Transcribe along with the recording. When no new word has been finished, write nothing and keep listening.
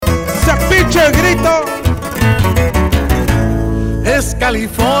grito. Es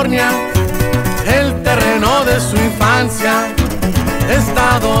California, el terreno de su infancia,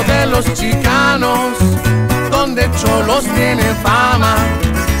 estado de los chicanos, donde cholos tienen fama.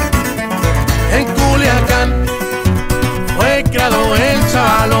 En Culiacán fue criado el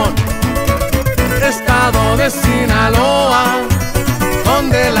chavalón, estado de Sinaloa,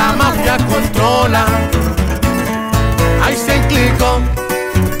 donde la mafia controla. Ahí se enclicó,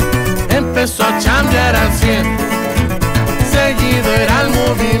 empezó a chambear al 100. Seguido era el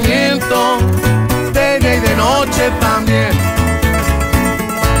movimiento, de día y de noche también.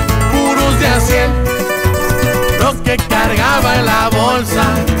 Puros de a 100, lo que cargaba en la bolsa.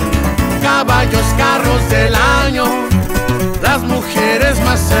 Caballos, carros del año, las mujeres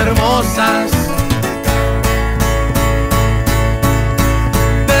más hermosas.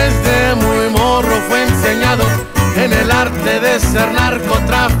 Desde muy morro fue enseñado en el arte de ser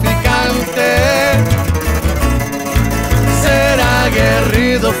narcotraficante. Ser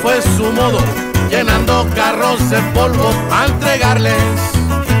aguerrido fue su modo, llenando carros de polvo para entregarles.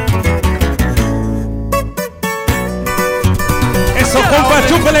 Eso, compa,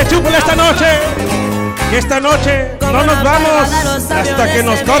 chúpele, chúpele esta noche. Que esta noche no nos vamos hasta que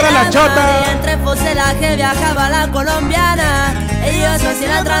nos corra la chota. Y entre fuselaje viajaba la colombiana. Ellos así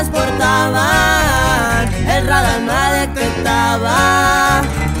la transportaban, el radar no detectaba.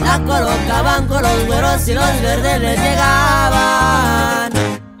 La colocaban con los güeros y los verdes les llegaban.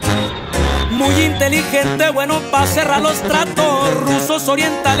 Muy inteligente, bueno pa' cerrar los tratos. Rusos,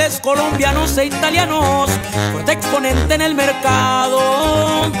 orientales, colombianos e italianos. Fuerte exponente en el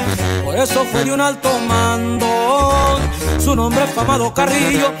mercado, por eso fue de un alto mando. Su nombre es Famado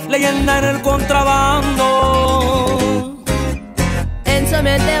Carrillo, leyenda en el contrabando. En su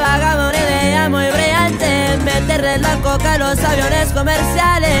mente vagaba una idea muy brillante, meterle la coca a los aviones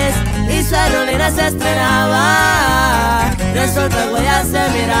comerciales. Y su aerolínea se estrenaba, resulta que huellas se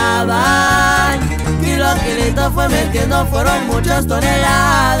miraban. Y lo que Lito fue metiendo fueron muchas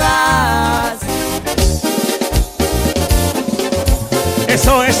toneladas.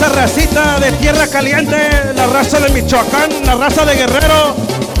 Eso, esa racita de tierra caliente, la raza de Michoacán, la raza de Guerrero.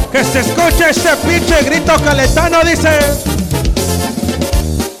 Que se escuche ese pinche grito caletano, dice.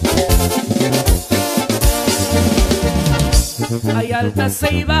 Hay altas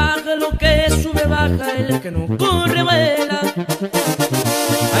y bajas, lo que sube baja, el que no corre vuela.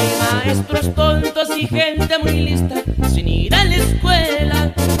 Hay maestros tontos y gente muy lista sin ir a la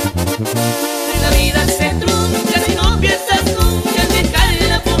escuela. La vida se trunca si no piensas nunca en dejar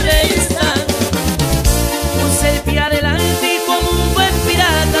la pobreza. Puse el pie adelante y como un buen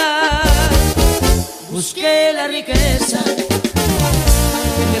pirata busqué la riqueza.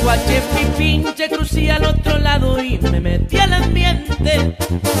 Llego a Chefi pinche, crucé al otro lado y me metí al ambiente.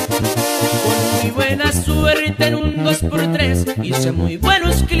 Con muy buena suerte en un 2x3 hice muy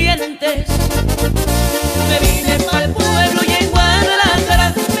buenos clientes. Me vine pa'l pueblo y en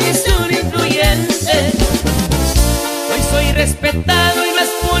Guadalajara me hice un influyente. Hoy soy respetado y más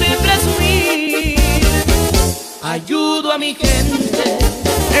por presumir, ayudo a mi gente.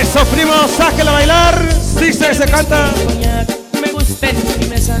 Eso, primo, sáquela a bailar. Sí se canta. Me gusta en mi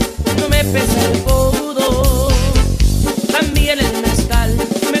mesa, no me pesa el codo. También el mezcal,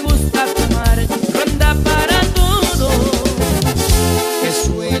 me gusta tomar, ronda para todo. Que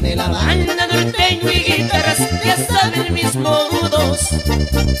suene la banda norteño y guitarras, ya saben mis modos.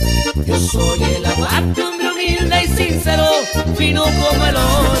 Yo soy el aguante, hombre humilde y sincero, fino como el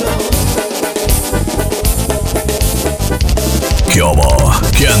oro. ¿Qué hubo?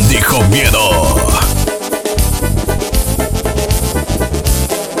 ¿Quién dijo miedo?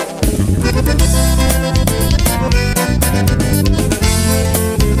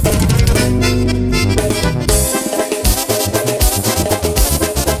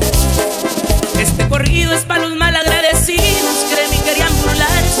 Este corrido es para los malagradecidos, créeme que querían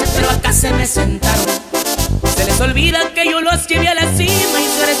burlarse, pero acá se me sentaron. Se les olvida que yo los llevé a la cima y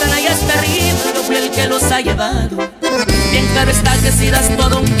su están allá hasta arriba, yo fui el que los ha llevado. Bien claro está que si das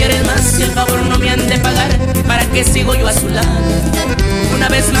todo quieren más y el favor no me han de pagar, ¿para qué sigo yo a su lado? Una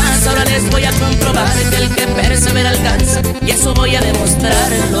vez más ahora les voy a comprobar que el que persevera alcanza, y eso voy a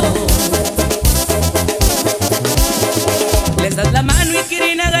demostrarlo. Les das la mano y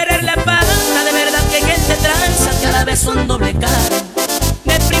quieren agarrar la pata, de verdad que gente tranza, cada vez son doble cara.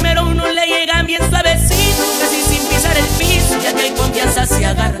 De primero uno le llega bien suavecito, casi sin pisar el piso, ya que hay confianza se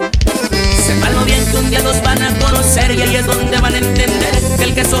agarra. Sepan lo bien que un día los van a conocer y ahí es donde van a entender que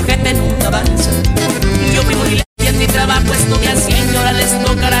el que es ojete nunca avanza. Yo fui muy leyendo y trabajo estuve haciendo, ahora les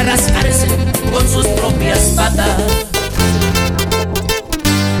tocará rascarse con sus propias patas.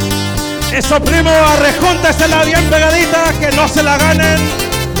 Eso, primo, arrejúntesela bien pegadita, que no se la ganen.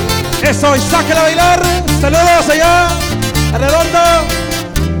 Eso, y sáquela a bailar. Saludos allá, Arredondo.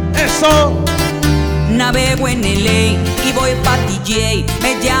 Eso. Navego en LA y voy pa' DJ.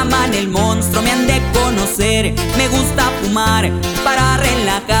 Me llaman el monstruo, me han de conocer. Me gusta fumar para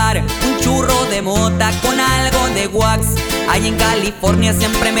relajar, un churro de mota con algo de wax. Allí en California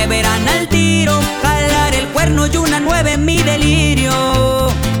siempre me verán al tiro, jalar el cuerno y una 9 en mi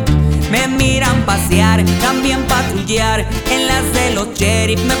delirio. Me miran pasear, también patrullar. En las de los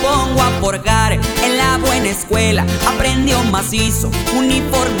sheriff me pongo a forjar. En la buena escuela aprendió macizo,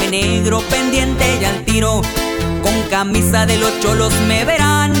 uniforme negro, pendiente y al tiro. Con camisa de los cholos me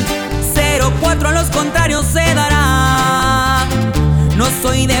verán, 04 a los contrarios se dará. No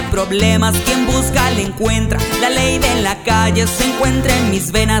soy de problemas, quien busca le encuentra. La ley de la calle se encuentra en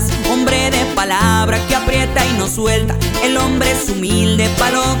mis venas. Hombre de palabra que aprieta y no suelta. El hombre es humilde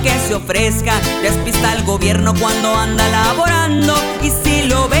pa' lo que se ofrezca. Despista al gobierno cuando anda laborando, y si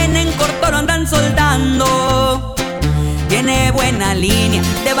lo ven en corto lo andan soltando. Tiene buena línea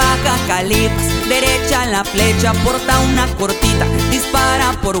de baja calibres, derecha la flecha, porta una cortita.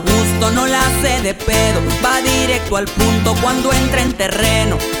 Dispara por gusto, no la hace de pedo, va directo al punto cuando entra en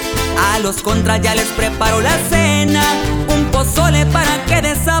terreno. A los contras ya les preparo la cena, un pozole para que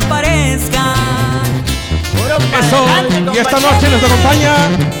desaparezca. Eso, y esta noche nos acompaña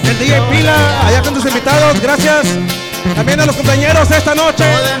el DJ Pila, allá con tus invitados, gracias. También a los compañeros de esta noche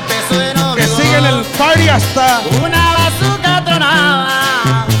que siguen el party hasta una bazooka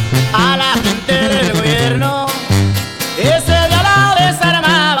tronaba a la gente del gobierno. Ese día la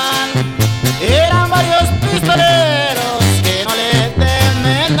desarmaban, eran varios pistoleros que no le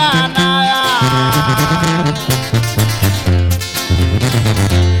temen a nada.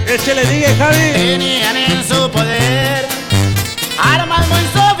 échele DJ Javi. Tenían en su poder armas muy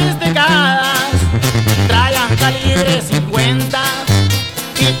sofisticadas, traían calibre 50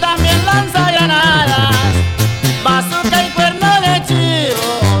 y también lanzagranadas, bazooka y cuerno de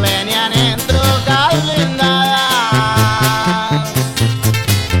chivo, venían en trocas blindadas.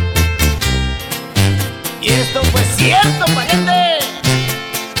 Y esto fue cierto, pariente.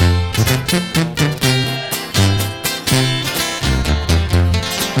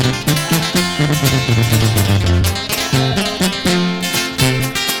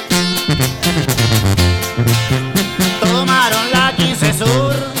 Tomaron la 15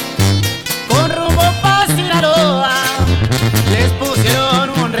 Sur con rumbo pa' Sinaloa, les pusieron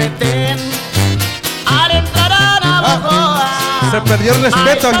un retén al entrar a Navajoa. Se perdió el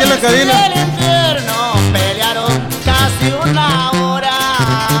respeto aquí en la cabina. El infierno pelearon casi una hora.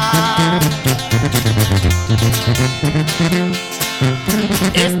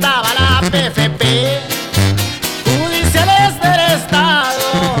 Estaba la PFP, judiciales del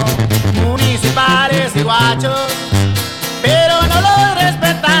estado, municipales y guachos, pero no lo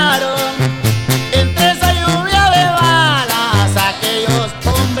respetaron. Entre esa lluvia de balas aquellos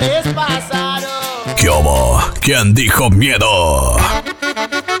hombres pasaron. ¿Qué hubo? ¿Quién dijo miedo?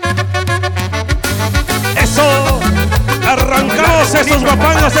 Eso, arrancamos esos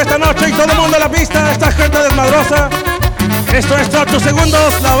guapangos esta noche y todo el mundo a la pista, esta gente desmadrosa. Esto es Top tus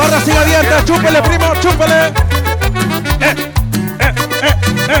Segundos, la barra sigue abierta, chúpele primo, chúpele.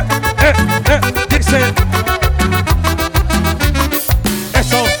 Dice.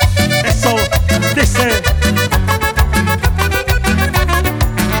 Eso, dice.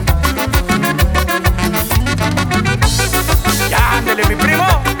 Ya ándele mi primo,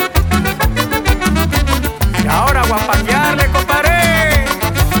 y ahora guapanguearle, compadre.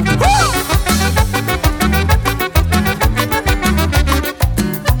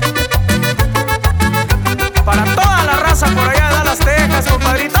 Para toda la raza por allá de Dallas, Texas,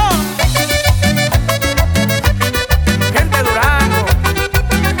 compadrito. Gente de Durango,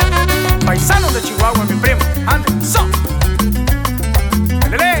 paisanos de Chihuahua, mi primo. Ande, so.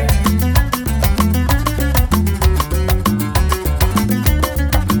 Lele.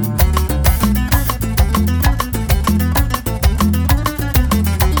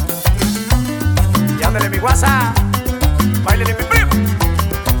 Y ándale mi guasa, báilele mi primo.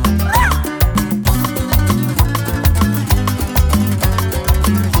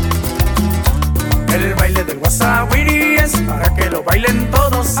 El baile del Guasawiri es para que lo bailen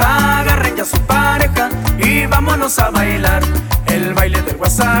todos. Agarren ya su pareja y vámonos a bailar. El baile del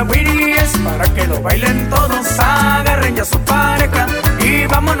Guasawiri es para que lo bailen todos. Agarren ya su pareja y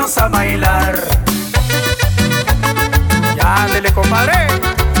vámonos a bailar. Ya ándele, compadre,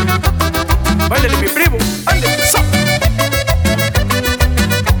 báilele mi primo, ándele, so.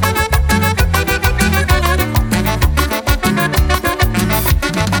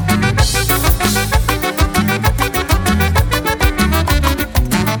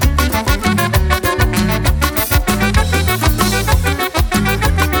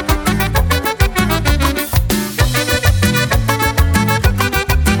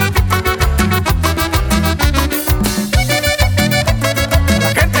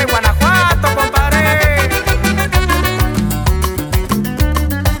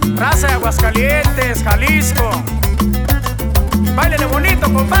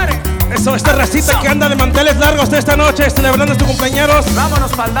 Eso, esta racita que anda de manteles largos de esta noche, celebrando a sus compañeros.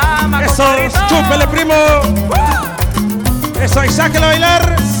 Vámonos pa'l dama, Eso, compadrito. chúpele, primo. Eso, y sáquela a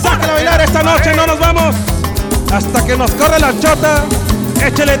bailar esta noche, no nos vamos. Hasta que nos corre la chota.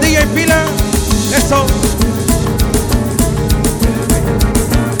 Échele DJ pila. Eso.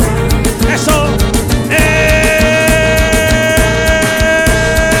 Eso.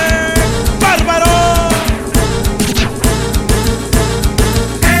 ¡Bárbaro!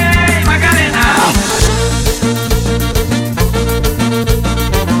 ¡Hey, Macarena!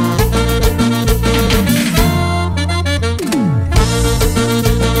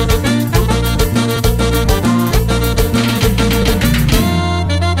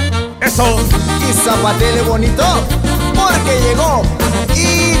 Eso. Y zapatele bonito, porque llegó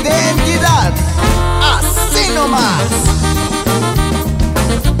Identidad. Así nomás.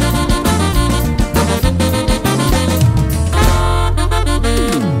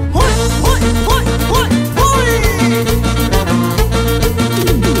 ¡Uy, uy, uy, uy, uy!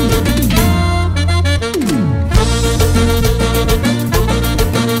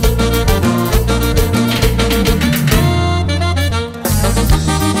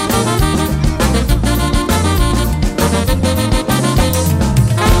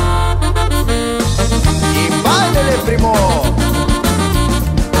 Y báilele, primo.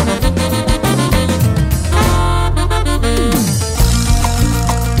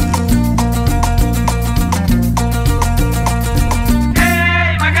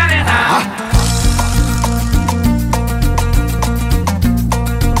 ¡Hey, Macarena!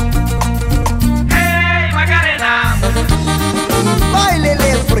 ¡Hey, Macarena!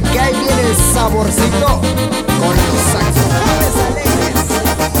 Báilele, porque ahí viene el saborcito con los saxofones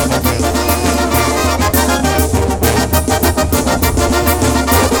alegres.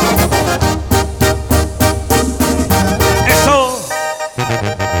 Eso.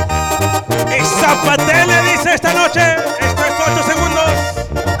 Y zapatele dice esta noche. Esto es 8 segundos.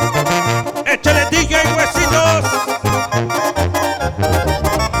 Échale DJ huesitos.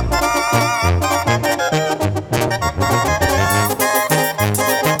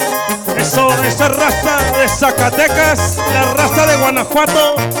 Eso, esa raza de Zacatecas, la raza de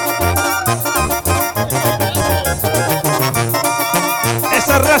Guanajuato.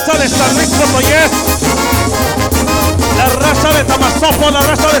 Esa raza de San Luis Potosí. La raza de Tamazopo, la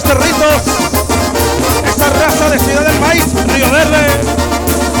raza de Cerritos, esa raza de Ciudad del Maíz, Río Verde,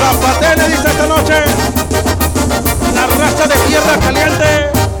 Zapatele dice esta noche, la raza de Tierra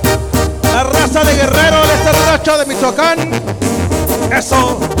Caliente, la raza de Guerrero, de este racho de Michoacán,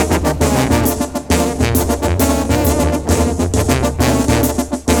 eso.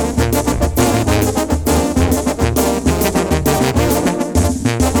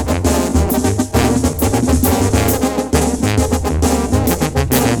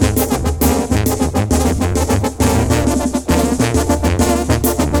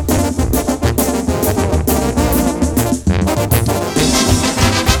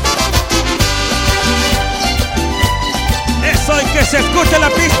 Eso, y que se escuche la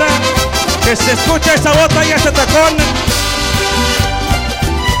pista, que se escuche esa bota y ese tacón,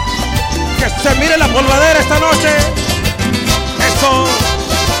 que se mire la polvadera esta noche. Eso.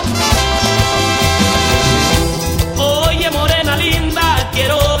 Oye, morena linda,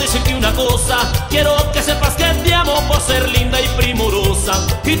 quiero decirte una cosa. Quiero que sepas que te amo por ser linda y primorosa.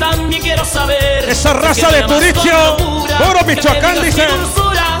 Y también quiero saber Esa raza que de me amas Turicio, con locura, puro que me Michoacán, digas dice. mi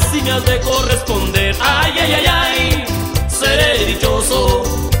dulzura, si me has de corresponder. Ay, ay, ay, ay, seré dichoso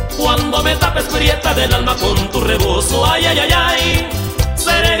cuando me tapes prieta del alma con tu rebozo. Ay, ay, ay, ay,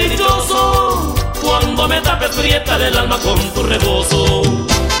 seré dichoso cuando me tapes prieta del alma con tu rebozo.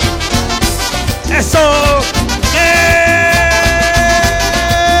 Eso.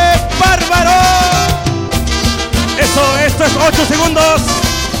 ¡Bárbaro! Eso, esto es 8 segundos.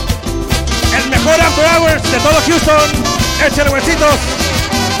 El mejor after hours de todo Houston. Échale huesitos.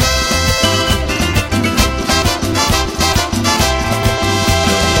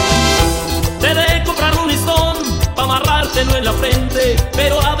 Te de comprar un listón pa' amarrártelo en la frente,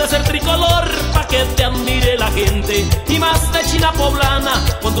 pero ha de ser tricolor pa' que te admire la gente. Y más de china poblana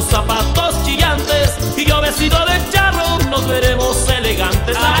con tus zapatos chillantes, y yo vestido de charro nos veremos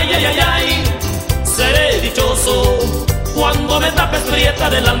elegantes. Ay, ay, ay, ay, seré dichoso cuando me tapes prieta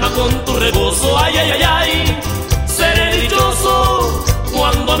del alma con tu rebozo. Ay, ay, ay, ay, seré dichoso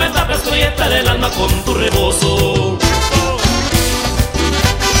cuando me tapes prieta del alma con tu rebozo.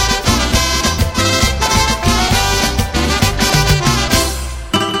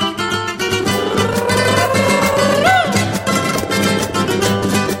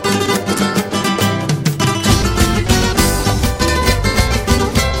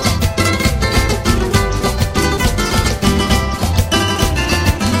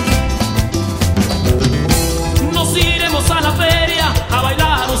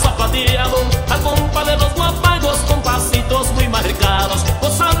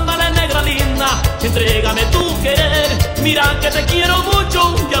 Mira que te quiero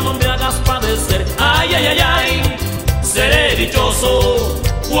mucho, ya no me hagas padecer. Ay, ay, ay, ay, seré dichoso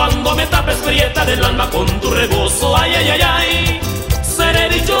cuando me tapes prieta del alma con tu rebozo. Ay, ay, ay, ay, seré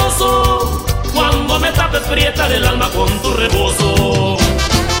dichoso cuando me tapes prieta del alma con tu rebozo.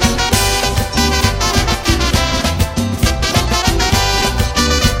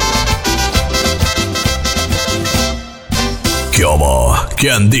 ¿Qué hubo?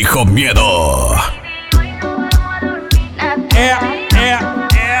 ¿Quién dijo miedo?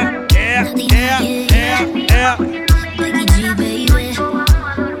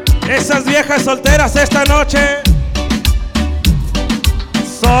 Esas viejas solteras esta noche,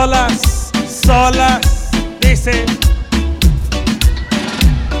 solas, dice.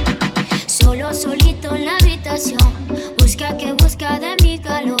 Solo, solito en la habitación, busca que busca de mi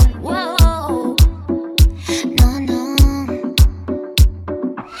calor. Wow. No.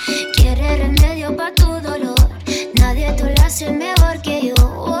 Quiere remedio pa' tu dolor, nadie te lo hace mejor que yo.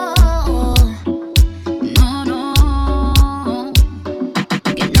 Wow. No.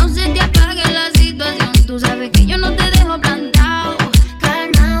 Que no se te apague la situación, tú sabes que yo no te dejo plantado.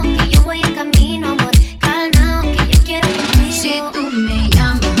 Calmao, que yo voy en camino, amor. Calmao, que yo quiero contigo. Si tú me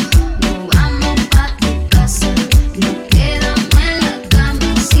llamas, nos vamos pa' tu casa. Nos quedamos en la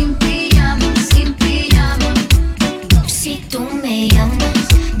cama, sin pijama. Si tú me llamas,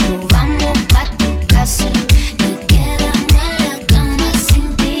 nos vamos pa' tu casa. Nos quedamos en la cama, sin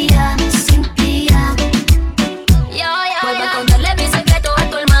pijama. Vuelvo a contarle mi secreto a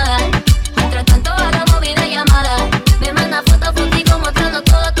tu almohada. Mientras tanto hagamos videollamada. Me manda fotos contigo mostrando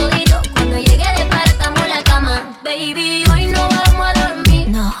todo todito. Cuando llegue de par estamos en la cama. Baby, hoy no vamos a dormir.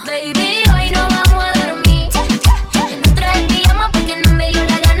 No. Baby, hoy no vamos a dormir. Que no traje pijama porque no me dio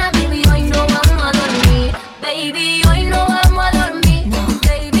la gana. Baby, hoy no vamos a dormir. Baby, hoy no vamos a dormir. No.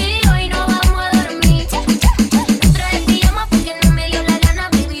 Baby, hoy no vamos a dormir. No traje pijama porque no me dio la gana.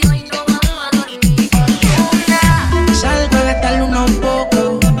 Baby, hoy no vamos a dormir. Salgo a gastar uno un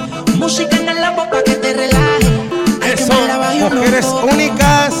poco. Música en la boca que te relaje. Hay que Eso, me la baje uno mujeres poco.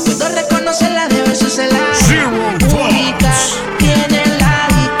 únicas. Todos reconocen la de besos se la única. Tiene la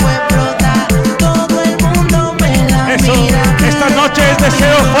disco explota. Todo el mundo me la Eso, mira. esta noche es de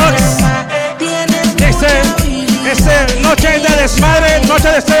Zero Fox. Esta noche es de desmadre, noche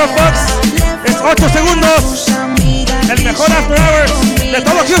de Zero Fox. Es 8 segundos. El mejor after hours de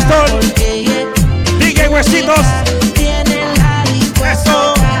todo Houston. DJ Huesitos.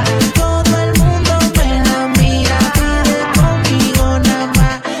 Eso. Todo el mundo me la mira. Pide conmigo nada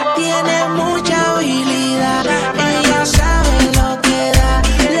más. Tiene mucha habilidad. Ella sabe lo que da.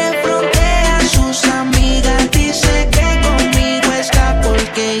 Le frontea a sus amigas. Dice que conmigo está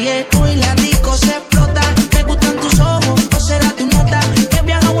porque llego y la disco se explota. Me gustan tus ojos, o será tu nota. He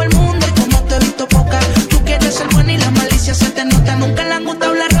viajado el mundo y como te he visto poca. Tú quieres ser buena y la malicia se te nota. Nunca le han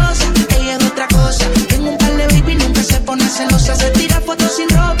gustado la rosa. Ella es otra cosa. Tengo un par de baby, nunca se pone celosa. Se tira fotos sin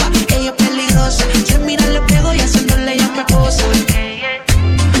ropa. Ella es peligrosa. Se mira al espejo y haciéndole ella me posa.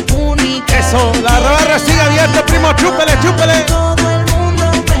 Única. Eso, la barra sigue abierta, primo. Chúpele. Todo el mundo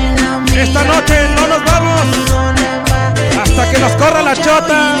me la mira. Esta noche no nos vamos hasta que nos corra la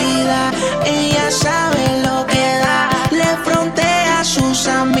chota. Ella sabe lo que da. Le frontea a sus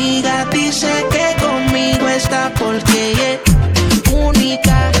amigas. Dice que conmigo está porque ella es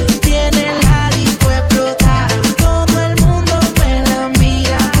única. Tiene la disco explota. Todo el mundo me la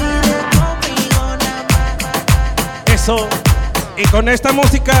mira. Pide conmigo nada más. Eso. Y con esta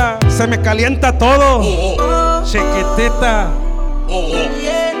música se me calienta todo. Chiquitita.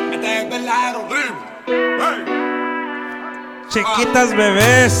 Chiquitas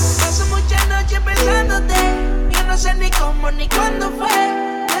bebés. Paso muchas noches pensándote. Yo no sé ni cómo ni cuándo fue.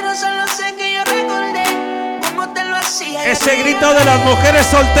 Pero solo sé que yo recordé cómo te lo hacía. Ese grito de las mujeres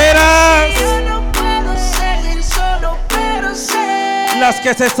solteras. Yo no puedo seguir solo, pero sé. Las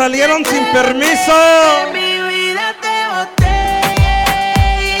que se salieron sin permiso. En mi vida te boté.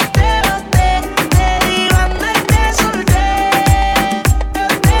 Te di banda y te solté. Yo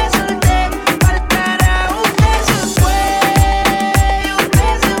te solté. Pa'l carajo usted se fue.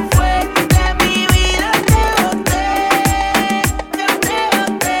 De mi vida te boté. Yo te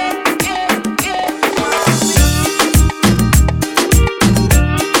boté.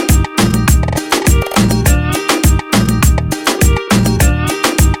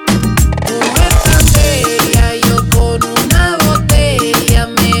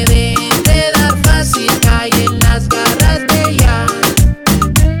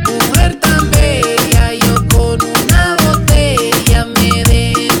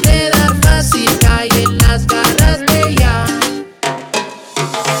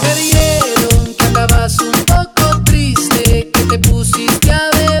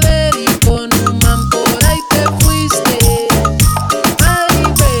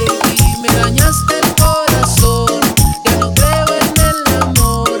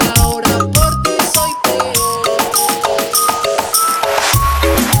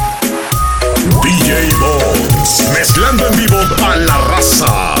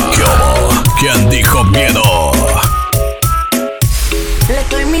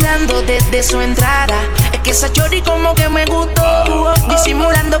 mirando desde su entrada. Es que esa chori como que me gustó.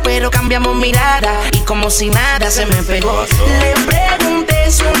 Disimulando pero cambiamos mirada. Y como si nada se me pegó. Le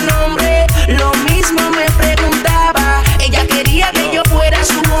pregunté su nombre, lo mismo me preguntaba. Ella quería que yo fuera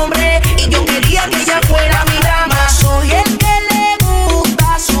su hombre y yo quería que ella fuera mi dama. Soy el que le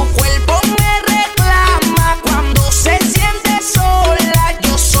gusta, su cuerpo me reclama. Cuando se siente sola,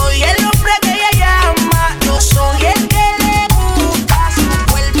 yo soy el hombre que ella llama. Yo soy el que le gusta, su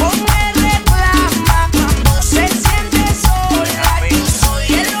cuerpo me reclama. Cuando se siente sola, yo soy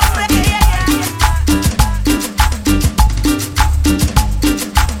el hombre que ella llama.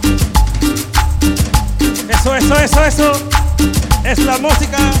 Eso. Es la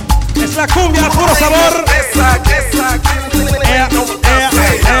música, es la cumbia, puro sabor.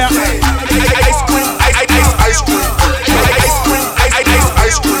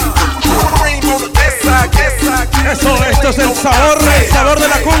 Eso, esto es el sabor de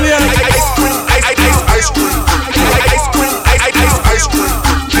la cumbia.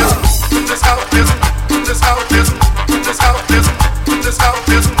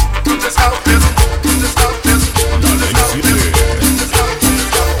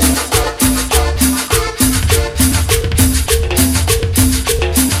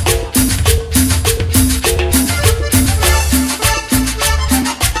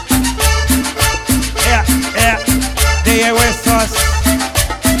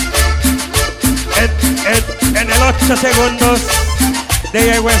 En el 8 segundos,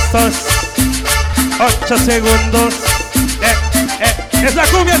 DJ Westos, 8 segundos. Es la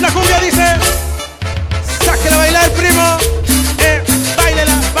cumbia, dice. Sáquela a bailar, primo.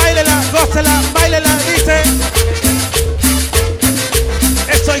 Báilela, gózala, báilela, dice.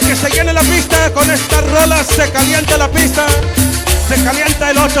 Eso, y que se llene la pista. Con estas rolas se calienta la pista. Se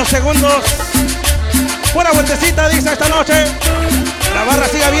calienta el 8 segundos. Buena vueltecita, dice esta noche. La barra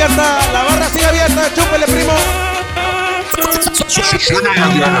sigue abierta, chúpele, primo.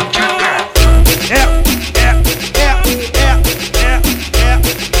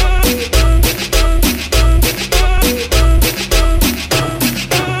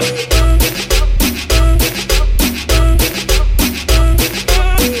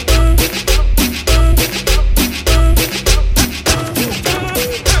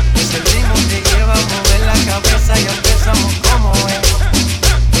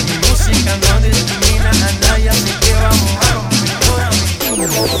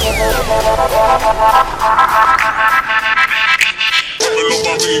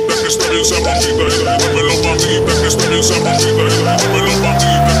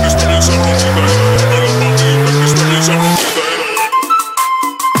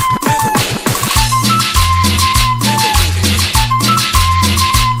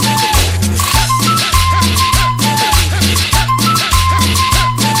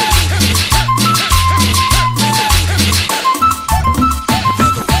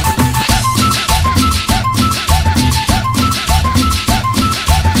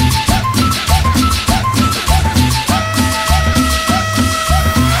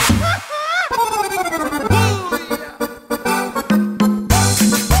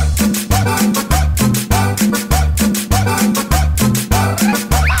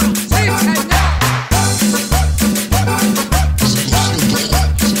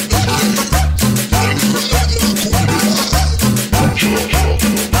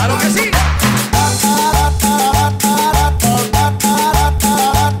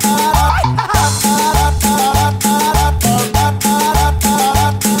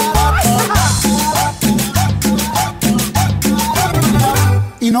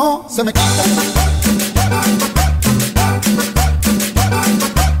 Se me quita.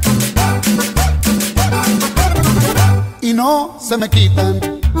 Y no se me quitan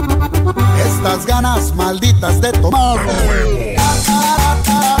estas ganas malditas de tomar.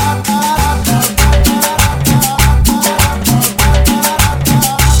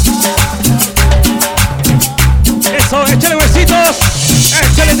 Eso, échale besitos,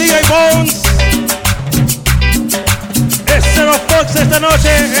 échale DJ Bones. Zero Fox esta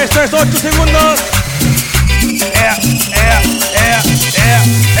noche, esto es 8 segundos.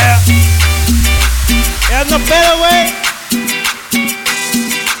 No pedo, güey.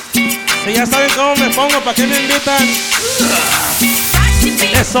 Si ya saben cómo me pongo, ¿para qué me invitan?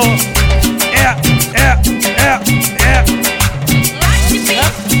 Eso.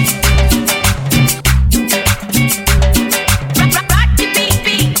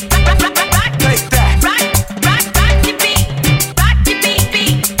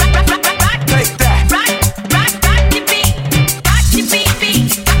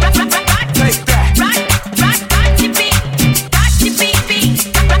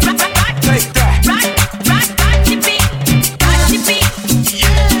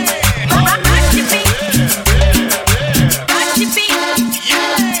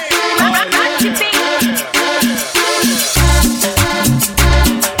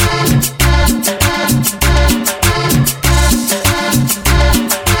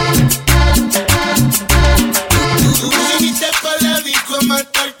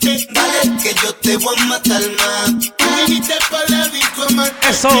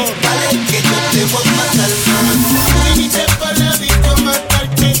 Eso. Dale que yo te voy a matar más. Viniste para la disco a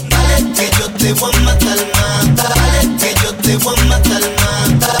matarte. Dale que yo te voy a matar más. Dale que yo te voy a matar más.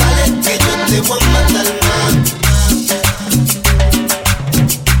 Dale que yo te voy a matar más.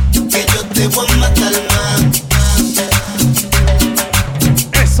 Que yo te voy a matar más.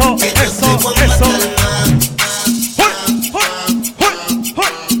 Eso, que yo eso, te voy a eso. matar más.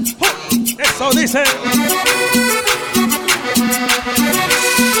 Eso dice.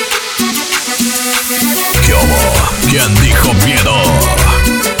 ¿Qué hubo? ¿Quién dijo miedo?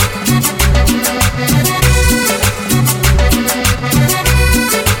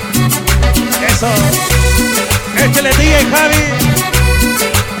 Eso. Échale DJ Javi.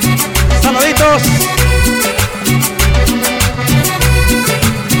 Saluditos.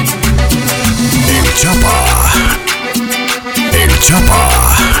 El Chapa. El Chapa.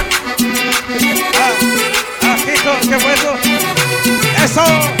 Hijo, ¿qué fue eso? Eso.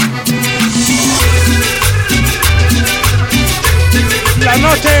 La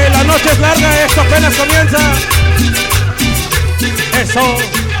noche es larga, esto apenas comienza. Eso.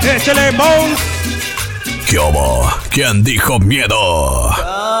 Échale Bones. ¿Qué hubo? ¿Quién dijo miedo?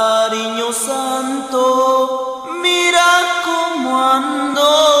 Cariño santo, mira cómo ando.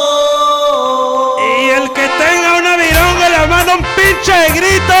 Y el que tenga una vironga le manda un pinche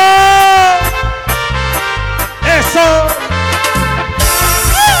grito. Eso.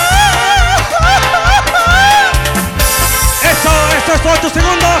 Eso, esto es 8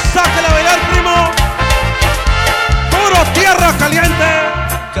 segundos. Sáquela a bailar, primo. Puro tierra caliente.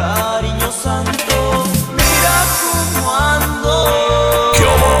 Cariño santo, mira cómo ando. ¿Qué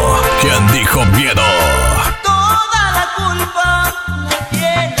hubo? ¿Quién dijo miedo? Toda la culpa la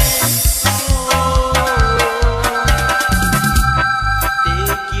tienes tú. Te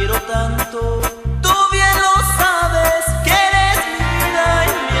quiero tanto, tú bien lo sabes, que eres mi vida y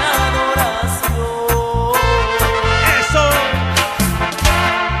mi adoración. Eso.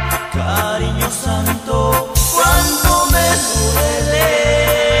 Cariño santo, cuánto me duele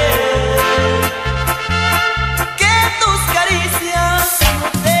que tus caricias no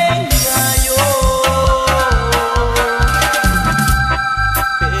tenga yo.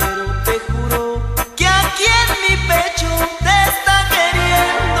 Pero te juro que aquí en mi pecho te está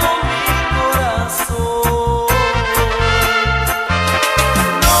queriendo mi corazón.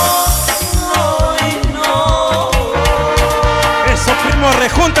 No, y no. Eso, primo,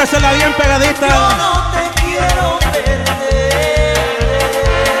 rejúntasela bien pegadita. Yo no te quiero perder.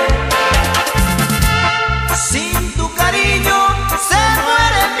 Sin tu cariño se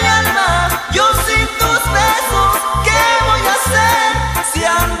muere mi alma. Yo sin tus besos, ¿qué voy a hacer? Si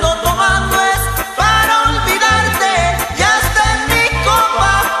ando tomando es para olvidarte. Y hasta en mi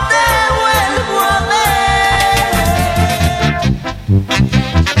copa te vuelvo a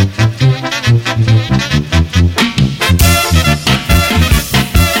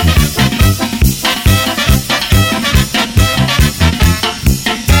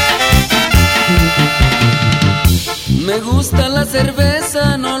Me gusta la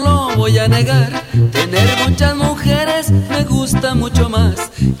cerveza, no lo voy a negar. Tener muchas mujeres me gusta mucho más.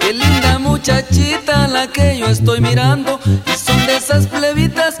 Qué linda muchachita la que yo estoy mirando. Y son de esas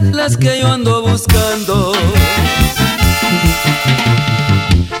plebitas las que yo ando buscando.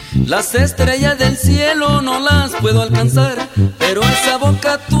 Las estrellas del cielo no las puedo alcanzar, pero esa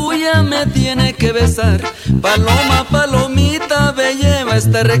boca tuya me tiene que besar. Paloma, palomita, ve, lleva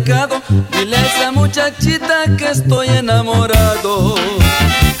este recado. Dile a esa muchachita que estoy enamorado.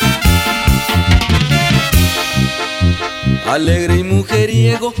 Alegre y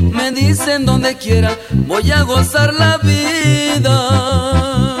mujeriego, me dicen donde quiera, voy a gozar la vida.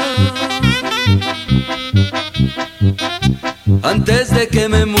 Antes de que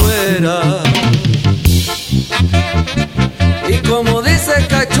me muera. Y como dice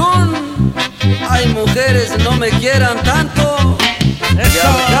Cachún, hay mujeres no me quieran tanto. Y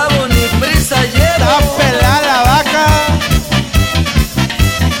al cabo ni prisa llevo. Está pelada la vaca.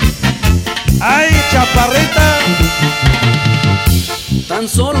 Ay, chaparrita. Tan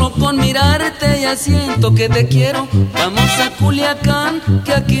solo con mirarte ya siento que te quiero. Vamos a Culiacán,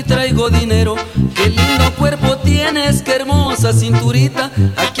 que aquí traigo dinero. Qué lindo cuerpo tienes, qué hermosa cinturita.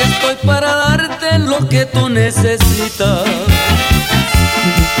 Aquí estoy para darte lo que tú necesitas.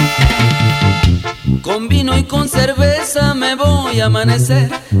 Con vino y con cerveza me voy a amanecer.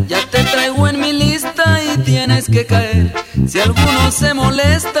 Ya te traigo en mi lista y tienes que caer. Si alguno se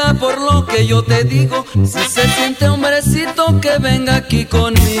molesta por lo que yo te digo, si se siente hombrecito que venga aquí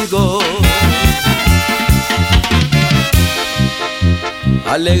conmigo.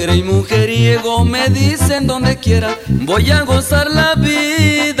 Alegre y mujeriego me dicen donde quiera, voy a gozar la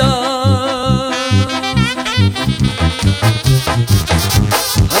vida.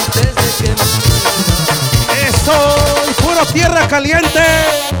 Antes de que me muera. Eso, y puro tierra caliente.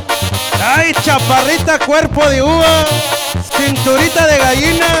 Ay, chaparrita, cuerpo de uva, cinturita de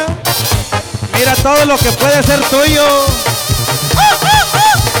gallina. Mira todo lo que puede ser tuyo.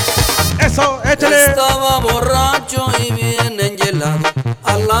 Eso, échale. Estaba borracho y bien enhielado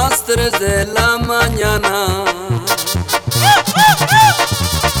a las 3 de la mañana.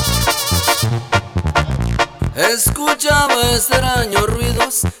 Escuchaba extraños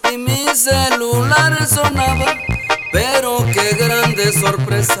ruidos y mi celular sonaba, pero qué grande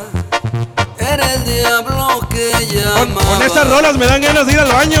sorpresa, era el diablo que llamaba. Con estas rolas me dan ganas de ir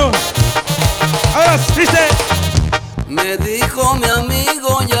al baño. Ahora, ¿viste? Me dijo mi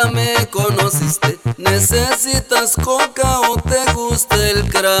amigo, ya me conociste, ¿necesitas coca o te gusta el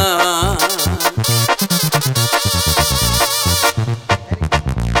crack?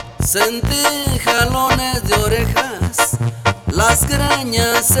 Sentí jalones de orejas, las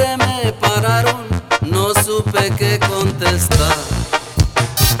greñas se me pararon, no supe qué contestar.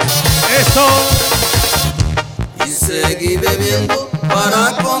 Eso. Y seguí bebiendo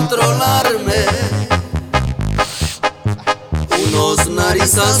para controlarme. Unos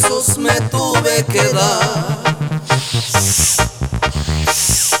narizazos me tuve que dar.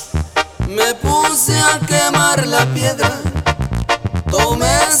 Me puse a quemar la piedra.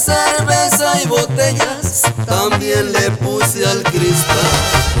 Tomé cerveza y botellas, también le puse al cristal.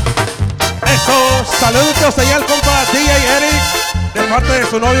 Eso, saludos allá al compa DJ Eric, de parte de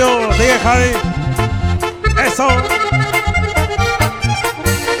su novio DJ Harry. Eso.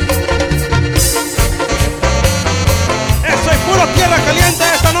 Eso es puro tierra caliente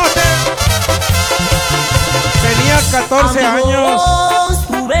esta noche. Tenía 14 años.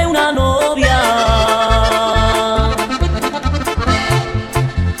 Tuve una novia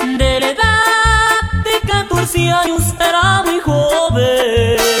de la edad de 14 años, era muy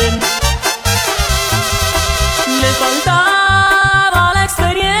joven. Le faltaba la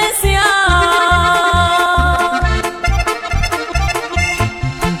experiencia.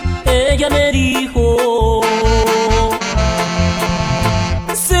 Ella me dijo: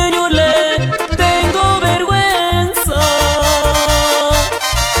 señor, le tengo vergüenza.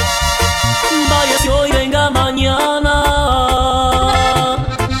 Váyase hoy, venga mañana,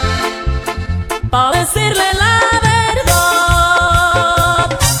 pa' decirle la verdad.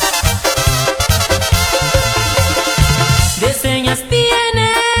 De señas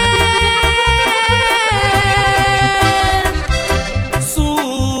tiene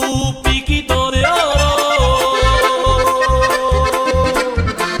su piquito de oro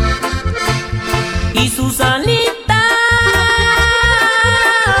y sus alitas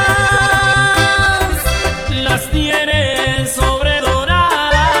las tiene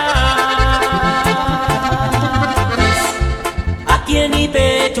sobredoradas. Aquí en mi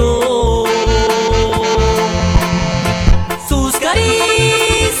pecho sus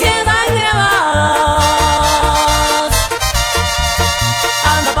caricias van grabadas.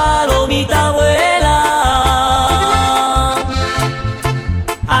 Anda, palomita, abuela,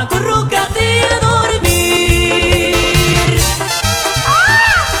 acurrúcate a dormir.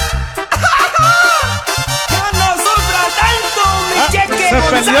 Ya no sufra tanto, mi cheque Se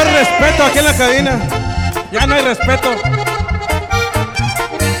perdió el respeto aquí en la cabina. Ya no hay respeto.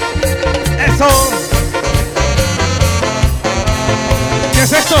 Eso. ¿Qué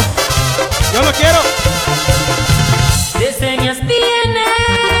es esto? Yo lo quiero. De señas tiene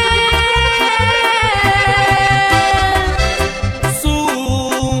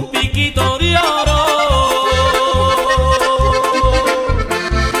su piquito de oro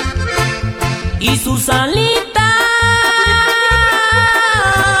y sus alitas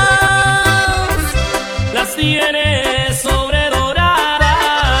las tiene sobredoradas.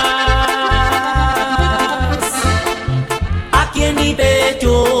 Aquí en mi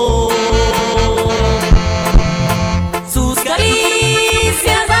pecho sus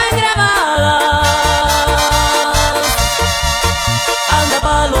caricias van grabadas. Anda,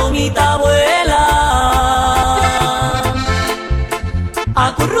 palomita, abuela,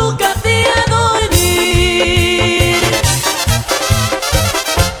 acurrúcate a dormir.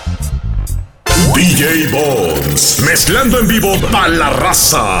 DJ Bones, mezclando en vivo pa' la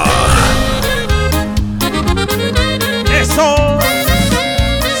raza. Eso.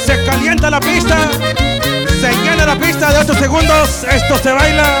 Se calienta la pista. Se llena la pista de 8 segundos. Esto se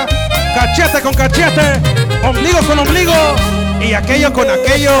baila cachete con cachete, ombligo con ombligo y aquello con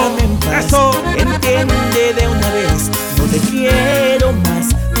aquello. Eso. Entiende de una vez, no te quiero más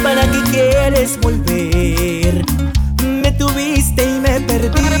 ¿para qué quieres volver? Me tuviste y me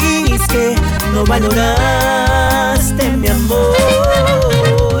perdiste, no valoraste mi amor.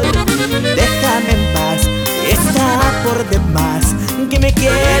 Déjame en paz, está por demás que me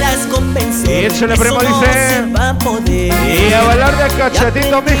quieras convencer. Y échale, primo, eso no dice. se va a poder. Y a bailar de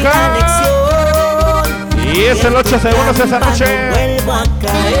cachetito, mija. Y es el 8 segundos esa noche. No vuelvo a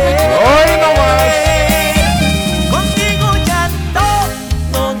caer. Hoy no más. Contigo ya no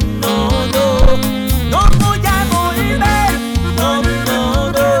voy a volver. No.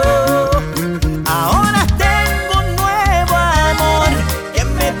 Ahora tengo un nuevo amor que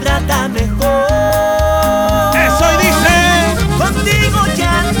me trata mejor. Eso y dice. Contigo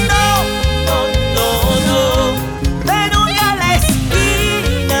ya no. Pero ya la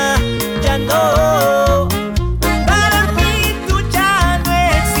esquina ya no. Para mí tú ya no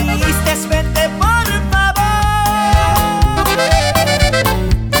existes, vete por favor.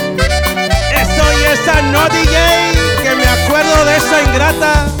 Eso y esa no, DJ, que me acuerdo de esa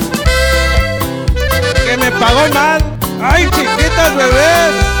ingrata que me pagó mal. Ay, chiquitas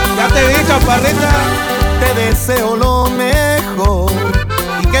bebés, ya te vi, chaparrita. Te deseo lo mejor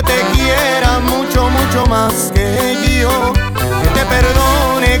y que te quiera mucho, mucho más que yo. Que te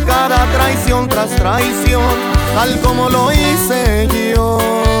perdone cada traición tras traición, tal como lo hice yo.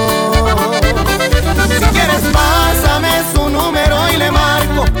 Si quieres, pásame su número y le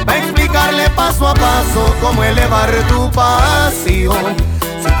marco, va a explicarle paso a paso cómo elevar tu pasión.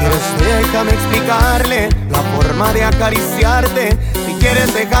 Si quieres, déjame explicarle la forma de acariciarte. Si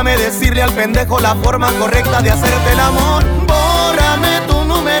quieres, déjame decirle al pendejo la forma correcta de hacerte el amor. Bórrame tu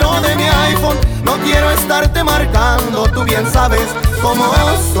número de mi iPhone, no quiero estarte marcando, tú bien sabes cómo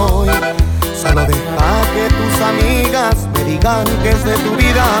soy. Solo deja que tus amigas me digan que es de tu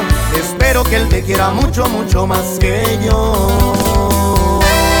vida. Espero que él te quiera mucho, mucho más que yo.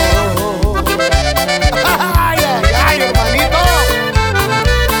 ¡Ay, ay, ay, hermanito!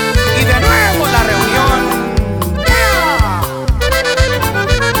 Y de nuevo la reunión.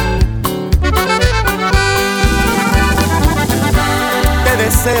 Te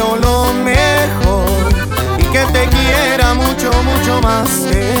deseo lo mejor y que te quiera mucho, mucho más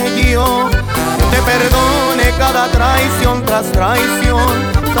que yo. Que te perdone cada traición tras traición,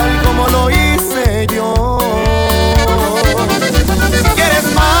 tal como lo hice yo. Si quieres,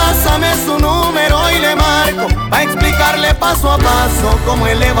 pásame su número y le marco, va a explicarle paso a paso cómo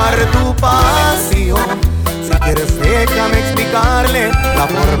elevar tu pasión. Si quieres, déjame explicarle la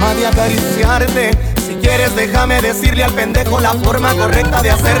forma de acariciarte. Si quieres, déjame decirle al pendejo la forma correcta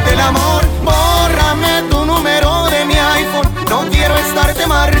de hacerte el amor. Bórrame tu número de mi iPhone, no quiero estarte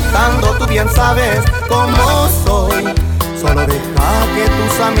marcando, tú bien sabes cómo soy. Solo deja que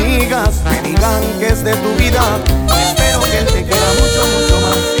tus amigas me digan que es de tu vida. Espero que él te quiera mucho, mucho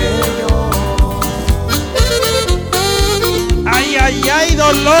más que yo. Ay, ay, ay,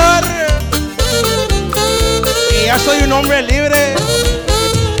 dolor. Y ya soy un hombre libre.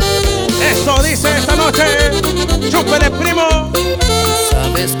 Eso dice esta noche. Chúpele, primo.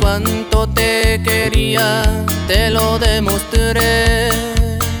 Sabes cuánto te quería, te lo demostré.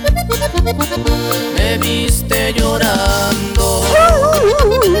 Me viste llorando.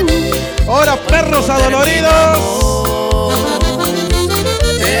 Ahora, perros adoloridos.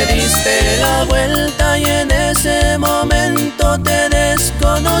 Te diste la vuelta y en ese momento te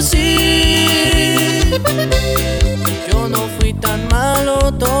desconocí. Yo no fui tan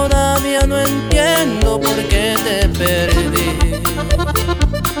malo, todavía no entiendo por qué te perdí.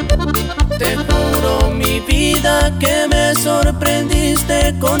 Te juro, mi vida, que me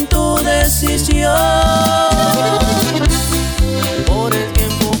sorprendiste con tu decisión. Por el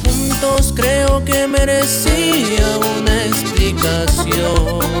tiempo juntos creo que merecía una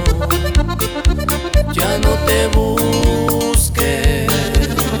explicación. Ya no te busqué,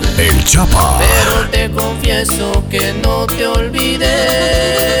 El Chapa. pero te confieso que no te olvidé.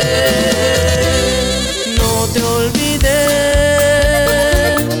 No te olvidé,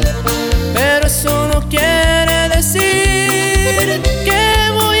 pero eso no quiere decir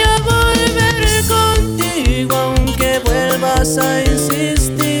que voy a volver contigo, aunque vuelvas a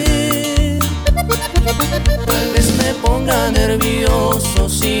insistir. Tal vez me ponga nervioso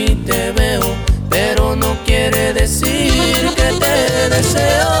si te veo, pero no quiere decir que te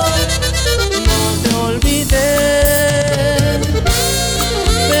deseo. No te olvidé,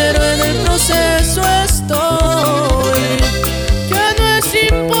 pero en el proceso estoy. Ya no es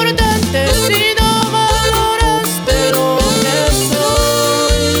importante si no valoraste lo que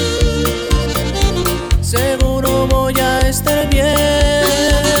soy. Seguro voy a estar bien.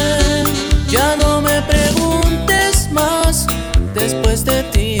 Ya no me preguntes más después de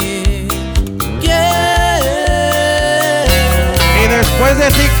ti.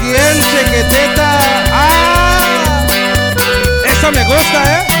 Ese sí, ¿quién? Chiquitita. ¡Ah! Eso me gusta,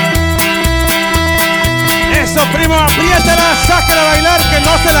 ¿eh? Eso, primo, apriétela, sáquela a bailar, que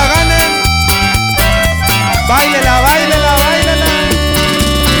no se la ganen. Báilela, báilela, báilela.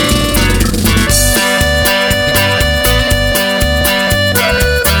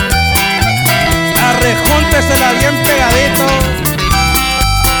 Arrejúntesela bien pegadito.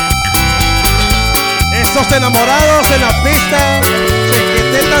 Esos enamorados en la pista,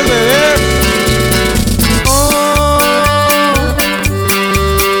 chiquititas bebés. Oh,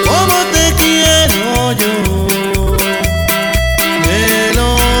 cómo te quiero yo. Me lo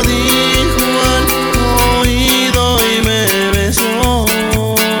dijo al oído y me besó.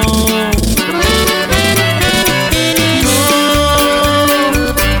 No,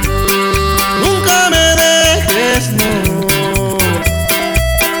 nunca me dejes, no.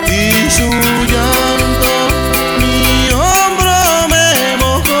 Y su llanto mi hombro me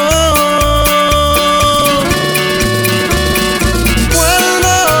mojó.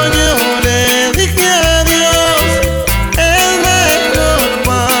 Cuando yo le dije adiós, es mejor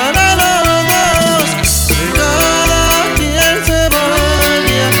para los dos que cada quien se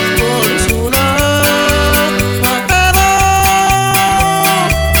vaya por su lado.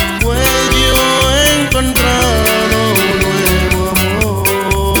 Pues yo he encontrado un nuevo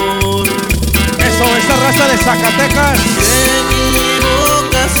amor. Eso, esa raza de Zacatecas. Qué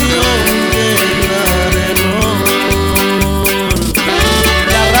equivocación, qué gran error.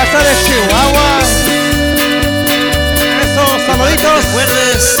 La raza de Chihuahua. Esos saluditos.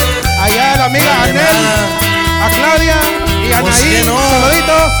 ¿Recuerdes? Allá la amiga Anel, a Claudia y a Pues Anaí. que no.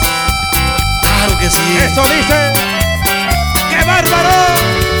 Saluditos. Claro que sí. Eso dice. ¡Qué bárbaro!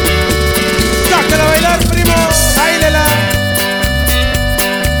 ¡Sáquela a bailar, primo! ¡Báilela!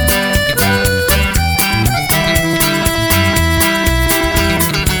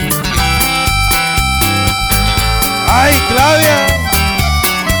 ¡Ay, Claudia!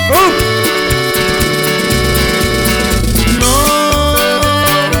 No,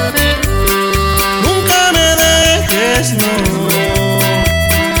 nunca me dejes, no.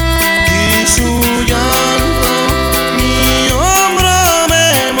 Y su llanto mi hombro me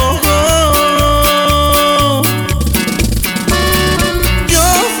mojó. Yo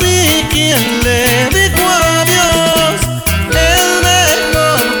fui quien le dijo adiós. Es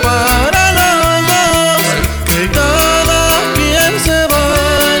mejor para los dos que cada quien se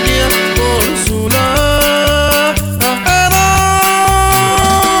vaya por su lado.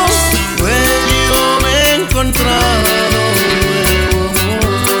 Pues yo me he encontrado un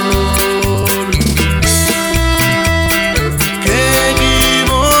nuevo amor. Qué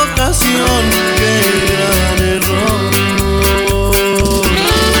equivocación, qué gran error.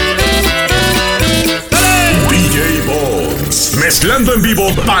 DJ Bones, mezclando en vivo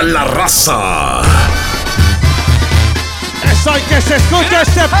a la raza. Eso, hay que se escuche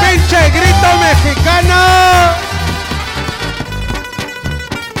ese pinche grito mexicano.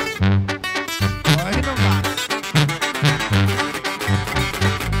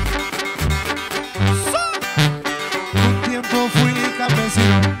 Un tiempo fui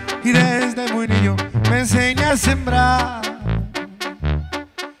campesino y desde muy niño me enseñé a sembrar.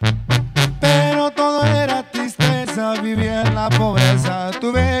 Pero todo era tristeza, vivía en la pobreza,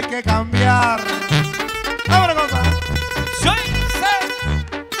 tuve que cambiar. ¡Vámonos, compa!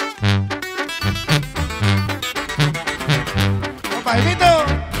 ¡Compa, Jaimito!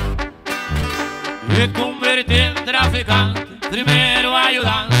 Me convertí en traficante, primero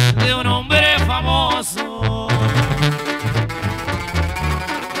ayudante de un hombre famoso.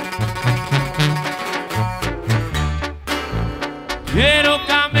 Quiero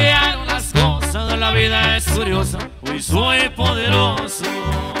cambiar las cosas, la vida es curiosa, hoy soy poderoso.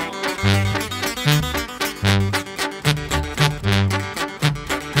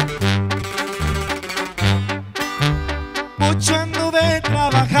 Mucho anduve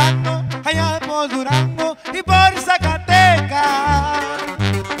trabajando allá por Durango y por Zacatecas,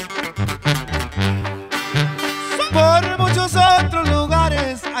 por muchos otros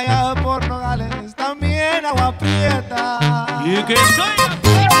lugares, allá por Nogales, también Agua Prieta. ¿Y qué soy?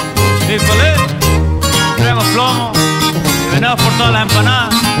 Híjole, traemos plomo y venimos por todas las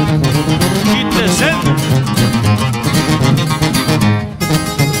empanadas. Quítese.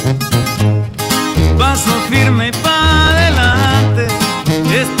 Paso firme y pa' adelante,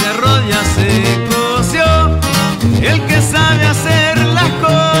 este arroz ya se coció. El que sabe hacer las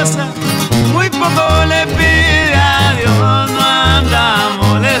cosas, muy poco le pide a Dios. No anda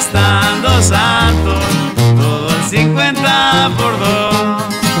molestando santos, todo el 50 por 2.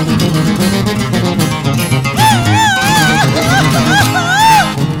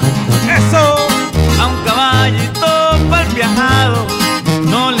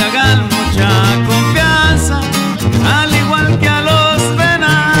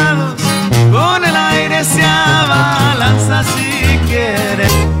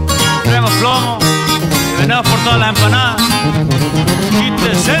 Gracias por toda la empanada.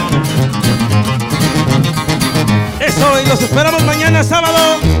 Quítese. Eso, y los esperamos mañana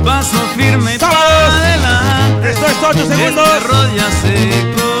sábado. Paso firme sábados. Adelante. Esto es 8 segundos. Este arroz ya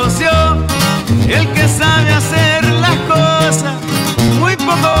se coció. El que sabe hacer las cosas, muy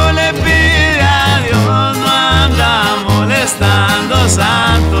poco le pide a Dios. No anda molestando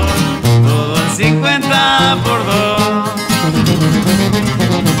santo. Todo en 50 por 2.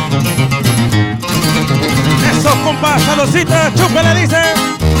 Eso, compa, saludcita, chúpele, dice.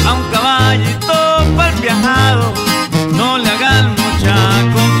 A un caballito mal viajado no le hagan mucha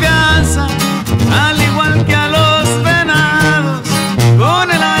confianza, al igual que a los venados,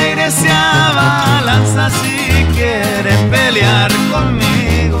 con el aire se abalanza. Si quieren pelear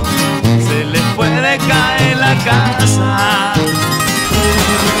conmigo, se les puede caer la casa.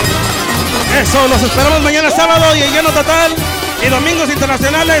 Eso, los esperamos mañana sábado y en lleno total. Y domingos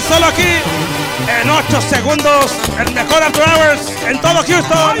internacionales solo aquí en 8 segundos. El mejor After Hours en todo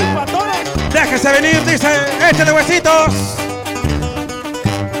Houston. Déjese venir, dice, échale huesitos.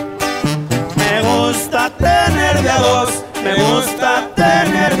 Me gusta tener de a dos, me gusta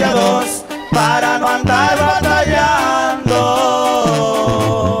tener de a dos, para no andar batallando.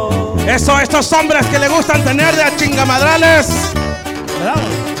 Eso, estos hombres que le gustan tener de a chingamadrales.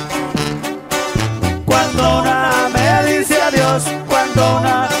 Cuando una me dice adiós, cuando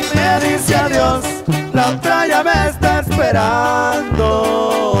una me dice adiós, la otra ya me está esperando.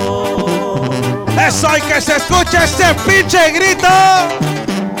 Eso, y que se escuche ese pinche grito.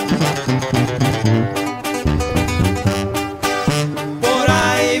 Por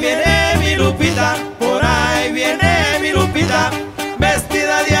ahí viene mi Lupita, por ahí viene mi Lupita,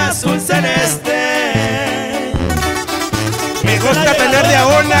 vestida de azul celeste. Me gusta tener de a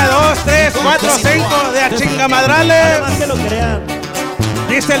 1, 2, 3, 4, 5 de a chingamadrales.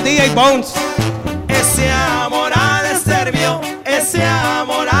 Dice el DJ Bones. Ese amor ha de ser mío, ese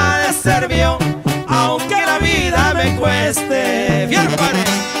amor ha de ser mío, aunque la vida me cueste. Bien, pare.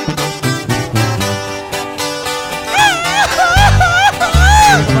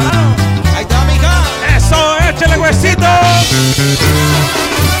 Ahí está, mija. Eso, échale huesito.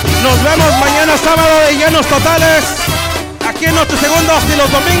 Nos vemos mañana sábado de llenos totales. Aquí en 8 segundos y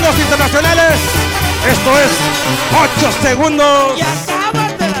los domingos internacionales. Esto es 8 segundos. Y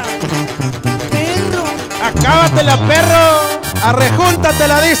acábatela, perro. Acábatela, perro.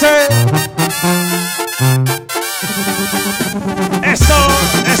 Arrejúntatela, dice. Eso,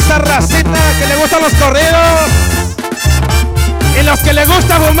 esa racita que le gustan los corridos. Y los que le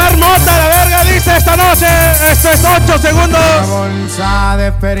gusta fumar mota, la verga, dice esta noche. Esto es 8 segundos. Una bolsa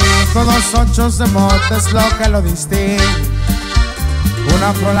de perico, 2 ochos de mota es lo que lo distingue. Un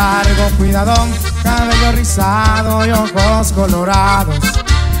afro largo, cuidadón, cabello rizado y ojos colorados.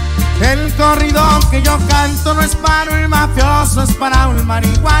 El corrido que yo canto no es para un mafioso, es para un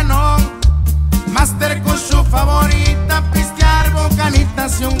marihuano. Master con su favorita, pistear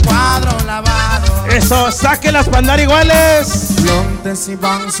bocanitas y un cuadro lavado. Eso, sáquelas para andar iguales. Blondes y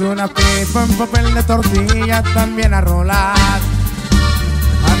bangs, una pipa en papel de tortilla también arrolada.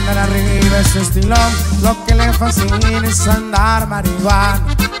 Andar arriba es su estilón, lo que le fascina es andar marihuana.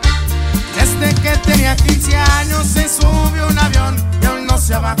 Desde que tenía 15 años se subió un avión y aún no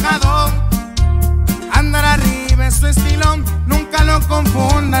se ha bajado. Andar arriba es su estilón, nunca lo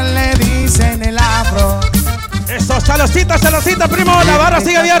confundan, le dicen el afro. Eso, salocita, primo, la barra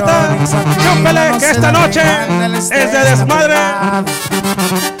sigue abierta. Chúmpele que esta noche es de desmadre.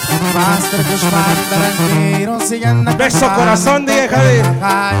 Beso corazón, DJ Javi.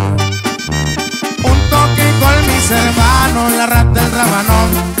 Un toque con mis hermanos, la rata del rabanón,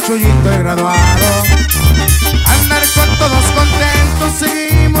 Chuyito y graduado. Andar con todos contentos,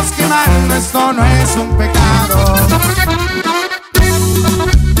 seguimos quemando, esto no es un pecado.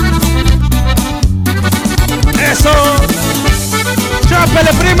 Eso,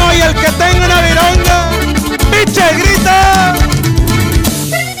 chápele, primo, y el que tenga una vironga, pinche grita.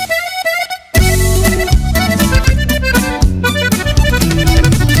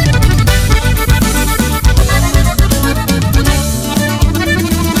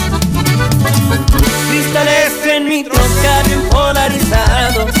 Cristales en mi troca bien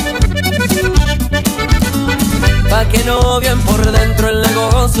polarizados, pa' que no vean por dentro el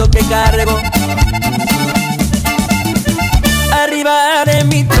negocio que cargo. Arriba de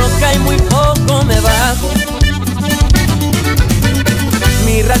mi troca y muy poco me bajo.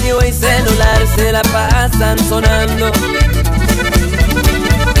 Mi radio y celular se la pasan sonando.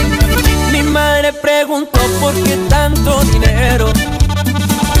 Mi madre preguntó por qué tanto dinero.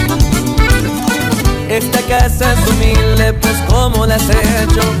 Esta casa es humilde, pues ¿cómo la has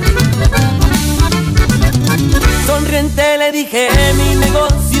hecho? Sonriente le dije, mi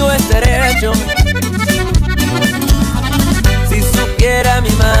negocio es derecho. Si supiera mi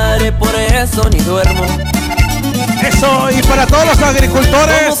madre, por eso ni duermo. Eso, y para todos los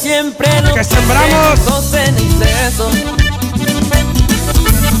agricultores como siempre que sembramos en exceso.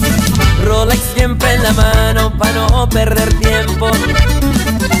 Rolex siempre en la mano para no perder tiempo.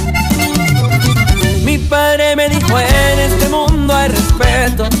 Mi padre me dijo, en este mundo hay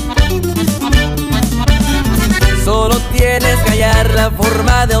respeto. Solo tienes que hallar la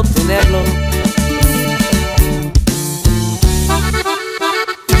forma de obtenerlo.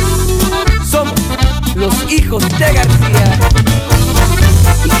 Somos los hijos de García.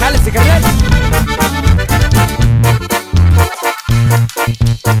 Y jálese, carnal.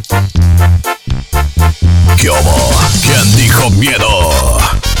 ¿Qué hubo? ¿Quién dijo miedo?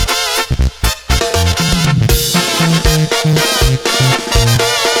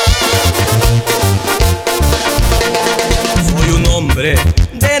 Soy un hombre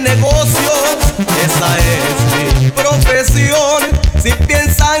de negocios, esa es mi profesión. Si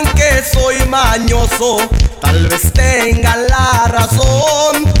piensan que soy mañoso, tal vez tengan la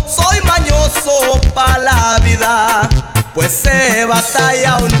razón. Soy mañoso pa' la vida, pues se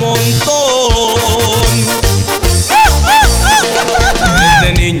batalla un montón.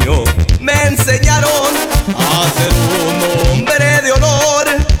 Desde niño me enseñaron a ser un hombre de honor.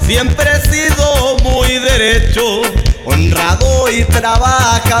 Siempre he sido muy derecho, honrado y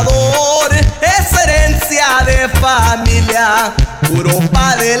trabajador. Es herencia de familia, puro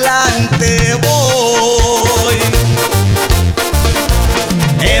pa' adelante voy.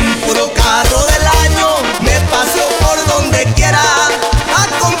 En puro carro del año me paseo por donde quiera,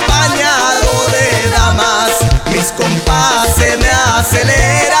 acompañado de damas. Mis compas se me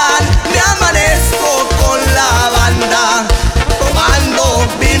aceleran, me amanezco con la banda, tomando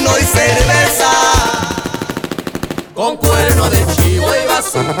vino y cerveza. Con cuerno de chivo y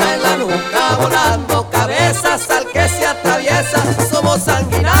bazooka en la nuca, volando cabezas al que se atraviesa. Somos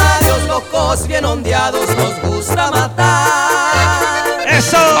sanguinarios, locos, bien ondeados, nos gusta matar.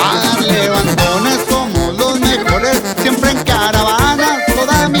 ¡Eso! Pagarle bandones somos los mejores, siempre en caravanas,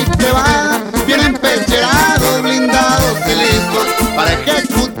 toda mi plebada, bien empecherados, blindados y listos para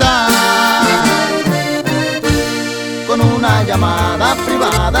ejecutar. Con una llamada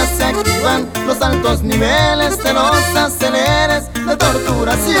privada se activan los altos niveles de los aceleres, de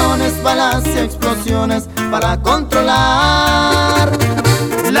torturaciones, balas y explosiones para controlar.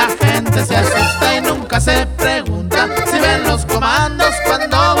 La gente se asusta y nunca se pregunta si ven los comandos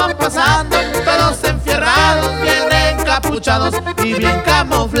cuando van pasando, todos enfierrados, bien encapuchados y bien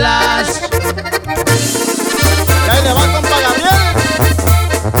camuflaje. Ahí le va, compa Gabriel.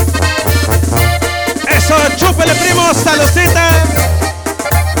 Eso, chúpele, primo, saludcita.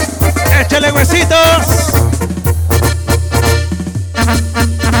 Échale huesitos.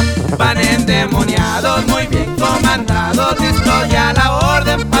 Van endemoniados, muy bien comandados, listos ya a la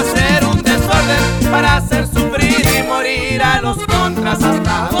orden para hacer un desorden, para hacer sufrir y morir a los contras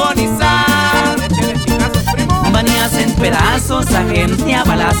hasta agonizar. Échale chingazos, primo. Van y hacen pedazos a gente a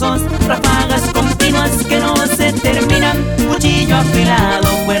balazos, ráfagas continuas que no se terminan, cuchillo afilado,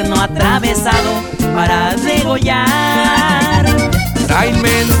 cuerno atravesado para degollar. Traen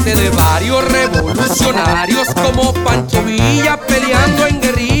mente de varios revolucionarios como Pancho Villa peleando en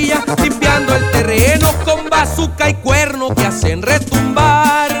guerrilla, limpiando el terreno con bazooka y cuerno que hacen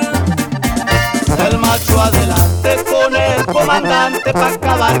retumbar. El macho adelante con el comandante pa'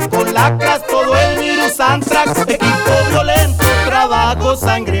 acabar con lacras, todo el virus antrax, equipo violento, trabajo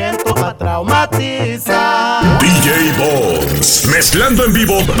sangriento pa' traumatizar. DJ Bones, mezclando en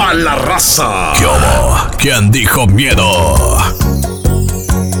vivo pa' la raza. ¿Qué hubo? ¿Quién dijo miedo?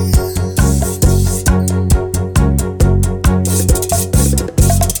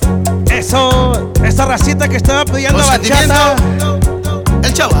 Eso, esa racita que estaba pidiendo bachata.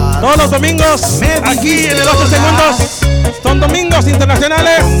 El chaval. Todos los domingos, aquí en el 8 Segundos. Son domingos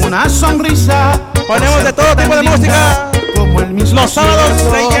internacionales. Una sonrisa. Ponemos de todo tipo de música. Los sábados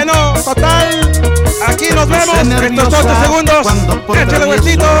relleno total. Aquí nos vemos. Estos 8 segundos. Échale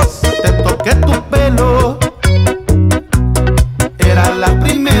huesitos. Te toqué tu pelo. Era la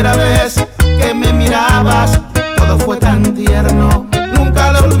primera vez que me mirabas. Todo fue tan tierno.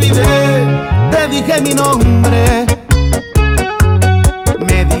 Nunca lo olvidé. Te dije mi nombre.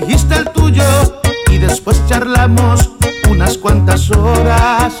 Me dijiste el tuyo. Y después charlamos unas cuantas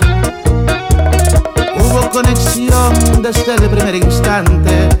horas. Hubo conexión desde el primer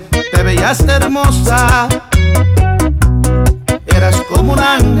instante. Te veías hermosa. Eras como un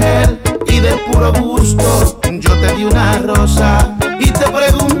ángel y de puro gusto yo te di una rosa y te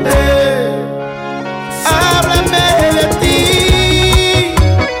pregunté, háblame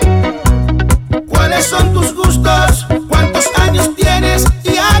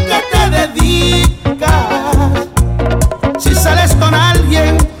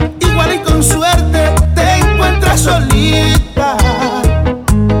alguien igual y con suerte te encuentras solita.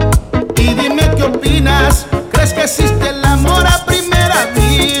 Y dime qué opinas, ¿crees que existe el amor a primera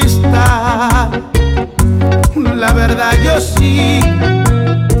vista? La verdad yo sí.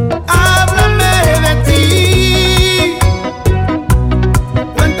 Háblame de ti,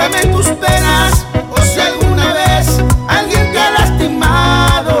 cuéntame tus penas, o si alguna vez alguien te ha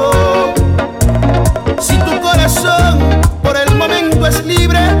lastimado. Si tu corazón por el momento es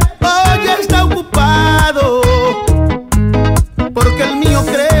libre o ya está ocupado, porque el mío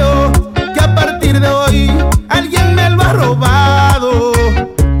creo que a partir de hoy alguien me lo ha robado,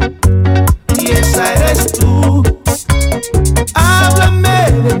 y esa eres tú.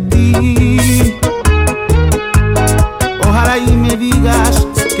 Háblame de ti, ojalá y me digas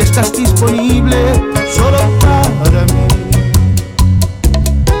que estás disponible solo para mí.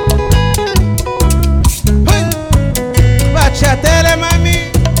 Bachatele, mami.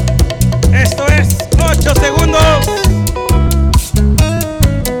 Esto es 8 segundos.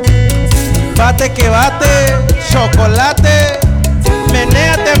 Bate que bate, chocolate.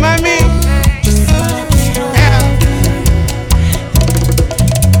 Menéate, mami.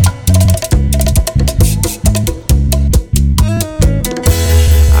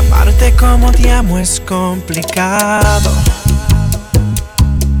 Amarte como te amo es complicado.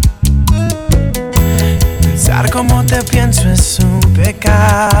 Pensar como te pienso es un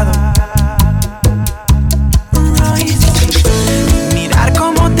pecado. Mirar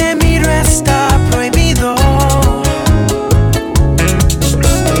como te miro está prohibido.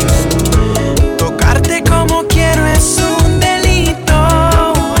 Tocarte como quiero es un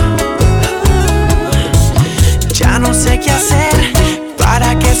delito. Ya no sé qué hacer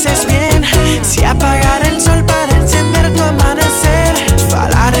para que estés bien. Si apagar el sol para encender tu amanecer.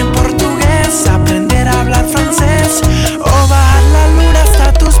 Hablar en portugués, aprender a hablar francés, o bajar la luna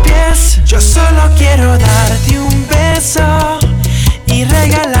hasta tus pies. Yo solo quiero darte un beso y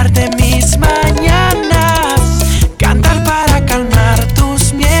regalarte mis mañanas. Cantar para calmar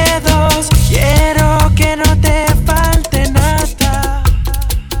tus miedos. Quiero que no te falte nada.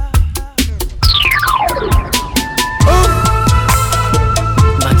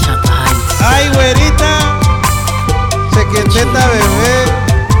 Ay, güerita, chequeteta, bebé.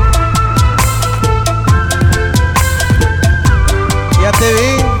 Ya te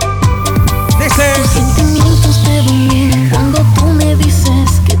vi. Dice. Los sentimientos te dominan cuando tú me dices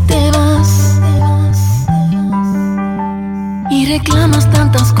que te vas. Y reclamas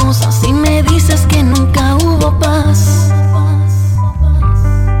tantas cosas y me dices que nunca hubo paz.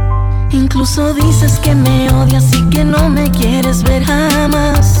 Incluso dices que me odias y que no me quieres ver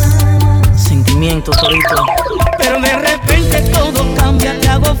jamás. Sentimientos solito. Pero de repente todo cambia, te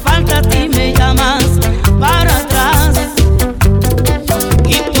hago falta a ti, me llamas para atrás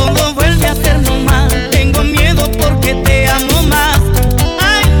y todo vuelve a ser normal. Tengo miedo porque te amo más.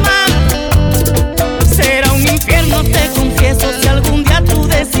 Ay, más. Será un infierno, te confieso, si algún día tu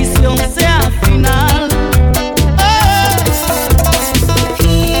decisión sea final.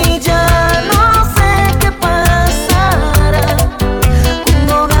 Y ya no sé qué pasará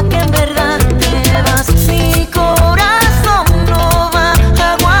cuando vea que en verdad te vas. Mi corazón no va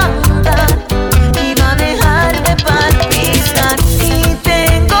a aguantar y va a dejar de palpitar. Y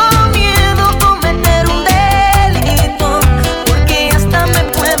tengo miedo cometer un delito porque hasta me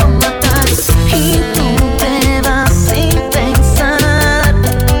puedo matar. Y tú te vas sin pensar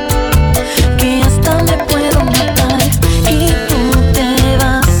que hasta me puedo matar. Y tú te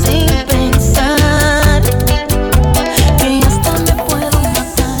vas sin pensar que hasta me puedo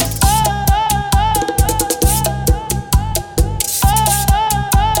matar.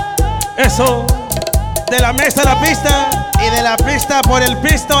 Eso. De la mesa a la pista y de la pista por el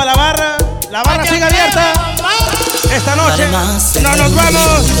pisto a la barra. La barra sigue abierta. Esta noche no nos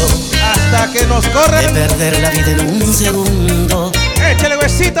vamos hasta que nos De corren. perder la vida en un segundo. Échale,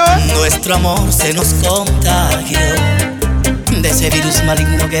 huesito. Nuestro amor se nos contagió de ese virus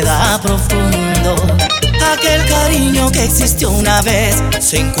maligno que da profundo. Aquel cariño que existió una vez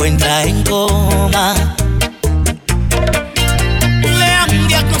se encuentra en coma. Le han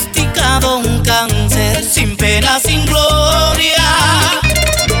diagnosticado un cáncer sin pena, sin gloria.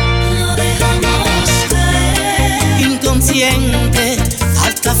 Lo dejamos caer. Inconsciente,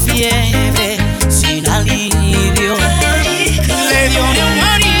 alta fiebre, sin alivio. Le dio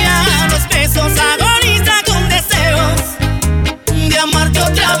neumonía, los besos agoniza con deseos de amarte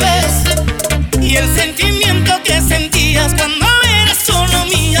otra vez. Y el sentimiento que sentías cuando eras solo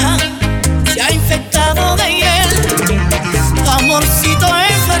mía se ha infectado de hiel. Amorcito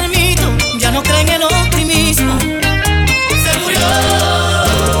enfermito, ya no cree en el optimismo. Se murió.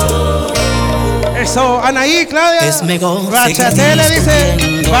 Eso, Anaí, Claudia. Es mejor Rachate le dice,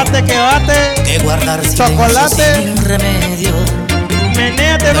 bate que bate. Que guardar chocolate sin remedio.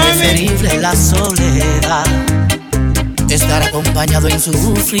 Menéate, mami. Preferible la soledad. Estar acompañado en su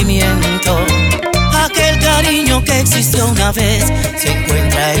sufrimiento. Aquel cariño que existió una vez se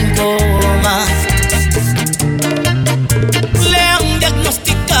encuentra en coma. Le han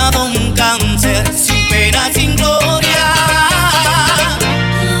diagnosticado un cáncer sin pena, sin gloria.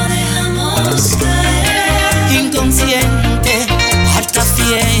 Lo dejamos caer. Inconsciente, alta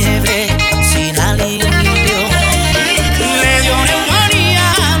fiebre, sin alivio. Le dio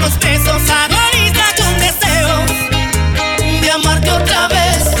neumonía, los besos agoniza con deseos de amarte otra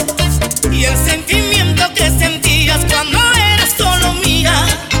vez. Y el sentimiento que sentías cuando eras solo mía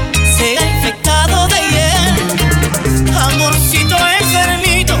se ha infectado de hiel. Amorcito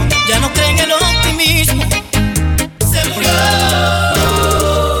enfermito, ya no cree en el optimismo. Se murió.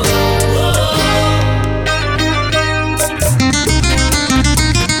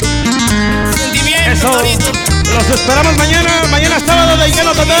 Eso. Los esperamos mañana sábado de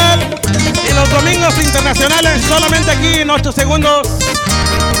lleno total. Y los domingos internacionales solamente aquí en 8 segundos.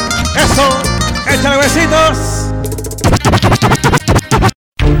 Eso, échale besitos.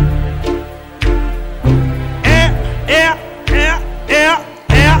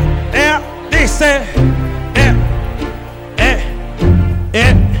 Dice.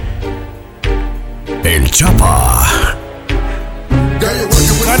 El Chapa.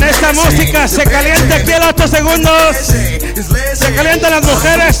 Con esta música se calienta aquí el 8 segundos. Se calientan las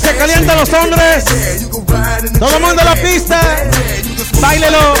mujeres, se calientan los hombres. Todo el mundo a la pista.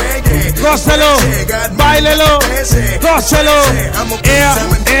 Báilelo, gózalo, báilelo, gózalo.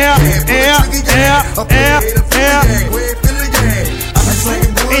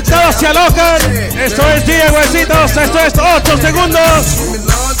 Y todos se alocan. Esto es DJ Huesitos, esto es 8 segundos.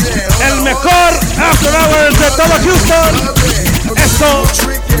 El mejor after hours de todo Houston. Eso.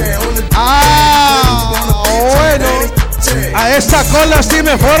 Bueno. A esta cola sí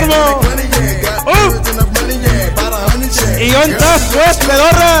me formo. Y un tas pues,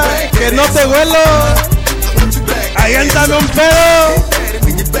 pedorra, que no te huelo. Ahí ándame un pedo.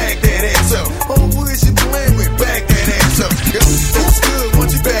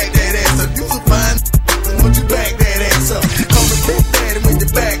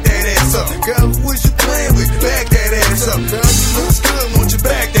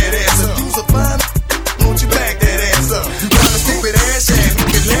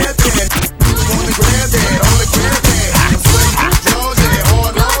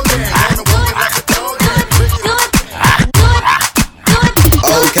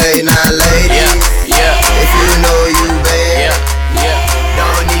 Okay, now ladies, if you know you bad,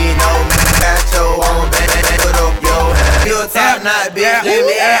 don't need no man, got your own band, put up your hand. You a top knot, bitch, let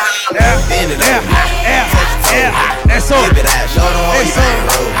me out. Bend it over, eso, give it out, show them how you bang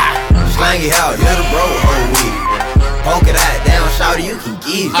roll. Slang it out, you're the bro, whole week. Poke it out, down, shout it, you can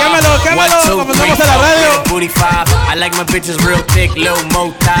give. Quémalo, comenzamos a la radio. I like my bitches real thick, low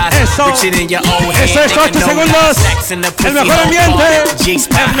mo thighs. Eso, eso es 8 segundos. El mejor ambiente,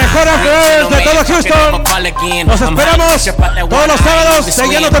 el mejor after de todo Houston. Los esperamos todos los sábados de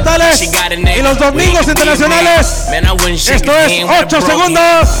llenos totales y los domingos internacionales. Esto es 8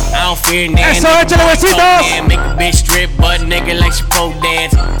 segundos. Eso, échale besitos.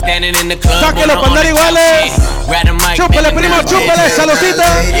 Sáquenlo para andar iguales. Chúpale, primo, chúpale, saludcita.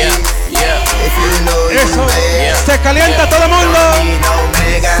 Eso, se calienta todo el mundo.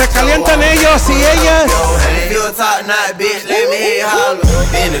 Se calientan ellos y ellas.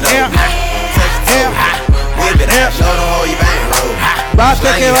 Bate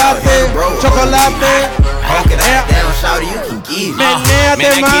que bate, chocolate.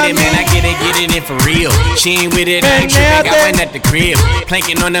 Menéate, mami. Get it for real. She ain't with it, I went at the crib.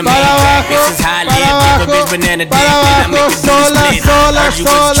 Planking on the main back, this is how I live. Give a bitch banana dick, then I make a bitch split. Heard you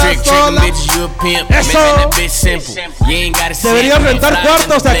was a trick, trickin' bitches, you a pimp. Make that bitch simple. You ain't gotta say deberías rentar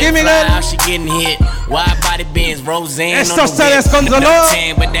cuartos aquí, Miguel. She getting hit. Wide body Benz, Roseanne. Esto se descontroló.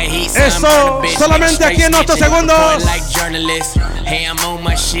 Eso, solamente aquí en 8 segundos. Hey, I'm on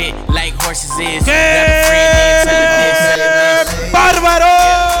my shit like horses is. ¡Bárbaro!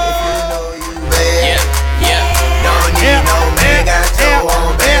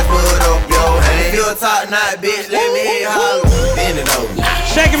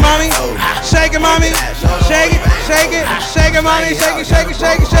 Shake it, mommy. Shake it, mommy. Shake it, shake it, shake it, mommy. Shake it, shake it,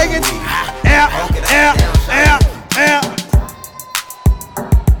 shake it, shake it.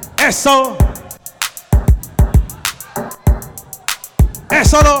 Eso.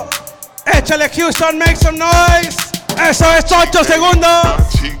 Eso. Échale Houston, make some noise. Eso es 8 segundos.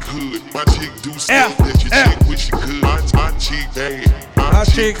 My chick do stuff that your chick wish she could. My chick bad. My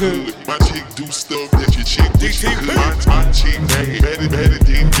chick good. My chick do stuff that your chick wish she could. My chick bad. Better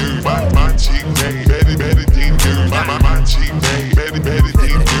than yours. My chick bad. Better than yours. My chick bad. Better than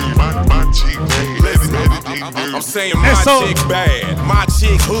yours. My chick bad. Better than yours. I'm saying my chick bad. My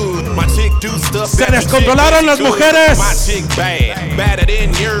chick hood. My chick do stuff. Se descontrolaron las mujeres. My chick bad. Better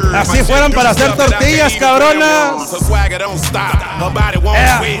than yours. Así fueron para hacer tortillas, cabronas. Her swagger don't stop. Her body won't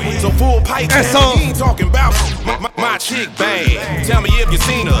quit. So full pipe. Eso. You ain't talking about my chick bad. Tell me if you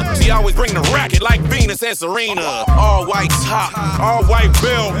seen her. She always bring the racket like Venus and Serena. All white top, all white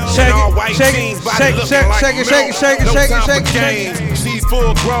belt, and all white jeans. Body looking like milk. No time for games. She's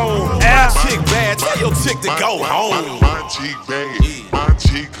full grown. My chick bad. Tell your chick to go home. My chick bad. My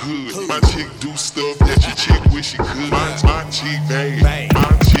chick hood. My chick do stuff that your chick wish she could. My chick bad. My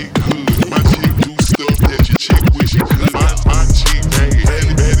chick hood. My chick do stuff that your chick wish she could. My chick bad.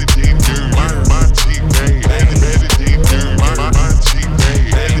 Better than yours. My chick bad. Better than yours. My chick bad.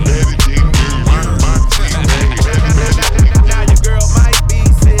 Better than yours. My chick bad. Now your girl might be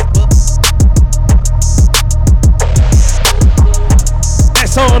sick,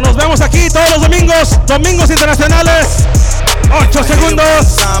 Eso, nos vemos aquí todos los domingos internacionales. 8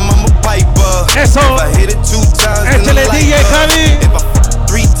 segundos. Eso. Échale DJ Javi.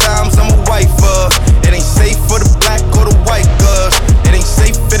 3 times I'm a wifer. It ain't safe for the black or the white girls. It ain't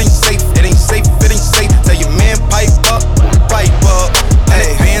safe, it ain't safe, it ain't safe, it ain't safe. Tell your man pipe up, pipe up.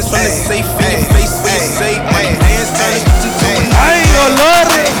 Hey, hands from the safe in your face when you say my hands turn. Ay, dolor,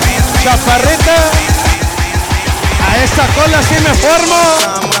 chaparrita. A esta cola sí me formo.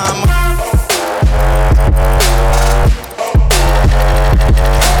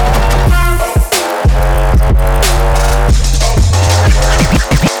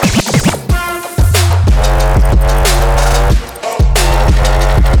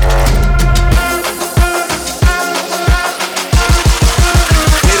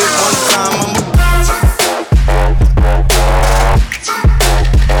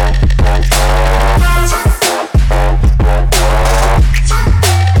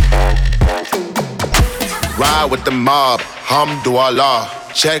 With the mob, Hamdulillah,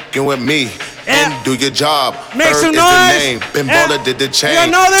 check in with me and do your job. Make some Bird is noise. the name, Ben Baller did the chain.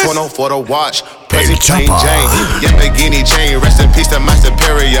 You know this? 20 for the watch. Prezi plain Jane, Lamborghini chain. Rest in peace to my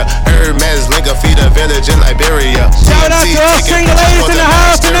superior. Hermes Linker feed a village in Liberia. Shout out to all single ladies in the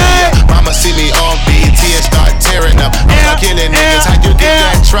house tonight. Mama see me on BT and start tearing up. I'm killing niggas, how you get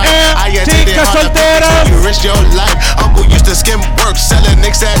that track? I did it on the beach, you risk your life. Uncle used to skim work, selling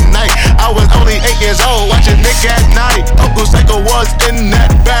nicks at night. I was only 8 years old, watching Nick at night. Uncle Psycho was in that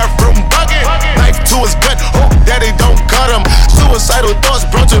bathroom bucket. Knife to his gut, hope daddy don't cut him. Suicidal thoughts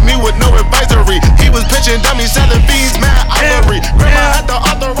brought to me with no advisory. He was pitching dummies, selling beans, mad ivory. Grandma had the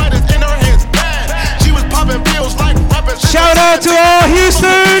arthritis in her hands, bad. She was popping pills like rappers. Shout out to all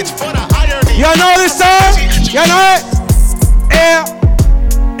Houston. Y'all know this song? Y'all know it?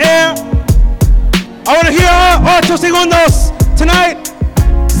 I want to hear all 8 segundos tonight.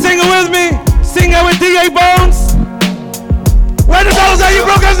 Sing it with me. Sing it with DJ Bones. Where the fellas are you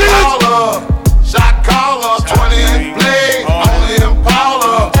broke ass niggas? Shot caller, 20-inch blade, only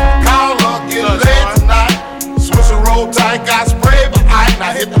Impala. Caller, get laid tonight. Switch and roll tight, got spray, but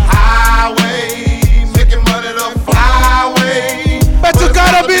I hit the highway. Making money the flyway. But you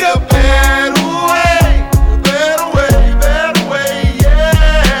gotta be the better way,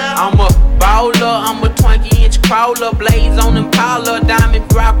 yeah. I'm a baller, I'm a 20-inch crawler. Blaze on Impala,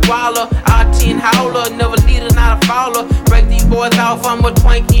 diamond rock waller. R10 howler, never leader, not a faller. Break these boys off, I'm a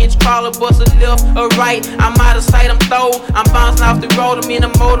 20-inch crawler. Bust a left or right, I'm out of sight, I'm throw. I'm bouncing off the road, I'm in a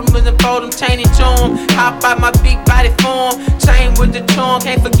motor, and fold them, chain and charm. Hop out my big body form, chain with the charm,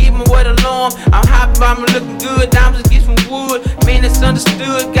 can't forgive me with alarm. I'm hot, but I'm looking good, diamonds get from wood. Man, it's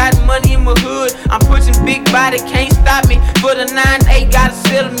understood, got money in my hood. I'm pushing big body, can't stop me. For the 9-8, gotta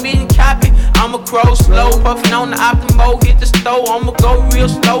sell a million copy. I'ma crow slow, puffin' on the Optimo, hit the stove. I'ma go real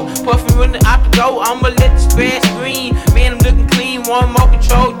slow, puffin' when the Optimo. I'ma let the spread screen. Man, I'm looking clean, one more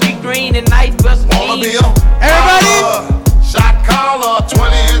control, G-green and nice bust Everybody! Shot caller,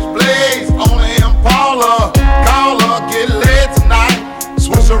 20-inch blades, only Impala. Caller, get laid tonight.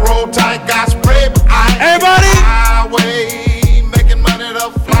 Switch a roll tight, got spray, but everybody! Highway, making money the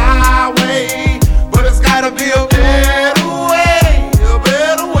flyway. But it's gotta be a better way,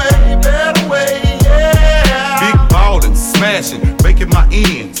 yeah. Big ballin', smashing, making my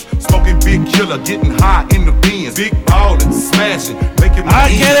ends. Smoking big killer, getting high in the bins. Big ballin', smashing, making my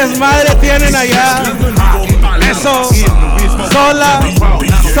ends. ¿Qué desmadre tienen allá? Eso, sola.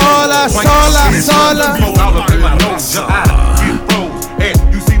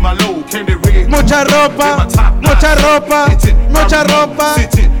 You see my load, mucha ropa, mucha ropa, mucha ropa.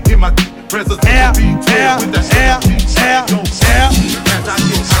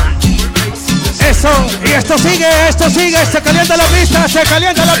 Eso, y esto sigue, se calienta la pista, se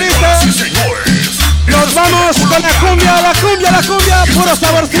calienta la pista. Nos vamos con la cumbia, puro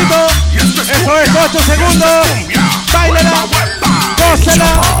saborcito. Eso es 8 segundos. Báilela,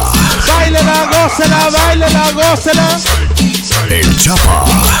 gócela, báilela, gócela, báilela, gócela. El Chapa.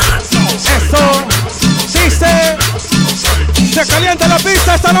 Eso, dice. Se calienta la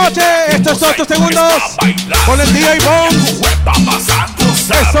pista esta noche. Esto es 8 segundos con el DJ Bones.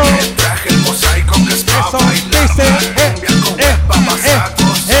 Eso, dice.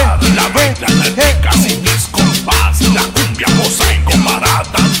 La baila casi mis compás. La cumbia mosaico para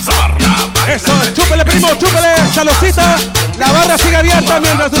danzar. Eso, chúpele primo, chúpele, saludcita. La barra sigue abierta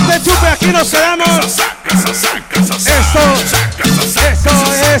mientras usted chupe, aquí nos quedamos. Eso.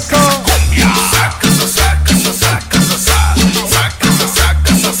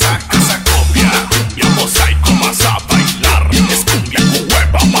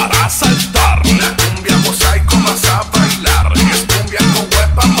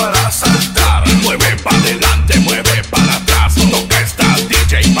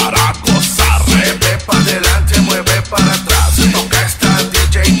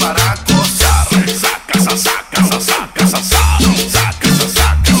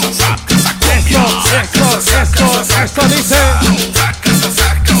 Esto dice.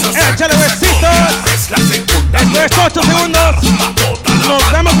 Échale besitos. Esto es 8 segundos.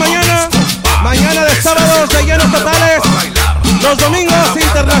 Nos vemos mañana. Mañana de sábados de llenos totales. Los domingos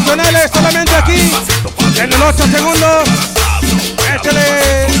internacionales solamente aquí. En el 8 segundos.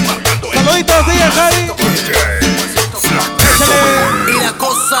 Échale. Saluditos, DJ Javi. Échale. Y la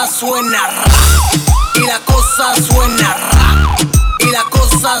cosa suena ra. Y la cosa suena ra. Y la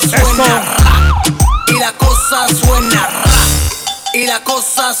cosa suena ra. Y la cosa suena ra. Y la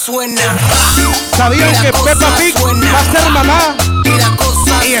cosa suena ra. ¿Sabían que Peppa Pig va a ser mamá? Y la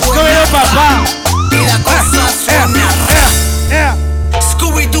cosa y Scooby-Doo papá. Y la cosa suena ra.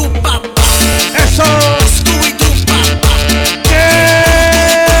 Scooby-Doo papá. Eso. Scooby-Doo papá.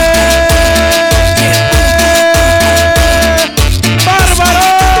 ¡Bárbaro!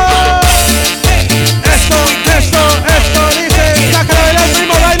 Esto dice. Sácala a bailar,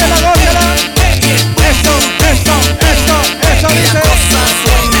 primo, baile la gózala. Eso dice.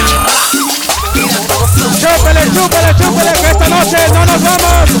 Chúpele, que esta noche no nos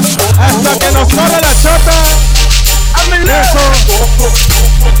vamos hasta que nos corra la chota. Eso.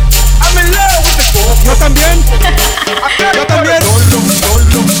 Yo también.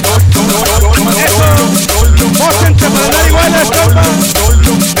 Eso. Móchense para andar iguales, compa.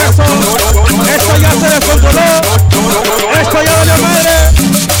 Eso ya se descontroló. Esto ya valió madre.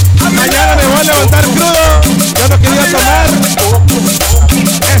 Mañana me voy a levantar crudo. Yo no quería tomar.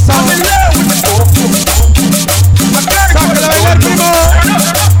 Eso. Sáquela a bailar, primo.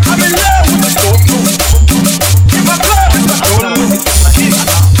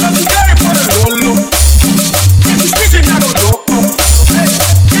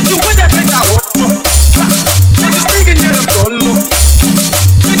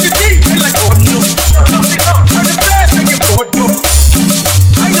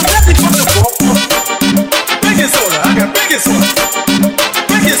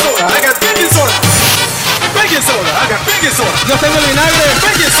 Yo tengo el vinagre.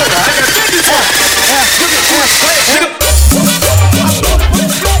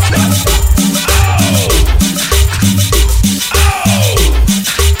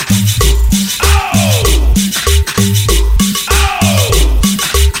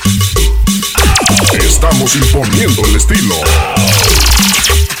 Estamos imponiendo el estilo.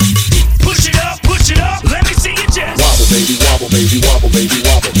 Push it up, let me see you just wobble, baby, wobble, baby, wobble, baby,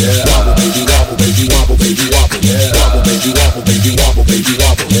 wobble, yeah. Wobble, baby, wobble, baby, wobble, baby, wobble, yeah. Wobble, baby, wobble, baby, wobble, baby,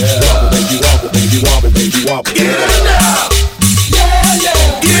 wobble, yeah. Wobble, baby, wobble, baby, wobble, baby, wobble. Get it now, yeah,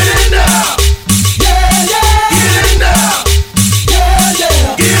 yeah. Get it now, yeah, yeah. Get it now, yeah,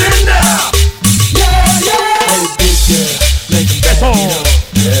 yeah. Get it now, yeah, yeah. Hey, big girl, make 'em back it up,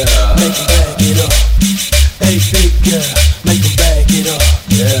 yeah. Make 'em back it up. Hey, big girl, make 'em back it up,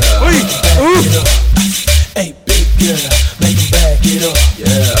 yeah. Back it up. Hey, big girl, make 'em back it up,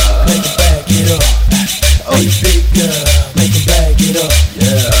 yeah. Make 'em back it up. Hey, big girl, make 'em back it up,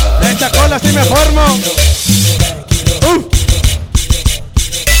 yeah. De esta cola sí me formo.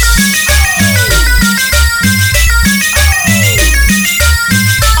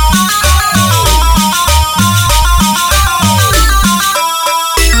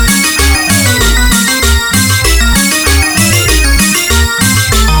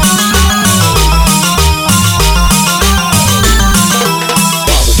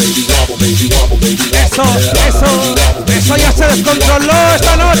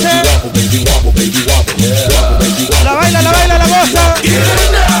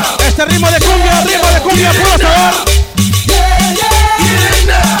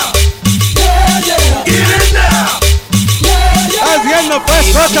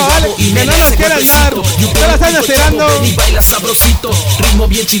 que no nos quieras dar. Te la están estirando. Y baila sabrosito, ritmo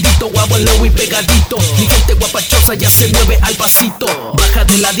bien chidito, guapo, low y pegadito. Mi gente guapachosa ya se mueve al pasito. Baja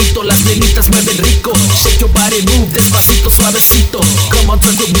de ladito, las nenitas mueven rico. Shake your body, move, despacito, suavecito. Come on,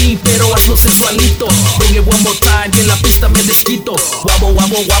 twerk with me, pero hazlo sensualito. Bring it one more time, que en la pista me desquito. Guapo,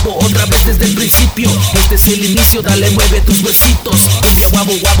 guapo, guapo, otra vez desde el principio. Este es el inicio, dale, mueve tus huesitos. Baila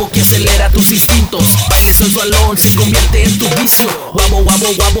guapo, guapo, que acelera tus instintos. Baile sensualón, se convierte en tu vicio. Guapo, guapo,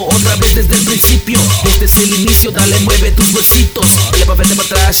 guapo, otra vez desde el principio. Este es el inicio, dale, mueve tus huesitos. Dale pa' frente, pa'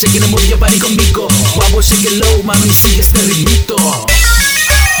 atrás, shake it and move your body conmigo. Guapo, shake it low, mami, sigue este ritmito.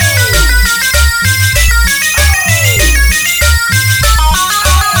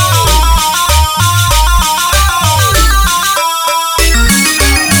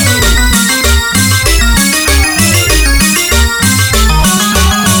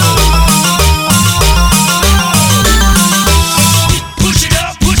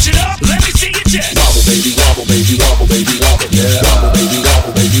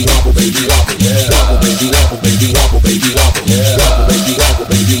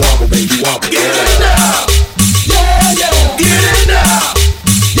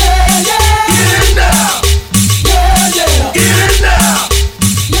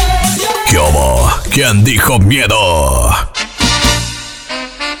 ¿Quién dijo miedo?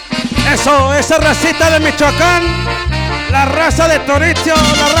 Eso, esa racita de Michoacán, la raza de Toricio,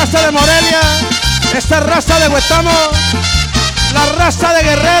 la raza de Morelia, esta raza de Huetamo, la raza de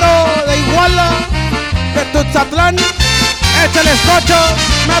Guerrero, de Iguala, de Tuzzatlán, échale escocho,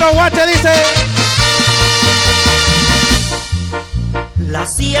 Mero Guache dice. La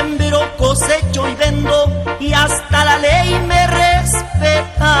siembro, cosecho y vendo, y hasta la ley me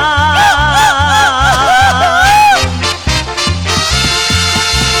respeta.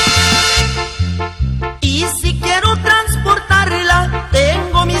 Y si quiero transportarla,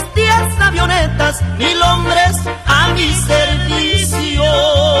 tengo mis 10 avionetas, 1000 hombres a mi servicio.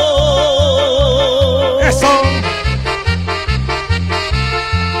 Eso.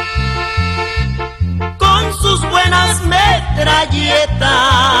 Con sus buenas metralletas.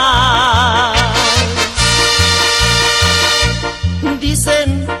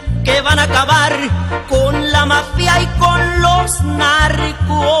 Dicen que van a acabar con la mafia y con los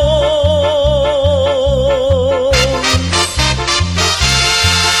narcos.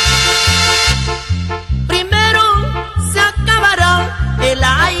 Primero se acabará el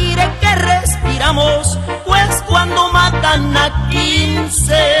aire que respiramos, pues cuando matan a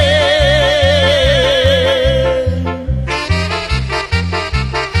 15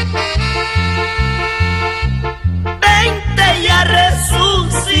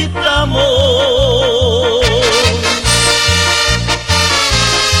 resucitamos.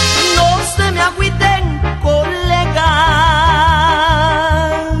 No se me agüiten, colegas,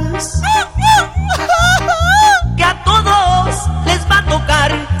 que a todos les va a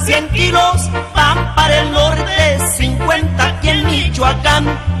tocar 100 kilos, van para el norte, 50 aquí en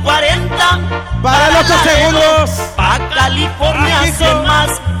Michoacán, 40 para los 8 segundos, para California, 100 más,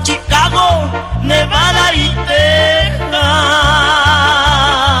 Chicago, Nevada y Texas.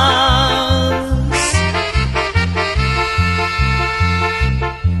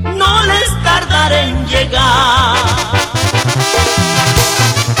 No les tardará en llegar.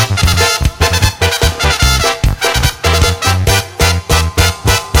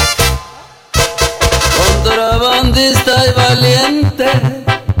 Contrabandista y valiente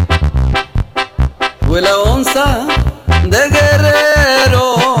fue la onza de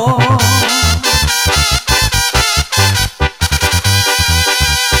Guerrero.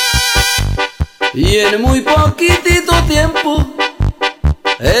 Y en muy poquitito tiempo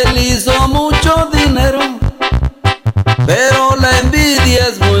él hizo mucho dinero, pero la envidia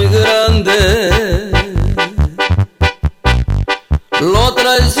es muy grande. Lo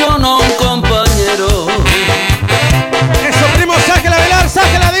traicionó un compañero. Eso, primo, sáquela a bailar,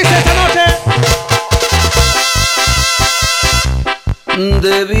 sáquela, dice esta noche.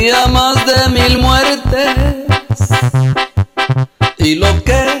 Debía más de 1000 muertes y lo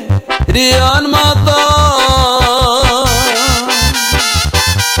querían matar.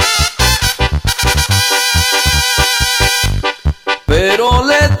 Pero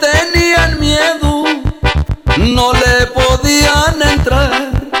le tenían miedo, no le podían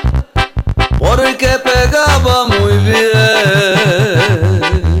entrar, porque pegaba muy bien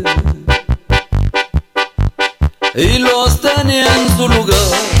y los tenía en su lugar.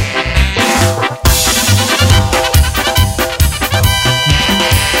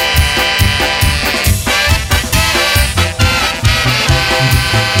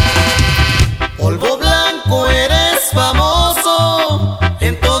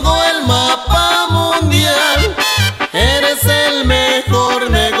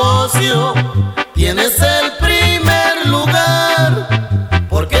 negocio tienes el primer lugar,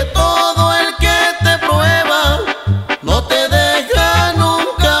 porque todo el que te prueba no te deja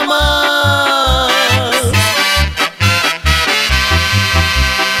nunca más.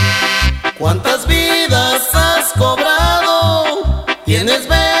 ¿Cuántas vidas has cobrado? Tienes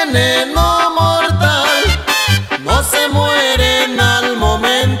veneno mortal, no se mueren al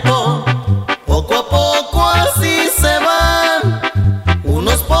momento, poco a poco así se van,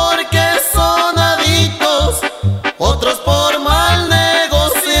 unos porque son adictos, otros por mal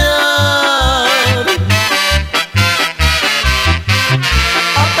negociar.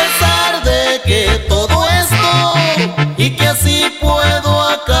 A pesar de que todo esto y que así puedo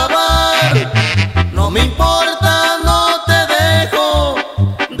acabar, no me importa, no te dejo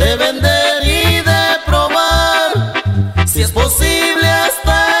de vender y de probar. Si es posible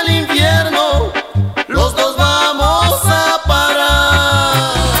hasta el infierno, los dos vamos a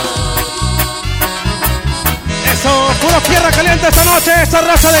parar. Eso, puro tierra caliente esta noche. Esta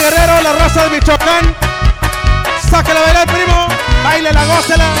raza de Guerrero, la raza de Michoacán. Sáquela a bailar, primo. Báilela,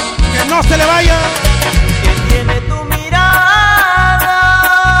 gócela, que no se le vaya. Tiene tu mirada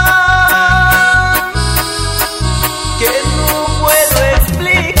que no puedo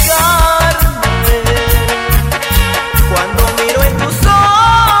explicarme. Cuando miro en tus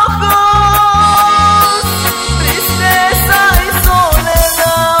ojos tristeza y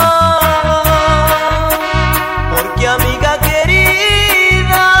soledad, porque amiga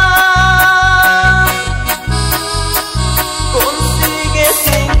querida consigues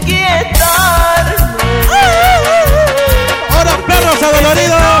inquietarme. Ahora perros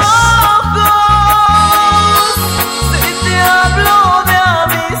adoloridos. Si te hablo de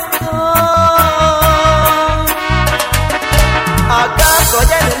amistad, ¿acaso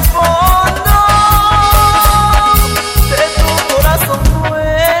allá en el fondo de tu corazón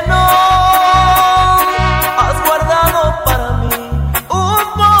bueno has guardado para mí un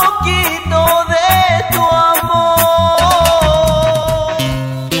poquito de tu amor?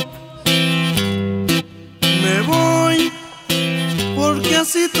 Me voy porque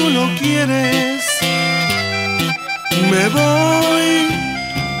así tú lo quieres. Me voy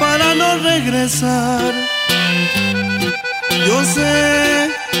para no regresar. Yo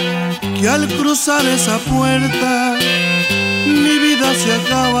sé que al cruzar esa puerta mi vida se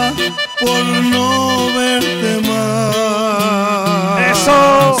acaba por no verte más.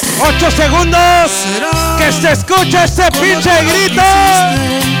 Eso, 8 segundos. Que se escuche ese pinche grito.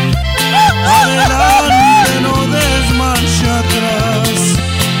 Adelante, no des marcha atrás.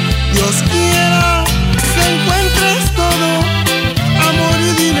 Dios quiera que encuentres todo, amor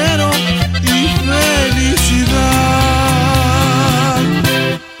y dinero y felicidad.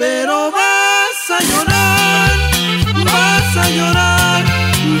 Pero vas a llorar, vas a llorar,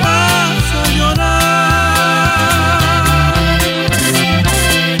 vas a llorar.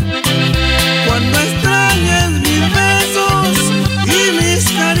 Cuando extrañes mis besos y mis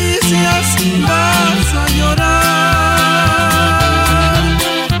caricias, vas a llorar,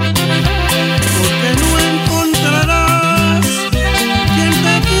 porque no encontrarás quien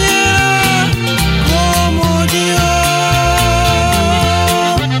te quiera como yo.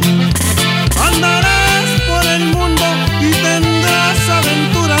 Andarás por el mundo y tendrás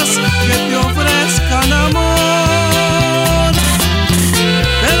aventuras que te ofrezcan amor,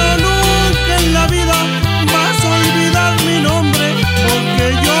 pero nunca en la vida vas a olvidar mi nombre, porque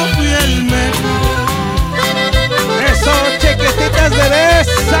yo fui el mejor. Eso, chiquititas bebés.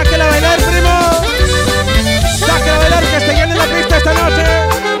 Sáquela a bailar, primo. Sáquela a bailar, que se llene la pista esta noche.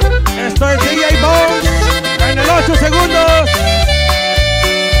 Esto es DJ Bones en el 8 segundos.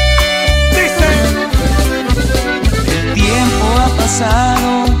 Dice: el tiempo ha pasado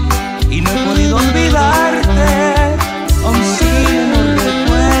y no he podido olvidarte. Aún siguen los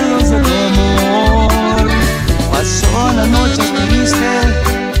recuerdos de tu amor. Pasó las noches tristes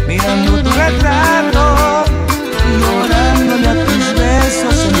mirando tu retrato, llorándole a tus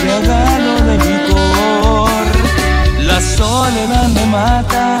besos embriagado de licor. La soledad me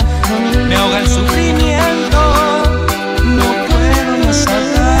mata, me ahoga el sufrimiento. No puedo ya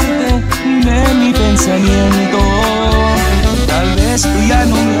sacarte de mi pensamiento. Tal vez tú ya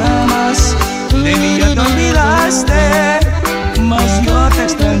no me amas, de mí ya te olvidaste, mas yo te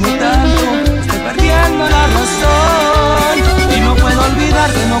extraño tanto, estoy perdiendo la razón. Y no puedo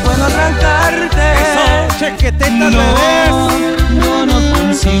olvidarte, no puedo arrancarte. Eso, chequetetas no, bebés. no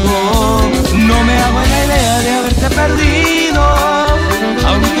consigo, no me hago la idea de haberte perdido,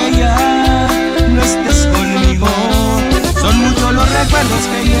 aunque ya no estés conmigo. Son muchos los recuerdos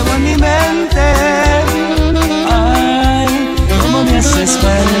que llevo en mi mente. Ay, cómo me haces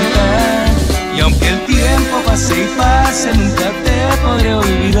falta. Y aunque el tiempo pase y pase, nunca te podré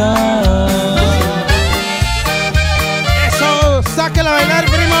olvidar. Eso, sáquela a bailar,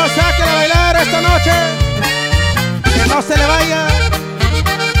 primo, sáquela a bailar esta noche. Que no se le vaya.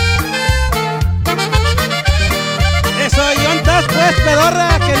 Eso, ¿y dónde estás pues,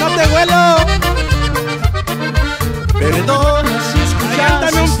 pedorra? Que no te huelo. Perdona si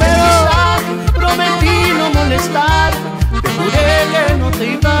escuchaste un este mensaje, prometí no molestar. Te juré que no te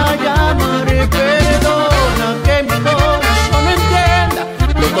iba a llamar. Perdona que mi corazón no entienda.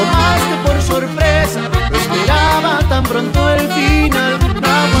 Lo tomaste por sorpresa, no esperaba tan pronto el final. No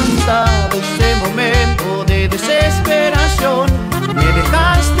aguantaba este momento de desesperación. Me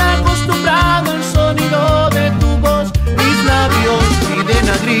dejaste acostumbrado al sonido de tu voz. Mis labios piden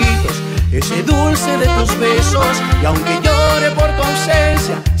a gritos ese dulce de tus besos. Y aunque llore por tu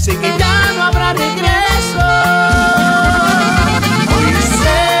ausencia, sé que ya no habrá regreso. Hoy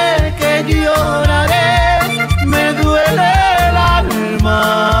sé que lloraré, me duele el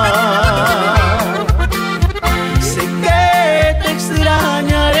alma. Sé que te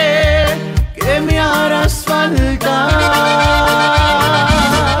extrañaré, que me harás falta.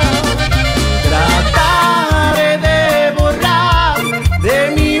 Trataré de borrar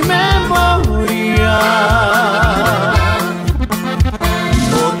de mi memoria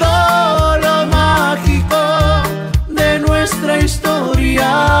todo lo mágico de nuestra historia,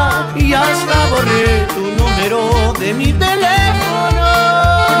 y hasta borré tu número de mi teléfono.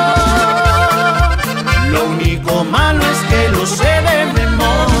 Lo único malo es que lo sé de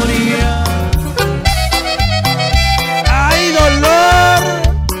memoria. ¡Ay, dolor!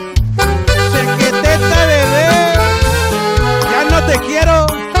 Chequeteta, bebé. Ya no te quiero.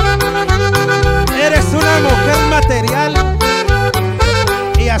 Eres una mujer material.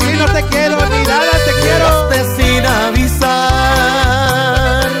 Y así no te quiero, ni nada te quiero. Llegaste sin avisar,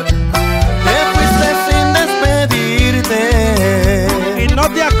 te fuiste sin despedirte. Y no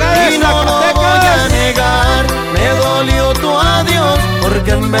te acabes, y no lo voy a negar, me dolió tu adiós,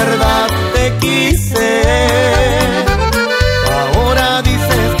 porque en verdad te quise. Ahora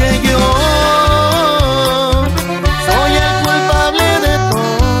dices que yo soy el culpable de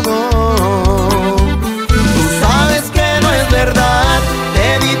todo. Tú sabes que no es verdad, te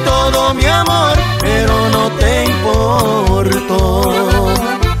di todo mi amor, pero no te importó.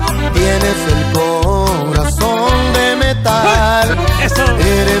 Tienes el corazón de metal,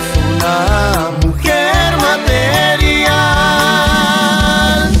 eres una mujer material.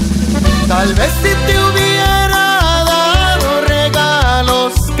 Tal vez si te hubiera dado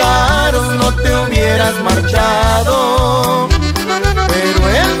regalos caros, no te hubieras marchado. Pero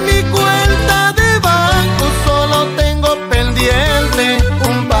en mi cuenta de banco solo tengo pendiente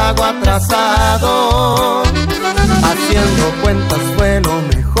un pago atrasado. Haciendo cuentas fue lo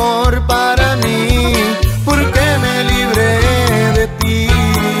mejor para mí, porque me libré de ti.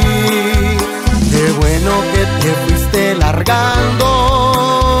 Qué bueno que te fuiste largando,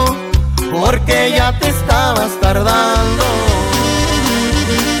 porque ya te estabas tardando.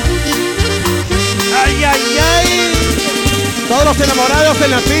 ¡Ay, ay, ay! Todos los enamorados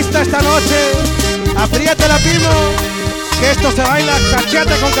en la pista esta noche. Apriétala, primo, que esto se baila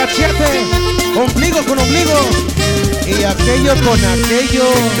cachete con cachete, ombligo con ombligo, y aquello con aquello.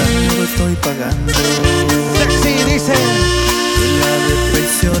 Lo estoy pagando. Sexy dice. La he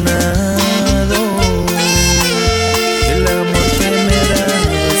traicionado. El amor que me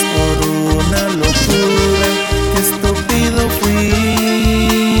das por una locura. Qué estúpido fui.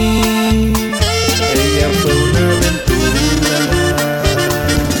 Ella fue una aventura,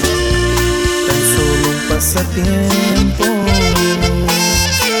 tan solo un pasatiempo.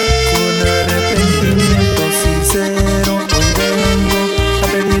 Con arrepentimiento sincero hoy vengo a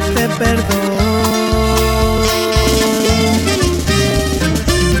pedirte perdón.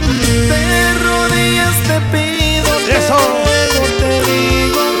 De rodillas te pido, te ruego, te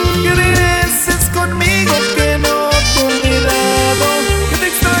digo que regreses conmigo, que no te he olvidado, que te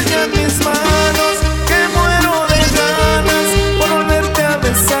extrañan mis manos, que muero de ganas por volverte a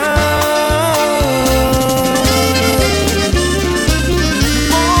besar.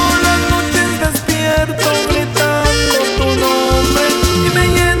 Por las noches despierto gritando tu nombre y me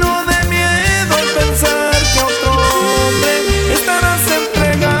lleno de miedo al pensar que otro hombre estarás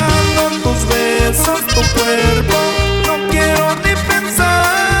entregando tus besos, tu cuerpo. No quiero ni pensar.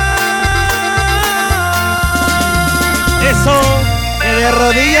 Eso, de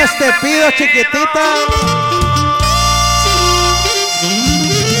rodillas te pido, chiquitita.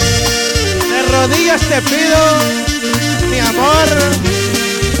 De rodillas te pido, mi amor.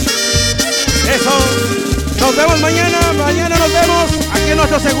 Eso. Nos vemos mañana nos vemos aquí en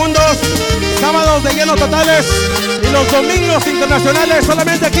nuestros segundos. sábados de lleno totales y los domingos internacionales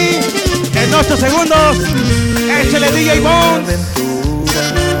solamente aquí en 8 segundos. Échale DJ Bones.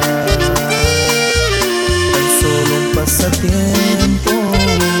 Solo un pasatiempo,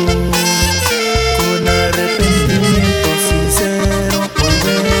 con arrepentimiento sincero, hoy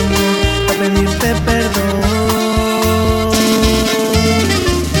vengo a pedirte perdón.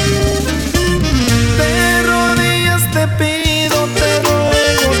 De rodillas te pido, te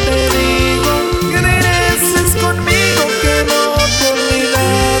ruego, te digo, que regreses conmigo, que no te he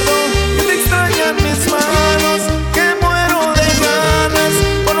olvidado, que te extrañan mis manos, que muero de ganas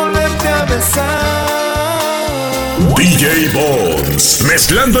por volverte a besar. DJ Bones,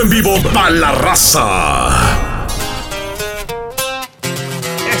 mezclando en vivo para la raza.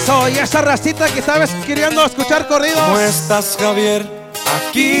 Eso, y esa racita que estabas queriendo escuchar corridos. ¿Cómo estás, Javier?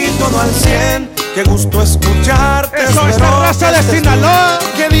 Aquí todo al 100. Qué gusto escucharte. Eso, esa raza de Sinaloa.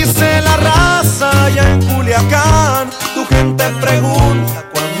 ¿Qué dice la raza allá en Culiacán? Tu gente pregunta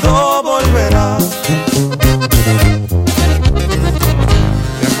cuándo volverás.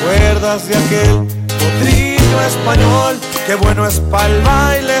 ¿Te acuerdas de aquel potrillo español? Qué bueno es pa'l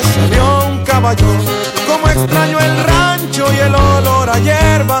baile, salió un caballón. Como extraño el rancho y el olor a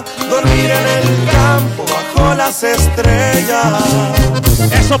hierba, dormir en el campo bajo las estrellas.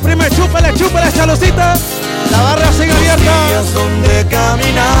 Eso, prime, chúpale, chúpale, chalucita. La barra sigue abierta. Los días donde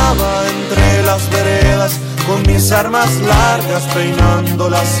caminaba entre las veredas, con mis armas largas peinando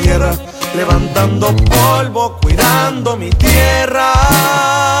la sierra, levantando polvo, cuidando mi tierra.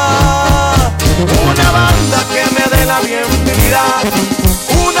 Una banda que me dé la bienvenida,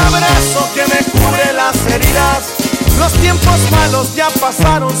 un abrazo que me cure las heridas. Los tiempos malos ya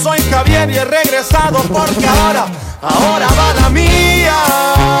pasaron, soy Javier y he regresado porque ahora va la mía.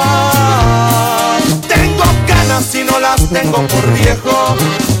 Tengo ganas y no las tengo por viejo,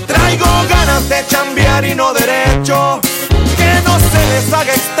 traigo ganas de chambear y no derecho. Que no se les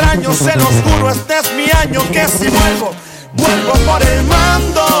haga extraño, se los juro, este es mi año, que si vuelvo por el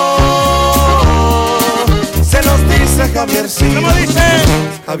mando. Se los dice Javier, sí. ¿Cómo dice?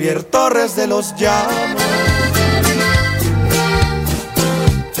 Javier Torres de los Llanos.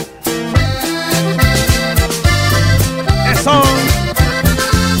 Eso.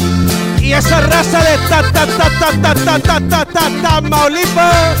 Y esa raza de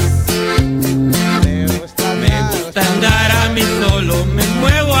Tamaulipas. Me gusta andar a mí solo, me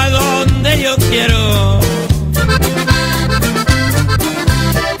muevo a donde yo quiero.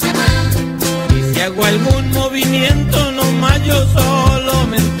 Y si hago algún movimiento, nomás yo solo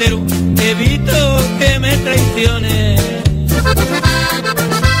me entero. Evito que me traicione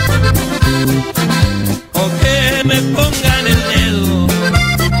o que me pongan el dedo.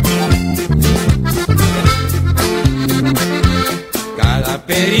 Cada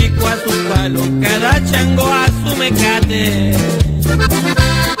perico a su palo, cada chango a su mecate.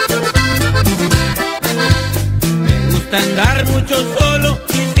 Me gusta andar mucho solo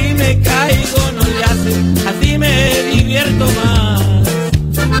y si me caigo no le hace, así me divierto más.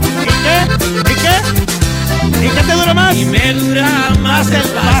 ¿Y qué? ¿Y qué te dura más? Y me dura más el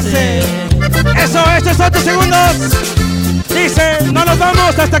pase. Eso, estos 8 segundos. Dice, no nos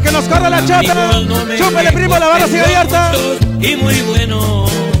vamos hasta que nos corra la chata. Chúpele, primo, la barra sigue abierta. Y muy bueno.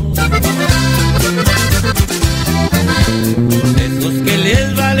 Esos que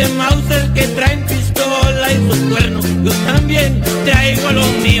les vale Mauser, que traen pistola y sus cuernos. Yo también traigo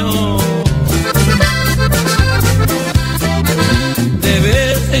los míos. De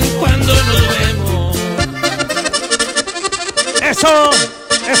vez en cuando nos vemos. Eso,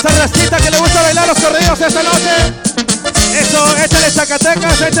 esa racita que le gusta bailar los corridos esta noche. Eso, échale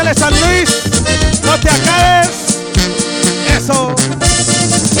Zacatecas, échale San Luis. No te acabes. Eso.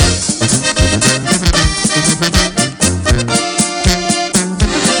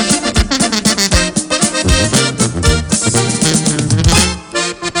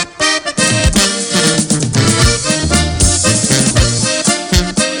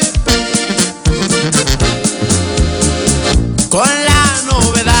 Con la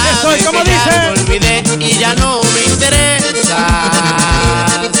novedad eso, de ¿cómo que dice? ya te olvidé y ya no me interesa.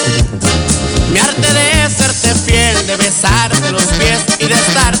 Mi arte de serte fiel, de besarte los pies y de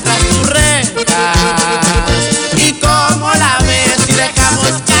estar tras tus rejas. Y como la ves y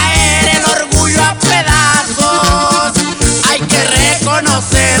dejamos caer el orgullo a pedazos, hay que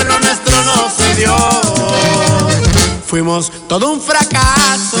reconocer lo nuestro no se dio. Fuimos todo un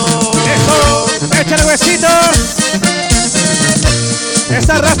fracaso. Eso, échale huesitos.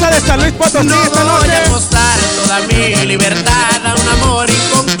 Esa raza de San Luis Potosí no esta noche. Voy a apostar toda mi libertad a un amor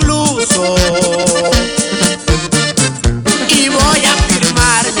inconcluso. Y voy a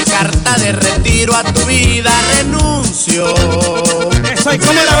firmar mi carta de renuncia pasión. Eso, ¿y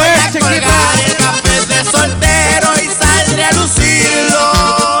cómo la ves, chiquita? El café de soltero y saldré a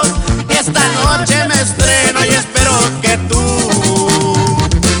lucirlo. Y esta noche me estreno y espero que tú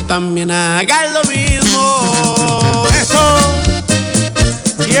también hagas lo mismo. Eso.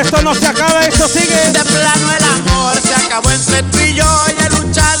 Y esto no se acaba, esto sigue. De plano el amor se acabó entre tú y yo y he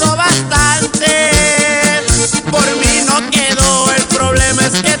luchado bastante. Por mí no quedó, el problema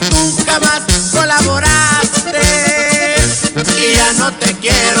es que tú jamás colaboraste. Y ya no te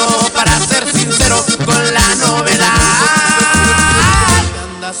quiero, para ser sincero, con la novedad.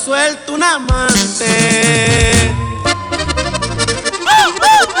 Anda suelto un amante.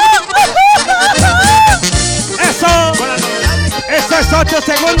 Eso. Eso es 8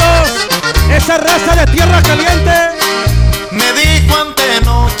 segundos. Esa raza de tierra caliente. Me dijo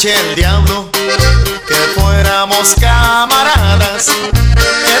antenoche el diablo que fuéramos camaradas,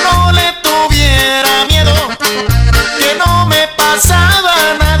 que no le tuviera miedo, que no me pasaba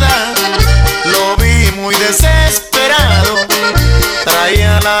nada. Lo vi muy desesperado,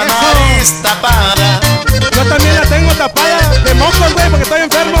 traía la nariz tapada. Yo también la tengo tapada de mocos, güey, porque estoy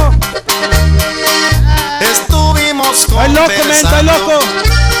enfermo. Estuvimos conversando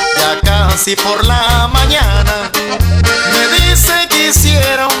ya casi por la mañana. Me dice que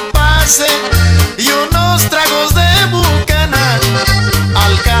hiciera un pase y unos tragos de bucana.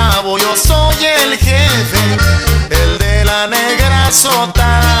 Al cabo yo soy el jefe, el de la negra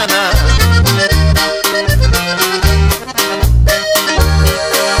sotana.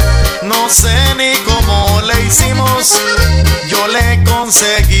 No sé ni cómo le hicimos, yo le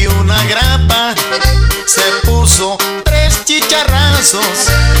conseguí una grapa. Se puso 3 chicharrazos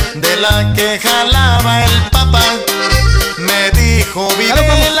de la que jalaba el papá. Me dijo,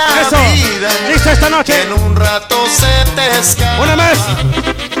 vive la vida. Listo esta noche. Que en un rato se te escapa. Una más.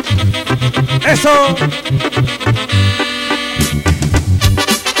 Eso.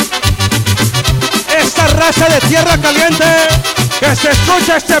 Esta raza de tierra caliente. Que se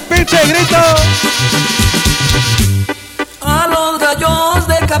escucha este pinche grito. A los gallos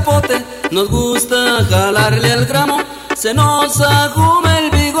de capote nos gusta jalarle al gramo. Se nos ajume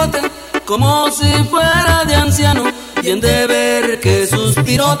el bigote como si fuera de anciano. Bien de ver que sus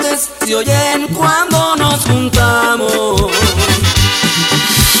pirotes se oyen cuando nos juntamos.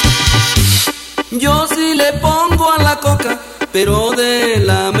 Yo sí le pongo a la coca, pero de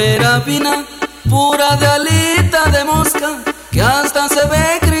la mera fina, pura de alita de mosca, que hasta se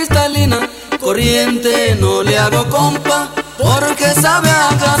ve cristalina. Corriente no le hago compa, porque sabe a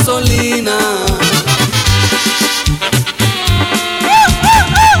gasolina.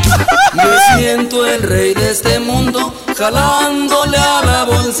 Me siento el rey de este mundo, jalándole a la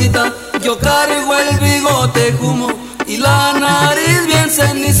bolsita. Yo cargo el bigote humo y la nariz bien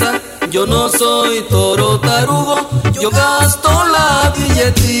ceniza. Yo no soy toro tarugo, yo gasto la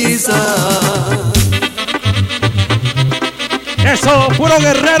billetiza. Eso, puro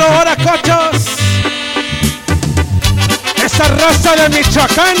guerrero, ahora cochos. Esta raza de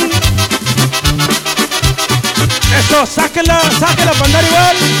Michoacán. Eso, sáquela para andar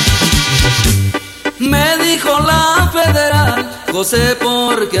igual. Me dijo la federal, José,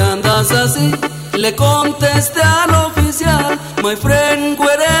 ¿por qué andas así? Le contesté al oficial, my friend,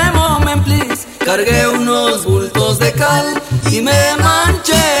 where moment please. Cargué unos bultos de cal y me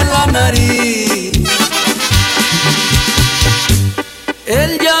manché la nariz.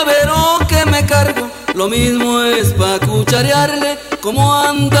 El llavero que me cargo, lo mismo es pa' cucharearle. Como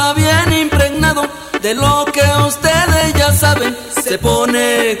anda bien impregnado de lo que ustedes ya saben, se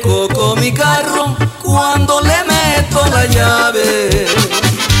pone coco mi carro cuando le meto la llave.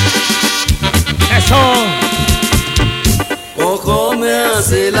 Eso. Ojo me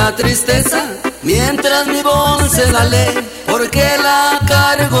hace la tristeza mientras mi bolsa la lee, porque la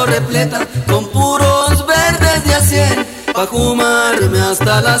cargo repleta con puros verdes de a 100, pa' fumarme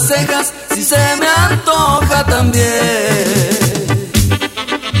hasta las cejas si se me antoja también.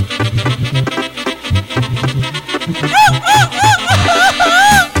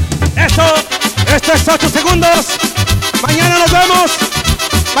 Eso, esto es 8 segundos. Mañana nos vemos.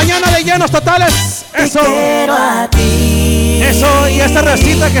 Mañana de llenos totales. Eso. Te quiero a ti. Eso, y esta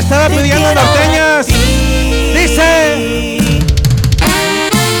recita que estaba pidiendo norteñas. Dice.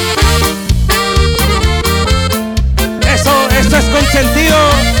 Eso, esto es consentido.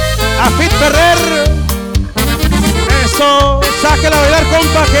 A Fit Ferrer. Eso, sáquela a bailar,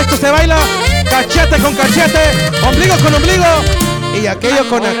 compa, que esto se baila cachete con cachete, ombligo con ombligo y aquello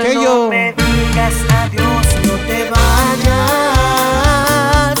con aquello. No me digas adiós, no te vayas.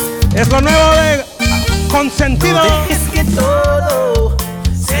 Es lo nuevo de Consentido. No dejes que todo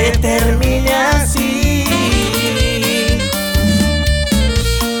se termine así.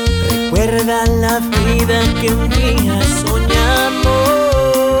 Recuerda la vida que un día soñamos.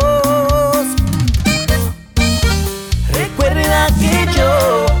 Recuerda que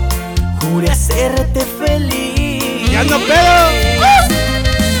yo juré hacerte feliz. ¡Ya no pedo!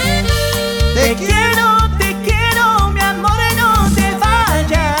 Te quiero, mi amor, no te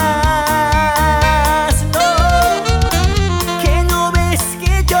vayas. No, que no ves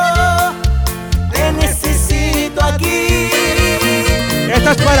que yo te necesito aquí.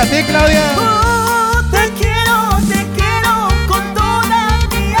 Esta es para ti, Claudia. Te quiero con toda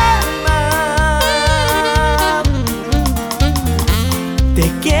mi alma. Te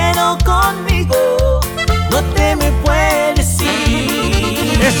quiero conmigo, no te me puedes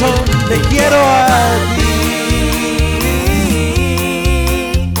ir. Eso, te quiero a ti.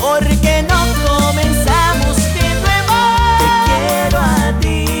 Porque no comenzamos de nuevo. Te quiero a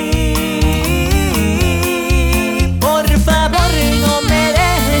ti. Por favor, no me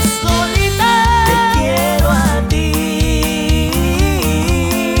dejes solita. Te quiero a ti.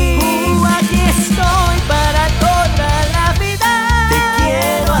 Aquí estoy para toda la vida. Te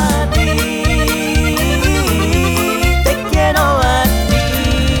quiero a ti. Te quiero a ti.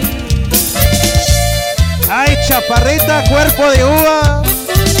 Ay, chaparrita, cuerpo de uva,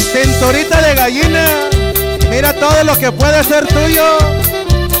 cinturita de gallina. Mira todo lo que puede ser tuyo.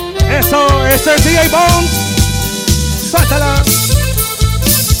 Eso es DJ Bones. Suéltala.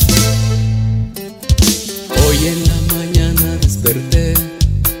 Hoy en la mañana desperté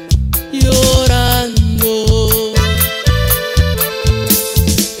llorando.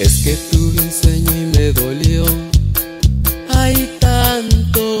 Es que tuve un sueño y me dolió. Ay,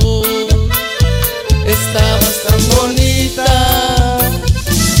 tanto. Estabas tan bonita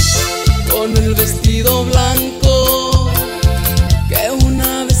con el vestido blanco que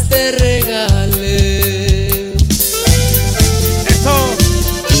una vez te regalé. Eso.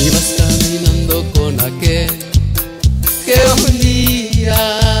 Ibas caminando con aquel que un día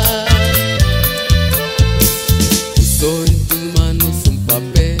puso en tus manos un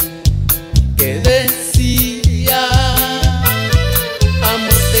papel que decía: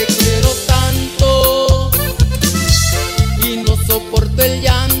 amor, te quiero tanto y no soporto el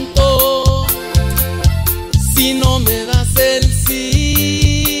llanto si no me das el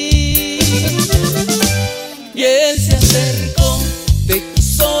sí. Y él se acercó, te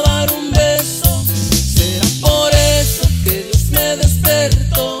quiso dar un beso. Será por eso que Dios me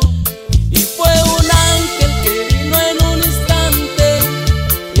despertó. Y fue un ángel que vino en un instante.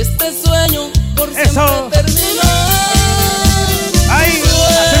 Y este sueño por siempre terminó. Ay,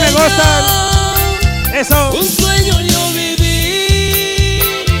 así me gustan. Eso. Un sueño yo viví.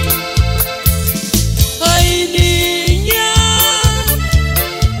 Ay, niña,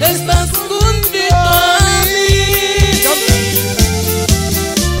 estás junto a mí.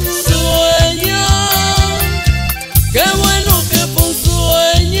 Sueño, qué bueno que fue un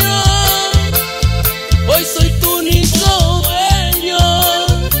sueño. Hoy soy tu único dueño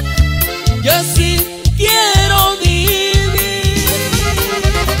y así quiero vivir.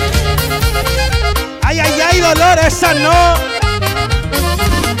 Ay, ay, ay, dolor, esa no.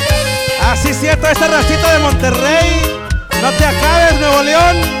 Así siento este rastito de Monterrey. No te acabes, Nuevo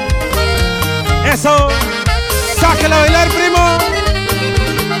León. Eso. Sáquela a bailar, primo.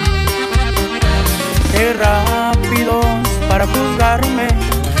 Qué rápidos para juzgarme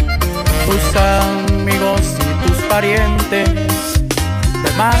tus amigos y tus parientes.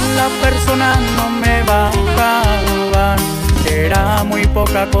 De mala persona no me bajaban. Era muy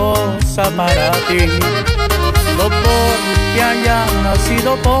poca cosa para ti. No porque haya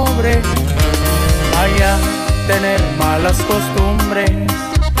nacido pobre, vaya a tener malas costumbres.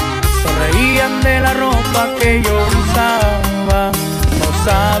 Se reían de la ropa que yo usaba. No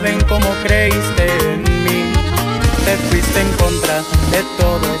saben cómo creíste en mí. Te fuiste en contra de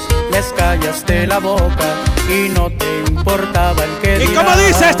todos, les callaste la boca y no te importaba el que ¿Y dirá. cómo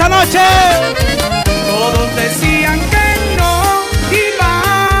dice esta noche? Todos decían que no iba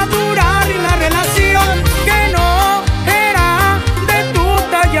a durar la relación, que no era de tu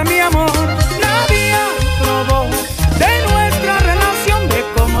talla, mi amor. Nadie probó de nuestra relación, de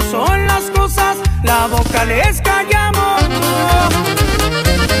cómo son las cosas, la boca les callamos.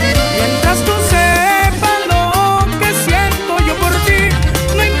 Mientras tú sepas lo que siento yo por ti,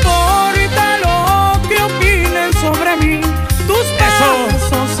 no importa lo que opinen sobre mí. Tus pasos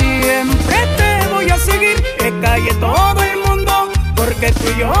siempre te voy a seguir, que calle todo el mundo, porque tú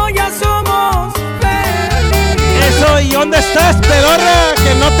y yo ya somos felices. Eso, ¿y dónde estás, pedorra?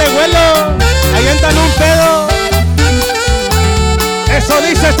 Que no te huelo. Ahí entran un pedo. Eso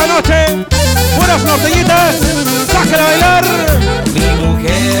dice esta noche. Puras norteñitas. Sáquela a bailar. Mi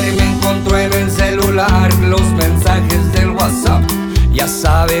mujer me encontró encontró en el celular los mensajes del WhatsApp. Ya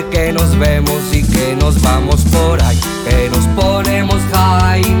sabe que nos vemos y que nos vamos por ahí, que nos ponemos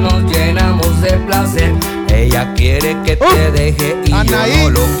high y nos llenamos de placer. Ella quiere que te deje y Anaí. Yo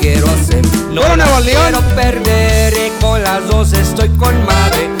no lo quiero hacer. No la quiero perder y con las dos estoy con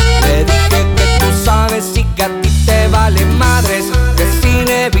madre. Le dije que tú sabes y que a ti te vale madres, que es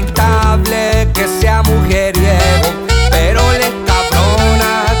inevitable que sea mujeriego, pero le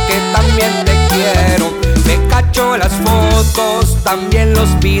cabrona que también te quiero. Me cacho las fotos, también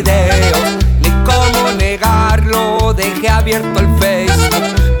los videos, ni cómo negarlo, dejé abierto el Facebook.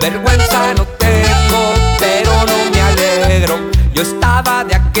 Vergüenza no tengo, pero no me alegro. Yo estaba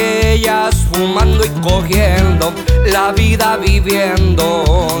de aquellas fumando y cogiendo, la vida viviendo.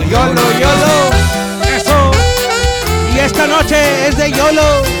 YOLO, YOLO, eso. Y esta noche es de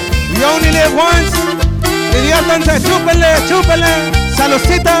YOLO. You only live once. Diviértanse, chúpenle, chúpenle.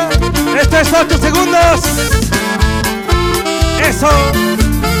 Saludcita. Esto es 8 segundos. Eso.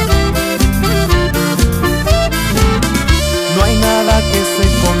 No hay nada que se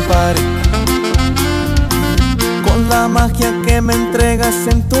compare con la magia que me entregas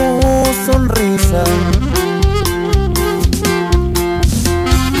en tu sonrisa.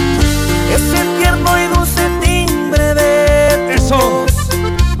 Ese tierno y dulce timbre de tu voz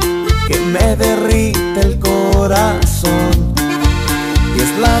que me derrite el corazón, y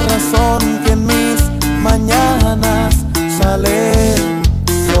es la razón que en mis mañanas sale el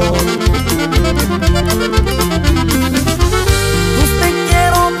sol. Tus te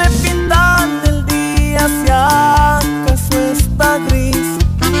quiero me pintan el día si acaso está gris.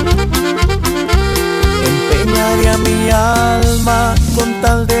 Empeñaría mi alma con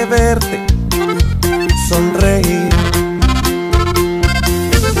tal de verte sonreír.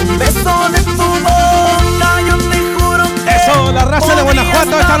 Un beso de tu boca yo te juro que eso, la raza de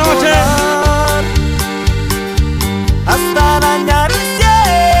Guanajuato esta noche. Hasta arañar el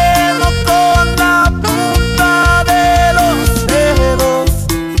cielo con la punta de los dedos.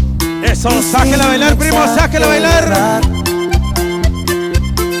 Eso, sáquela a bailar, primo, sáquela a bailar.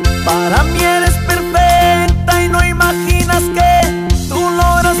 Para mí eres perfecta y no imaginas que tú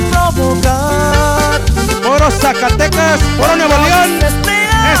logras provocar. Puro Zacatecas, puro Nuevo León.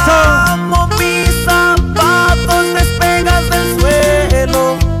 Eso. Mis zapatos despegas del suelo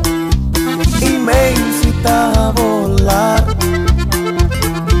y me incita a volar.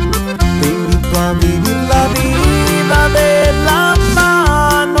 Te invito a vivir la vida de la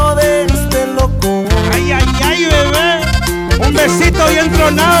mano de este loco. Ay, ay, ay, bebé. Un besito bien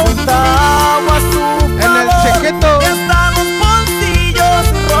tronado en el chequeto. Ya están los bolsillos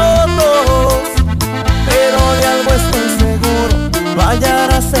rotos, pero de algo estoy seguro, no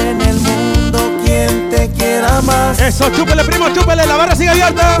hallarás en el mundo quien te quiera más. Eso, chúpele, primo, chúpele, la barra sigue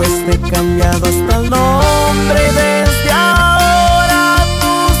abierta. Pues te he cambiado hasta el nombre y desde ahora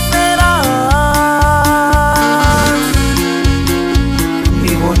tú serás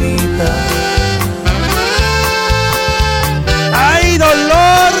mi bonita. ¡Ay,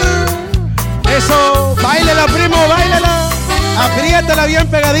 dolor! Eso, báilela, primo, báilela. Apriétala bien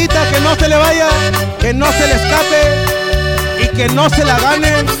pegadita, que no se le vaya, que no se le escape y que no se la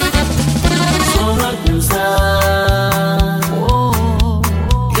gane. Solo al pensar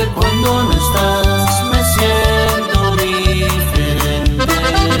que cuando no estás me siento diferente.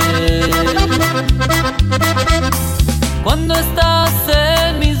 Cuando estás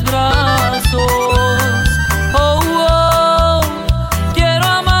en mis brazos, quiero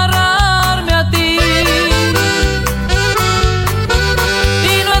amarrarme a ti.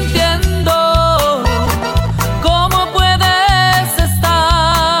 Y no entiendo cómo puedes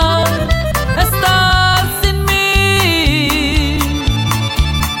estar sin mí.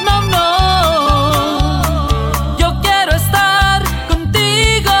 No, no, yo quiero estar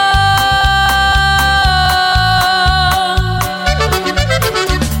contigo.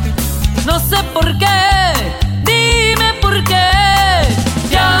 No sé por qué, dime por qué.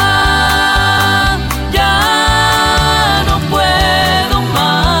 Ya no puedo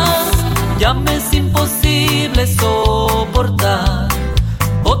más. Ya me es imposible soportar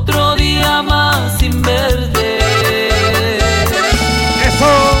otro día más sin verte.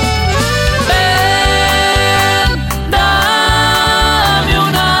 Eso. Ven, dame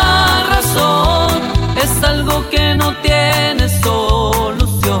una razón. Es algo que no tiene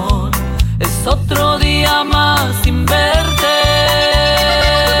solución. Es otro día más sin verte.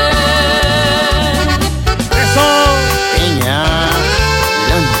 Eso. Peña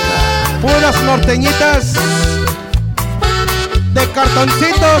Blanca. Puras norteñitas de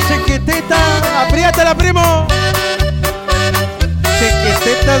cartoncito, chiquitita. Apriétala, primo.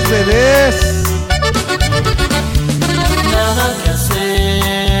 chiquititas bebés. Nada que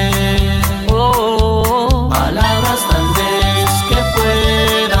hacer, palabras tal vez que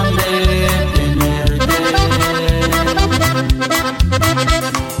puedan detenerte.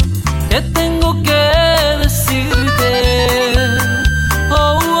 ¿Qué tengo que decirte?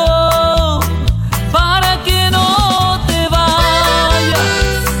 Para que no te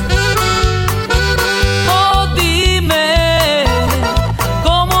vayas. Dime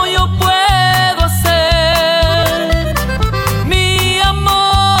cómo yo puedo hacer, mi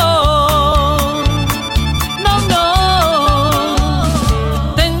amor. No, no,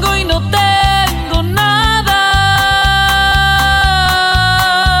 tengo y no tengo nada.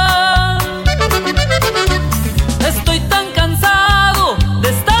 Estoy tan cansado de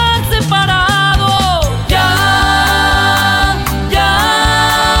estar separado.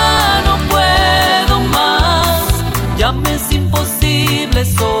 Ya no puedo más. Ya me es imposible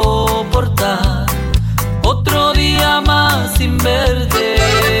soportar otro día más sin verte.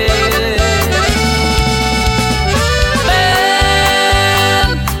 Ven,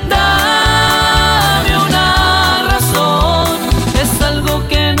 dame una razón. Es algo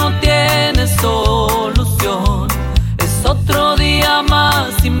que no tiene solución. Es otro día más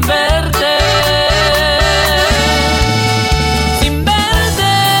sin verte. Sin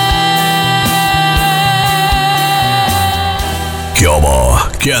verte. ¿Qué hubo?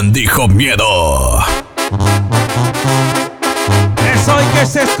 ¿Quién dijo miedo? Eso, y que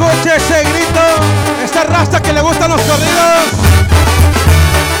se escuche ese grito. Esta raza que le gustan los corridos.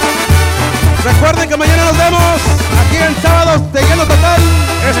 Recuerden que mañana nos vemos aquí en Sábados de Lleno Total.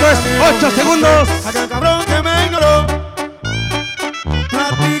 Esto es 8 segundos. Aquel cabrón que me ignoró,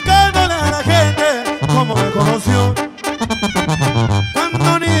 platicándole a la gente cómo me conoció.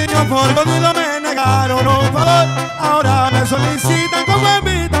 Cuando niño por conmigo me negaron un favor, ahora me solicitan como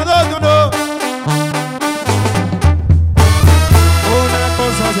invitado de honor. Una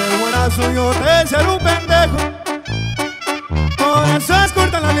cosa es ser buenazo y otra es ser un pendejo. Por eso es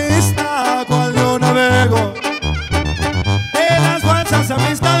corta la lista cual yo navego. De las falsas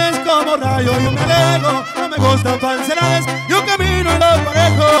amistades como rayo y un alejo. No me gustan falsedades, yo camino en lo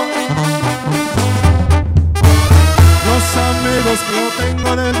parejo. Los amigos que yo tengo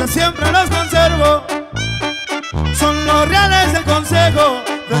desde siempre los conservo. Son los reales del consejo,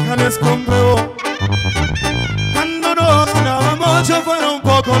 déjales compruebo. Cuando no ganaba mucho fueron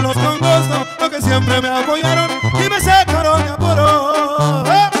pocos los con gusto, los que siempre me apoyaron y me sacaron de apuro.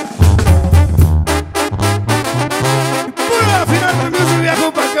 Puro afinar mi music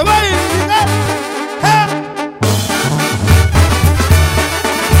viejo para que vaya.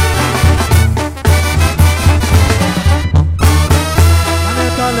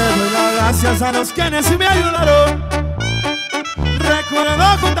 Le doy las gracias a los quienes sí me ayudaron.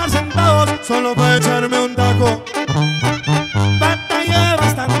 Recuerdo juntar centavos solo para echarme un taco. Batallé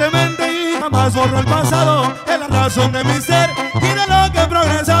bastantemente y jamás borro el pasado. Es la razón de mi ser y de lo que he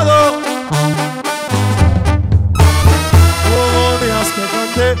progresado. Hubo días que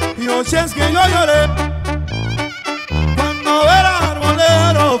canté y noches que yo lloré. Cuando era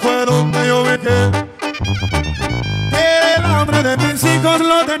arbolero fue donde yo me quedé. El hambre de mis hijos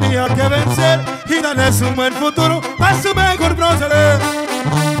lo tenía que vencer y darles un buen futuro a su mejor proceder.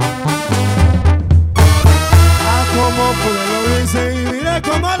 Como pude lo hice y miré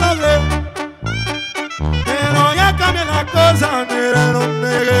cómo logré. Pero ya cambié la cosa, miren donde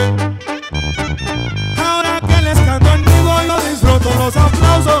llegué. Ahora que les canto en vivo yo disfruto los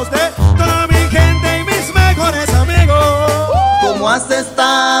aplausos de toda mi gente y mis mejores amigos. ¿Cómo has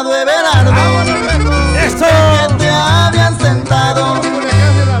estado, Everardo? ¡Eso! Que te habían sentado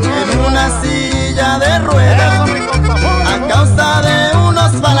en una silla de ruedas a causa de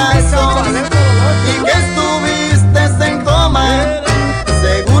unos balazos y que estuviste en coma,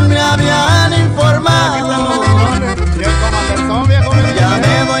 según me habían informado. Ya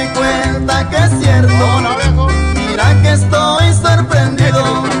me doy cuenta que es cierto. Mira que estoy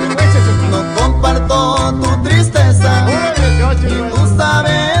sorprendido. No comparto tu tristeza y tú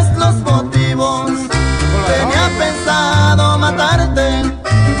sabes los motivos. Tenía pensado matarte,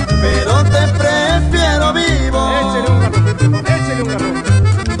 pero te prefiero vivo.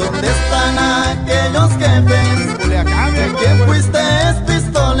 ¿Dónde están aquellos jefes de que fuiste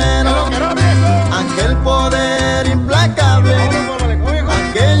pistolero? Aquel poder implacable,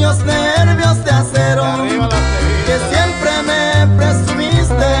 aquellos nervios de acero que siempre me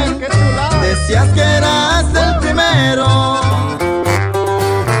presumiste. Decías que eras el primero.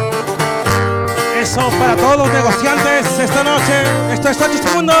 Eso para todos los negociantes esta noche. Esto es 8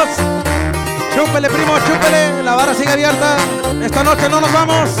 segundos. Chúpele, primo, chúpele. La barra sigue abierta. Esta noche no nos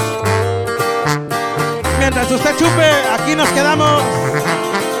vamos. Mientras usted chupe, aquí nos quedamos.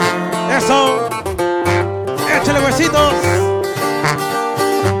 Eso. Échale huesitos.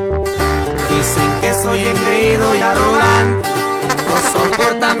 Dicen que soy engreído y arrogante, no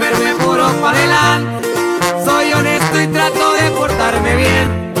soportan verme puro para adelante. Soy honesto y trato de portarme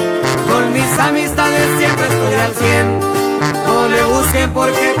bien, con mis amistades siempre estoy al 100. No le busquen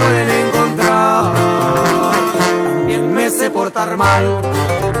porque pueden encontrar, también me sé portar mal.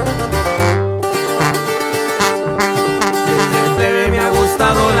 Desde plebe me ha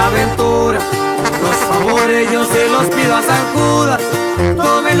gustado la aventura, los favores yo se los pido a San Judas.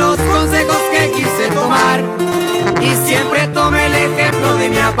 Tome los consejos que quise tomar y siempre tome el ejemplo de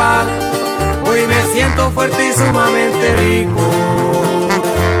mi papá. Hoy me siento fuerte y sumamente rico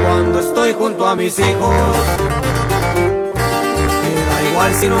cuando estoy junto a mis hijos. Me da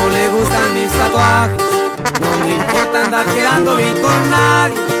igual si no le gustan mis tatuajes, no me importa andar quedando bien con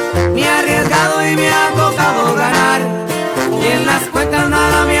nadie. Me he arriesgado y me ha tocado ganar, y en las cuentas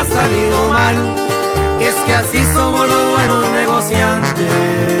nada me ha salido mal. Es que así somos los buenos negociantes.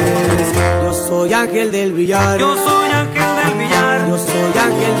 Yo soy ángel del billar. Yo soy ángel del billar. Yo soy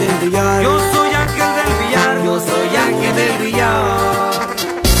ángel del billar. Yo soy ángel del billar. Yo soy ángel del billar.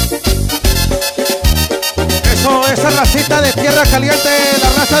 Eso, esa racita de tierra caliente, la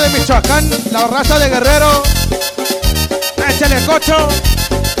raza de Michoacán, la raza de Guerrero. Échale cocho.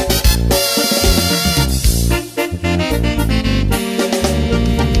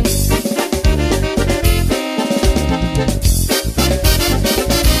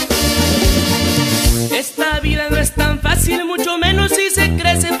 Mucho menos si se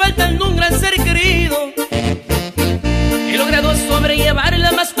crece faltando un gran ser querido. He logrado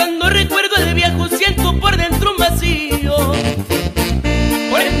sobrellevarla más cuando recuerdo el viejo, siento por dentro un vacío.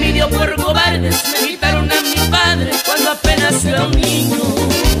 Por envidia o por cobardes me quitaron a mi padre cuando apenas era un niño.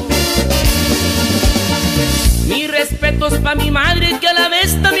 Mis respetos pa' mi madre, que a la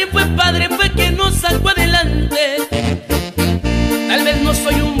vez también fue padre, fue quien nos sacó adelante. Tal vez no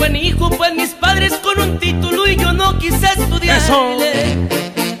soy un buen hijo, pues mis padres con un título y yo no quise estudiar.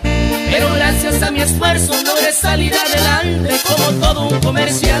 Pero gracias a mi esfuerzo logré salir adelante como todo un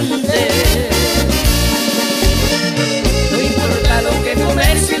comerciante. No importa lo que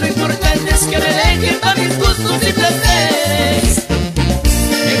comercio, lo importante es que me dejen para mis gustos y placeres.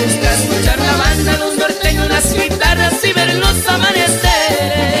 Me gusta escuchar la banda, los norteños, las guitarras y ver los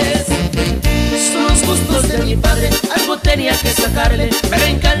amaneceres. Son los gustos de mi padre, algo tenía que sacarle, pero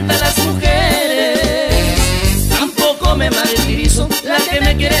encantan las mujeres. Tampoco me martirizo, la que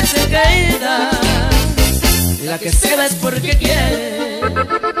me quiere se queda, la que se va es porque quiere.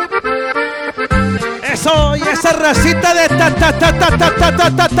 Eso, y esa racita de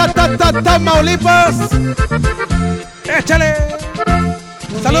Tamaulipas. Échale.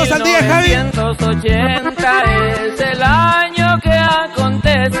 Saludos al día, Javi. 1980 es el año que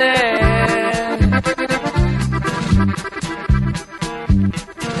acontece.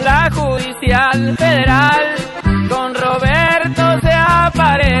 La judicial federal con Roberto se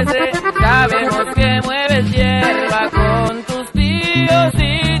aparece. Sabemos que mueves hierba con tus tíos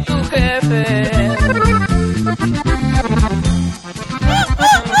y tu jefe.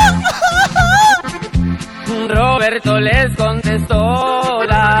 Roberto les contestó: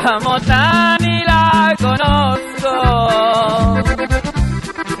 la mota ni la conozco.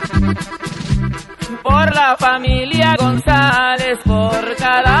 Por la familia González, por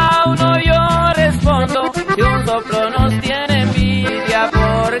cada uno yo respondo. Y un soplo nos tiene envidia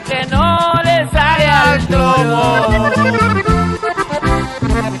porque no le sale al trono.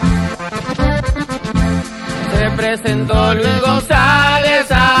 Se presentó Luis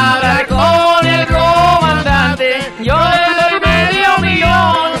González a hablar con el comandante. Yo le doy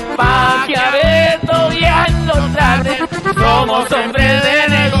 $500,000 pa' que a Beto bien lo traten. Somos hombres de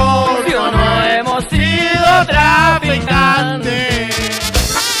negocio, no hemos sido traficantes.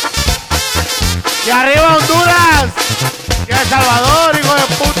 ¡Y arriba Honduras! ¡Y El Salvador, hijo de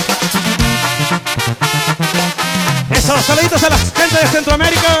puta! Esos saluditos a la gente de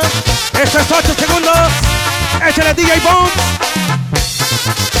Centroamérica. Esto es 8 segundos. Échale DJ Bones.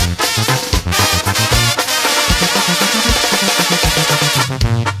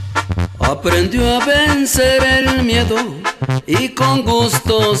 Aprendió a vencer el miedo y con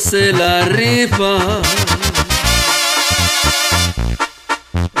gusto se la rifa.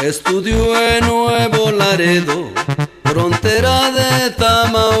 Estudió en Nuevo Laredo, frontera de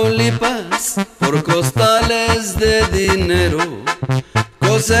Tamaulipas, por costales de dinero,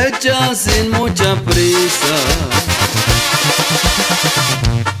 cosecha sin mucha prisa.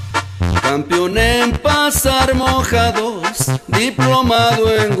 campeón en pasar mojados,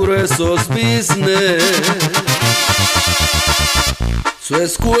 diplomado en gruesos business. Su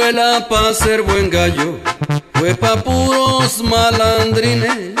escuela pa' ser buen gallo fue pa' puros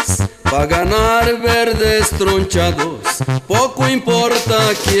malandrines, pa' ganar verdes tronchados, poco importa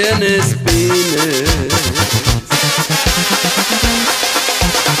quién espine.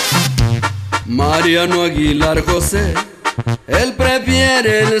 Mariano Aguilar José, él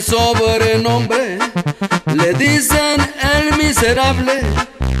prefiere el sobrenombre, le dicen el miserable,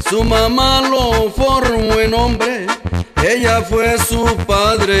 su mamá lo formó en hombre, ella fue su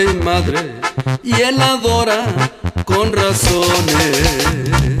padre y madre, y él la adora con razones.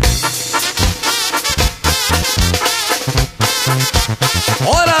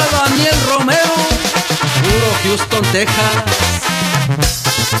 Hola Daniel Romero, puro Houston, Texas.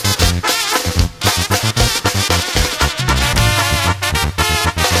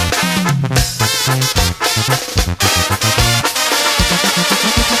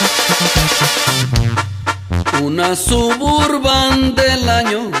 Una Suburban del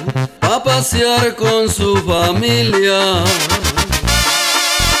año pa' pasear con su familia.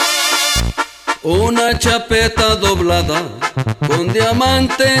 Una chapeta doblada con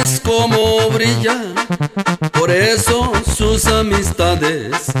diamantes como brilla. Por eso sus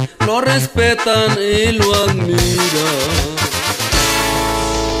amistades lo respetan y lo admiran.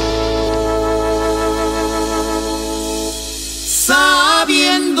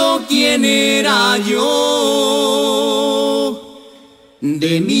 Sabiendo quién era yo,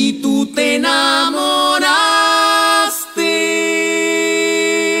 de mí tú te enamoraste.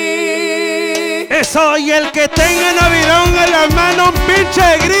 Soy el que tenga Navidón en la mano, un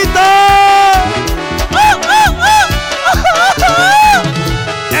pinche grito.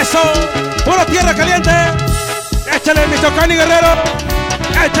 Eso, puro tierra caliente. Échale mi Chocani Guerrero.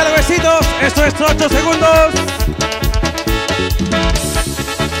 Échale besitos. Esto es 8 segundos.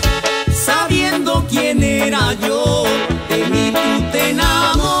 Sabiendo quién era yo, de mí tú te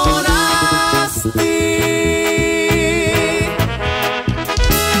enamoraste.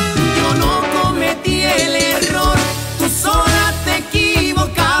 Yo no cometí el error, tú sola te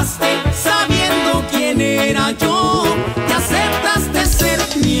equivocaste. Sabiendo quién era yo, te aceptaste ser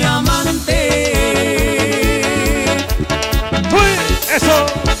mi amante. ¡Uy! ¡Eso!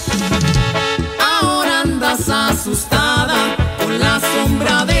 Ahora andas asustada con la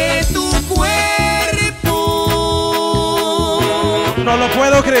sombra de tu cuerpo. No lo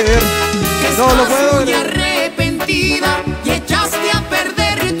puedo creer. No lo puedo creer. creer. Arrepentida y echaste a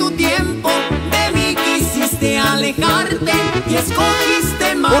perder tu tiempo. De mí quisiste alejarte y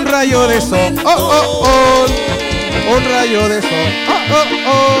escogiste mal. Un rayo de sol. Oh, oh, oh. Un rayo de sol. Oh, oh,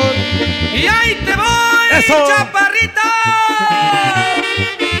 oh. Y ahí te voy, eso, chaparrita.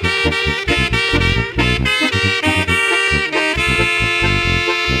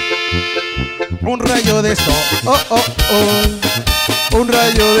 Un rayo de sol, oh, oh, oh. Un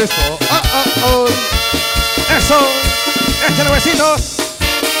rayo de sol, oh, oh, oh. Eso, échale besitos.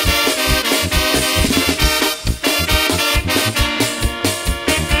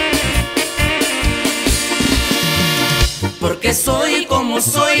 Porque soy como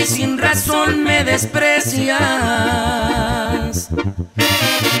soy, sin razón me desprecias.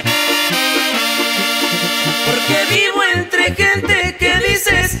 Porque vivo entre gente que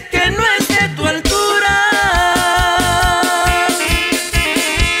dices que no es de tu altura.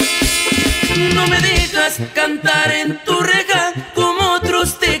 No me dejas cantar en tu reja como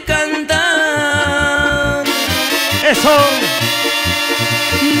otros te cantan. Eso.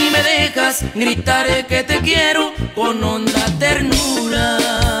 Ni me dejas gritar que te quiero con honda ternura.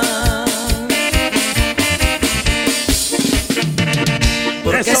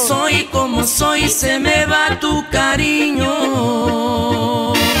 Porque eso, soy como soy, se me va tu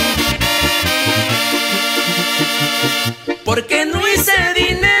cariño. Porque no hice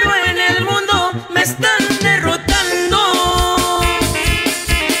dinero en el mundo, me están derrotando.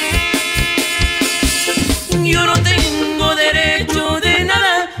 Yo no tengo derecho de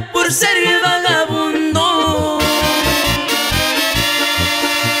nada por ser vagabundo.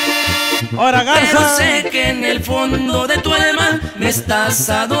 Ahora, Garza. Pero sé que en el fondo de tu alma me estás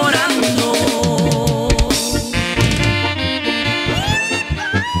adorando.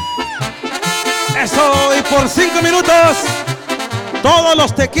 Eso, y por 5 minutos, todos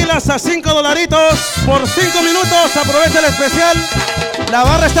los tequilas a $5. Por 5 minutos, aprovecha el especial. La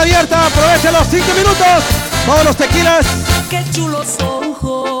barra está abierta, aprovecha los 5 minutos. Todos los tequilas. Qué chulos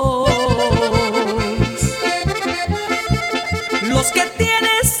ojos los que tiene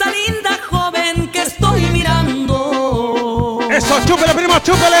esa linda joven que estoy mirando. Eso, chúpele, primo,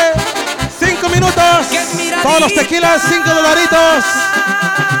 chúpele. minutos. Todos los tequilas, $5.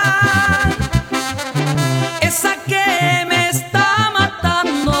 Esa que me está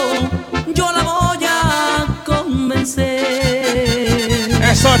matando, yo la voy a convencer.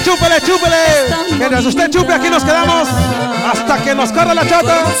 Eso, chúpele, chúpele. Mientras usted chupe, aquí nos quedamos hasta que nos corra la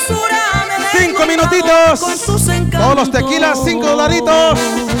chota. 5 minutitos. Todos los tequilas, $5.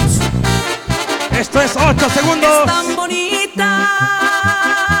 Esto es 8 segundos. Es tan bonita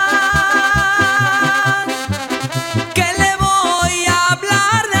que le voy a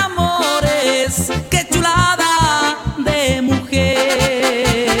hablar de amores. Qué chulada de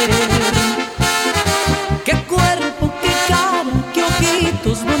mujer. Qué cuerpo, qué cara, qué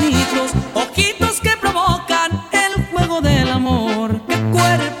ojitos bonitos. Ojitos que provocan el juego del amor. Qué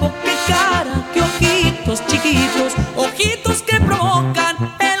cuerpo, qué cara, qué ojitos chiquitos. Ojitos que provocan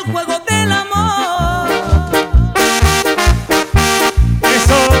el juego del amor.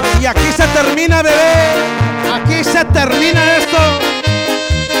 Y aquí se termina, bebé. Aquí se termina esto.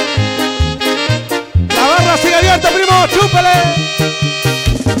 La barra sigue abierta, primo. Chúpele.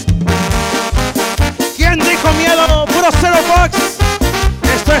 ¿Quién dijo miedo? Puro Zero Box.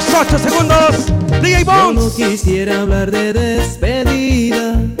 Esto es 8 segundos. DJ Bones. Yo no quisiera hablar de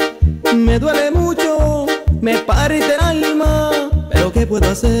despedida. Me duele mucho, me parte el alma. Pero ¿qué puedo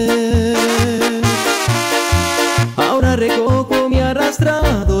hacer? Ahora recojo mi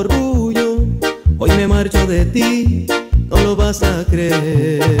arrastrado orgullo. Hoy me marcho de ti, no lo vas a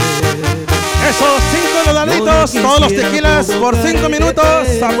creer. Esos $5, todos los tequilas por 5 minutos.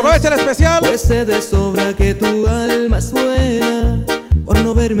 Aprovecha el especial. Pues sé de sobra que tu alma es buena por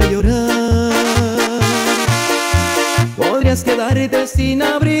no verme llorar. Podrías quedarte sin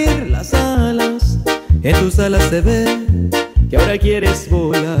abrir las alas. En tus alas se ve que ahora quieres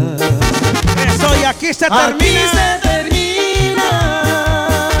volar. Eso, y aquí se termina. Aquí se termina.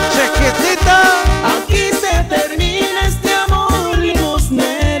 Chiquitita. Aquí se termina este amor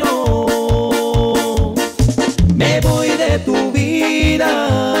limosnero. Me voy de tu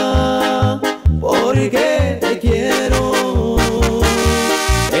vida porque te quiero.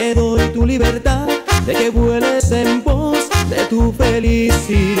 Te doy tu libertad de que vueles en pos de tu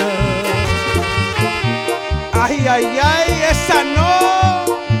felicidad. Ay, ay, ay, esa no.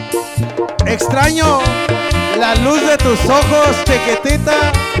 Extraño la luz de tus ojos,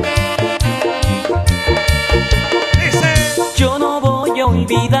 chiquitita. Dice: yo no voy a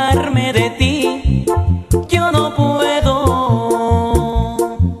olvidarme de ti. Yo no puedo.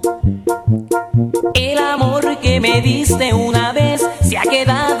 El amor que me diste una vez se ha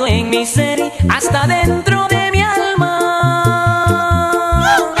quedado en mi ser hasta dentro de mi alma.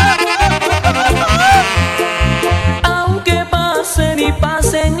 Aunque pasen y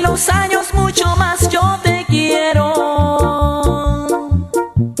pasen los años, mucho más yo te quiero.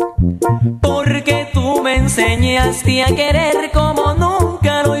 Porque tú me enseñaste a querer como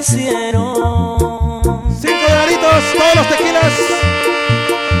nunca lo hicieron. $5, todos los tequilas.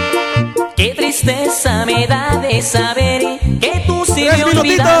 Qué tristeza me da de saber que tú sí 3 me minutitos,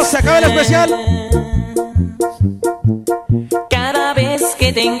 olvidaste. se acaba el especial. Cada vez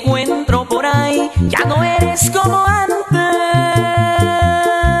que te encuentro por ahí, ya no eres como antes.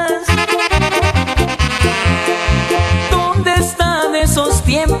 ¿Dónde están esos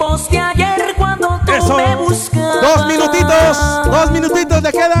tiempos de ayer cuando tú me buscabas? 2 minutitos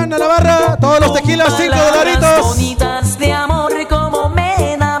le quedan a la barra. Todos los tequilas, $5. Bonitas de amor como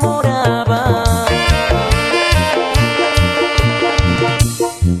me enamoraba.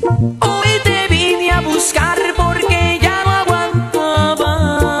 Hoy te vine a buscar porque ya no aguantaba.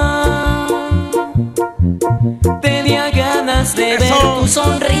 Tenía ganas de ver tu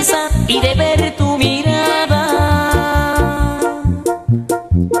sonrisa y de ver tu mirada.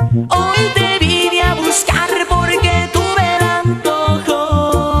 Hoy te vine a buscar porque tuve el antojo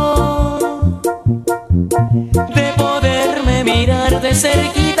de poderme mirar de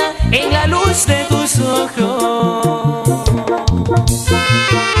cerquita en la luz de tus ojos.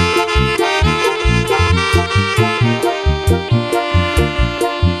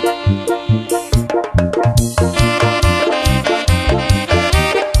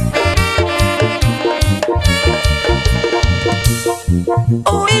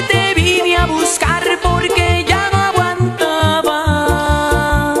 Hoy te vine a buscar porque ya no aguantaba.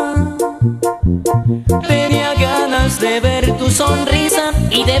 Tenía ganas de ver tu sonrisa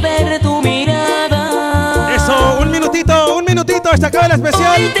y de ver tu mirada. Eso, un minutito, hasta acaba el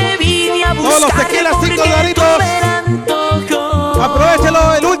especial. Hoy te vine a buscar. Todos los tequilas, $5.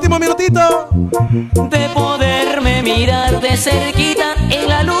 Aprovechalo, el último minutito. De poderme mirar de cerquita en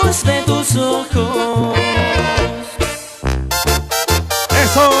la luz de tus ojos.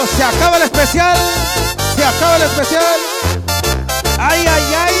 Eso, Eso, se acaba el especial. Se acaba el especial. Ay, ay,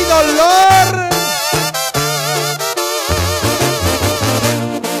 ay, dolor.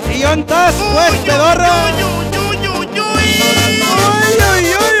 ¿Y dónde estás, pues, pedorro?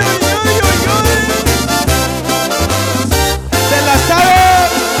 Se la sabe.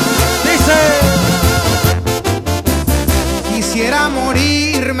 Dice: quisiera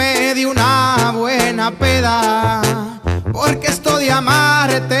morirme de una buena peda, porque esto de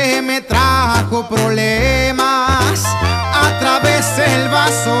amarte me trajo problemas. A través del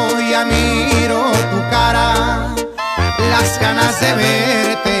vaso ya miro tu cara, las ganas de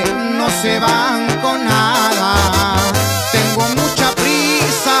verte no se van con nada. Tengo mucha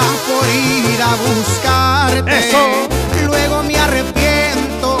prisa por ir a buscarte. Eso. Luego me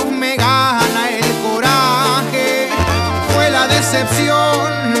arrepiento, me gana el coraje. Fue la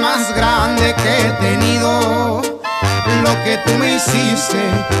decepción más grande que he tenido. Lo que tú me hiciste,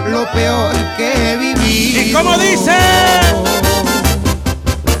 lo peor que he vivido. ¿Y cómo dice?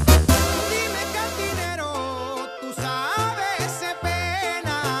 Dime, cantinero, tú sabes de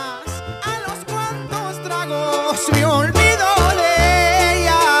penas. A los cuantos tragos me olvido de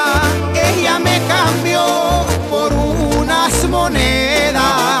ella. Ella me cambió por unas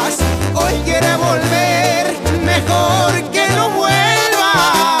monedas. Hoy quiere volver, mejor que no vuelva.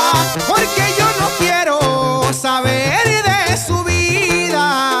 Porque yo no quiero saber de su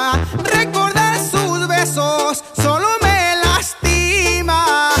vida. Recordar sus besos solo me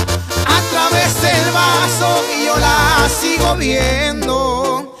lastima. A través del vaso yo la sigo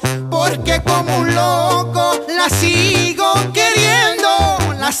viendo, porque como un loco la sigo queriendo.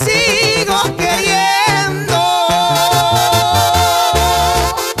 La sigo queriendo.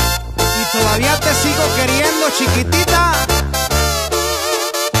 Y todavía te sigo queriendo, chiquitita.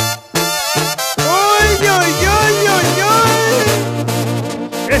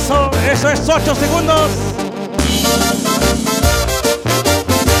 Eso es 8 segundos.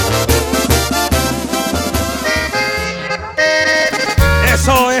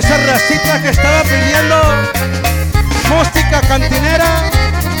 Eso, esa racita que estaba pidiendo música cantinera.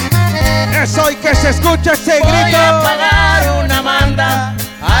 Eso, y que se escuche ese grito. Voy a pagar una manda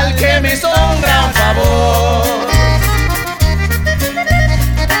al que me hizo un gran favor.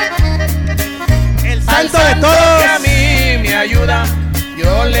 El santo Al de todos. que a mí me ayuda,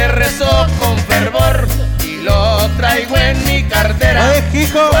 yo le rezo con fervor y lo traigo en mi cartera. Oye,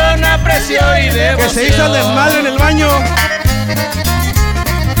 hijo, con aprecio y devoción. que se hizo el desmadre en el baño.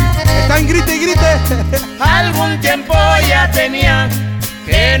 Están grite y grite. Algún tiempo ya tenía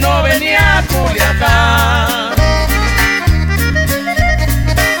que no venía a Culiacán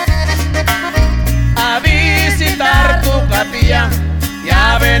a visitar tu capilla y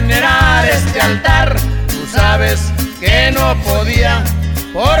a venerar este altar. Tú sabes que no podía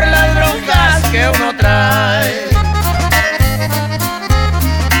por las broncas que uno trae.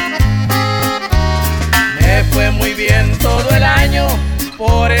 Me fue muy bien todo el año,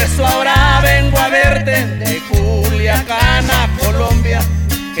 por eso ahora vengo a verte de Culiacán a Colombia.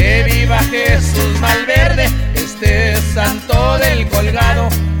 Que viva Jesús Malverde, este santo del colgado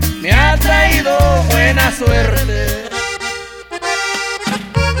me ha traído buena suerte.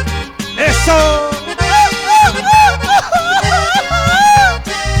 Eso.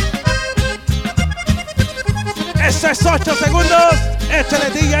 Eso es 8 segundos. Échale,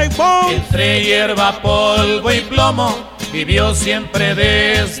 DJ Bones. Entre hierba, polvo y plomo vivió siempre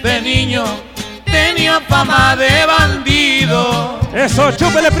desde niño. Tenía fama de bandido. Eso,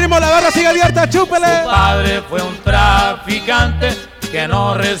 chúpele, primo, la barra sigue abierta, chúpele. Su padre fue un traficante que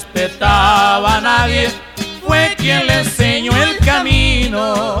no respetaba a nadie. Fue quien le enseñó el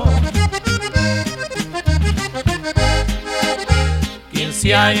camino.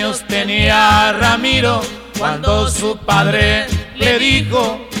 15 años tenía Ramiro cuando su padre le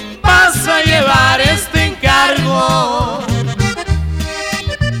dijo: vas a llevar este encargo.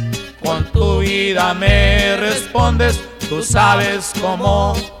 Con tu vida me respondes, tú sabes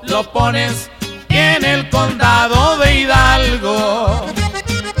cómo lo pones, y en el condado de Hidalgo.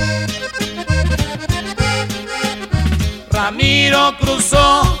 Ramiro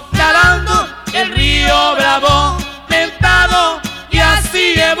cruzó nadando el río Bravo, mentado, y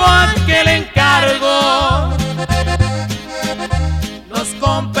así llevó aquel encargo. Los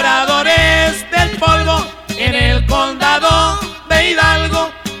compradores del polvo en el condado de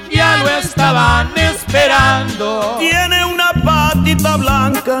Hidalgo ya lo estaban esperando. Tiene una patita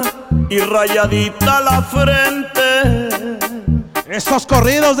blanca y rayadita la frente. Esos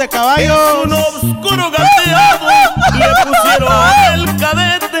corridos de caballos. Es un oscuro gateado, le pusieron el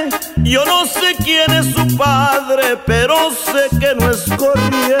cadete. Yo no sé quién es su padre, pero sé que no es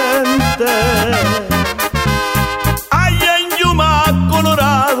corriente.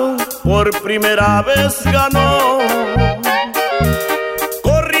 primera vez ganó.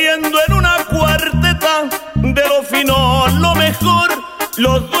 Corriendo en una cuarteta, de lo fino lo mejor,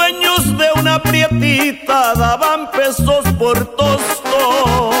 los dueños de una prietita daban pesos por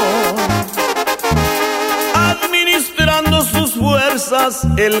tosto. Administrando sus fuerzas,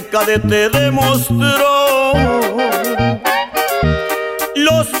 el cadete demostró.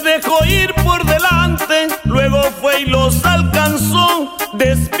 Los dejó ir por delante, luego fue y los alcanzó.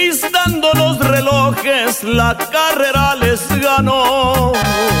 Despistando los relojes, la carrera les ganó.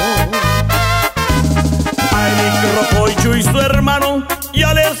 Al micropocho y su hermano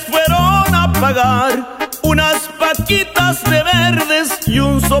ya les fueron a pagar unas paquitas de verdes y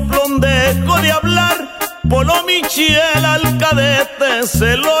un soplondejo de hablar. Polo Michiel al cadete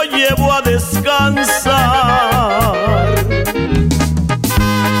se lo llevó a descansar.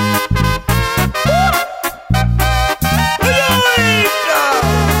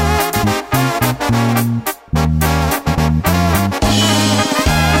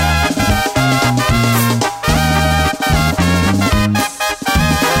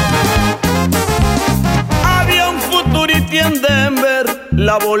 Había un Futurity en Denver,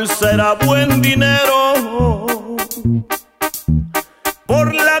 la bolsa era buen dinero.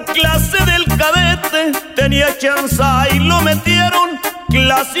 Por la clase del cadete tenía chance y lo metieron.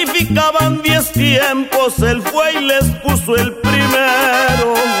 Clasificaban 10 tiempos, él fue y les puso el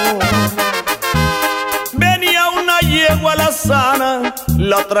primero. Venía una yegua alazana,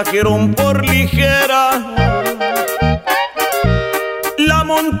 la trajeron por ligera. La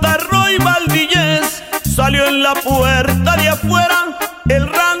Montarroy Valdillez salió en la puerta de afuera. El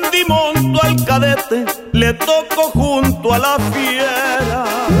Randy montó al cadete, le tocó junto a la fiera.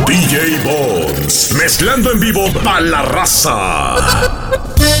 DJ Bones, mezclando en vivo pa' la raza.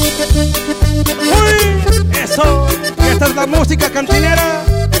 ¡Uy! ¡Eso! Esta es la música cantinera.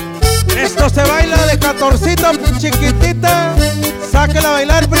 Esto se baila de 14 chiquitita. Sáquela a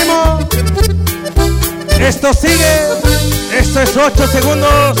bailar, primo. Esto sigue. Esto es 8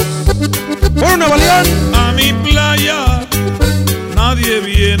 segundos. ¡Por Nuevo León! A mi playa nadie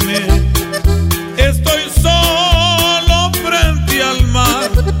viene. Estoy solo frente al mar.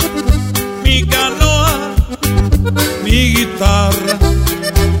 Mi canoa, mi guitarra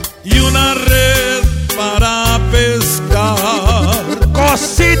y una red para pescar.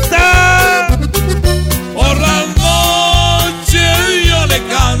 ¡Cosita! Por las noches yo le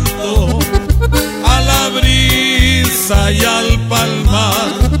canto a la brisa y al palmar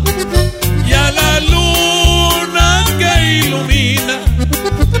y a la luna que ilumina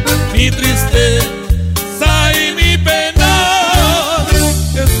mi tristeza y mi pena,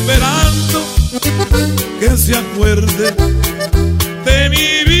 esperando que se acuerde de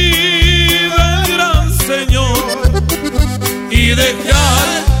mi vida el gran Señor y dejar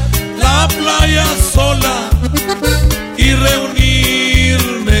la playa sola y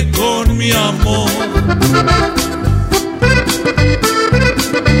reunirme con mi amor.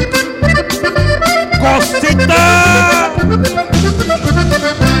 ¡Cosita!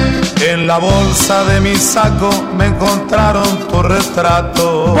 En la bolsa de mi saco me encontraron tu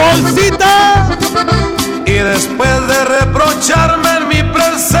retrato. ¡Bolsita! Y después de reprocharme en mi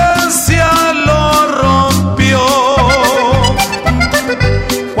presencia lo rompió.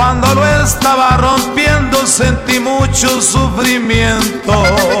 Cuando lo estaba rompiendo sentí mucho sufrimiento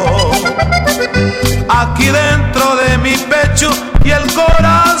aquí dentro de mi pecho y el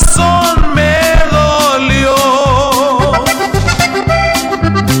corazón me dolió.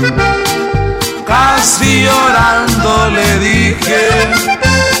 Casi llorando le dije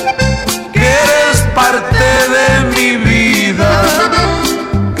que eres parte de mi vida,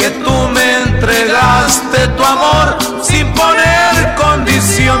 que tú me entregaste tu amor sin poner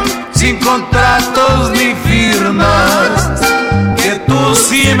condición, sin contratos ni firmas, que tú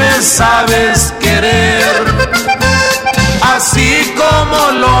sí me sabes querer, así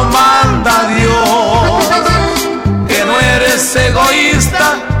como lo manda Dios, que no eres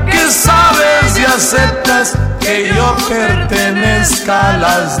egoísta, que sabes y aceptas que yo pertenezca a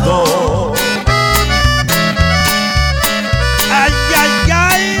las dos. ¡Ay, ay,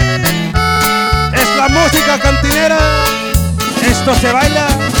 ay! Es la música cantinera. Esto se baila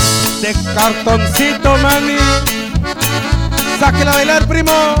de cartoncito, mami. Sáquela a bailar,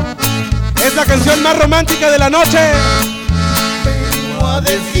 primo. Es la canción más romántica de la noche. Vengo a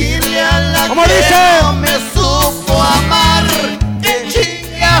decirle a la ¿Cómo que dice? no me supo amar, que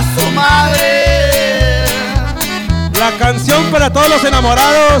chingue a su madre. La canción para todos los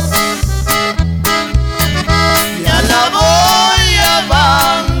enamorados. Ya la voy a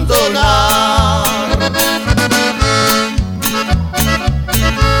abandonar.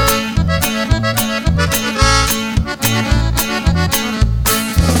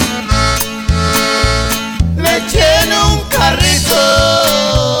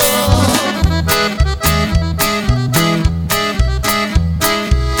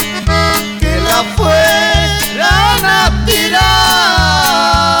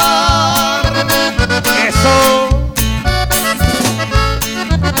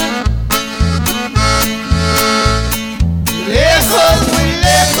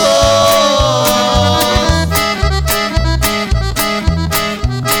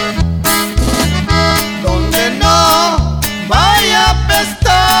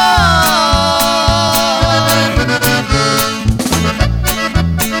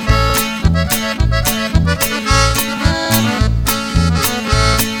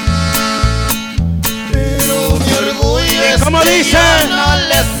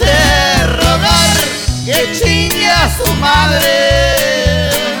 madre.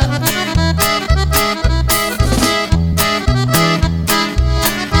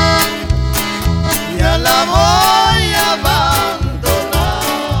 Ya la voy a abandonar.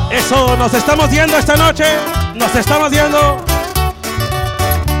 Eso, nos estamos yendo esta noche. Nos estamos yendo.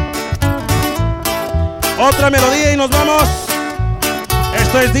 Otra melodía y nos vamos.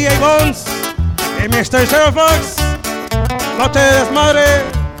 Esto es DJ Bones y Mr. Zero Fox. Noche de desmadre.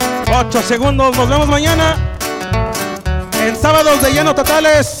 8 segundos. Nos vemos mañana. En sábados de lleno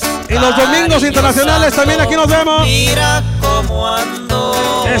totales. Y los domingos internacionales también aquí nos vemos. Mira cómo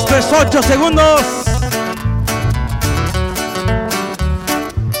ando. Esto es 8 segundos.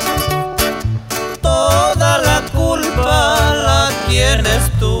 Toda la culpa la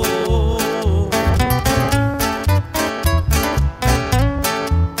tienes tú.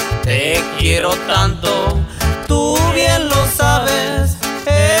 Te quiero tanto, tú bien lo sabes.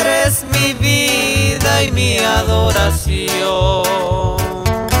 Eres mi vida y mi adoración.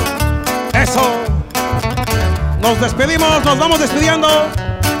 Eso. Nos despedimos, nos vamos despidiendo.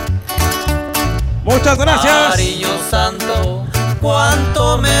 Muchas gracias. Cariño santo,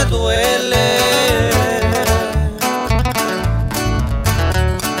 cuánto me duele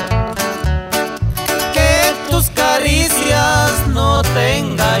que tus caricias no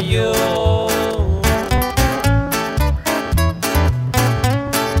tenga yo.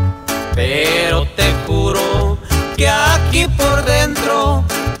 Pero te juro que aquí por dentro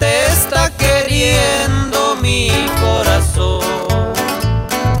te está queriendo mi corazón.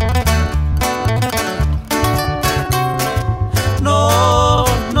 No,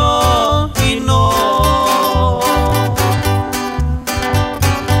 no y no.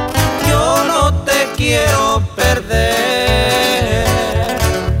 Yo no te quiero perder.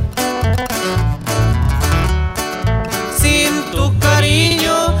 Sin tu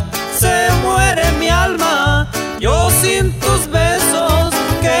cariño se muere mi alma. Yo sin tus besos,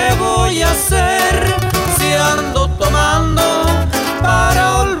 ¿qué voy a hacer? Si ando tomando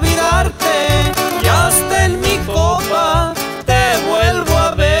para olvidarte y hasta en mi copa te vuelvo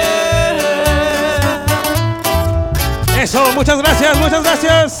a ver. Eso, muchas gracias, muchas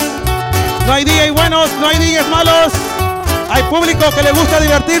gracias. No hay DJ buenos, no hay DJs malos. Hay público que le gusta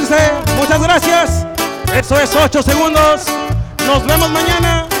divertirse. Muchas gracias. Eso es 8 segundos. Nos vemos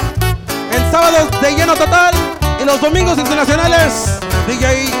mañana en sábados de lleno total y los domingos internacionales.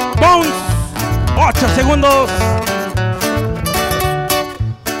 DJ Bones, 8 segundos.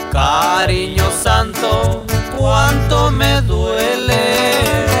 Cariño santo, cuánto me duele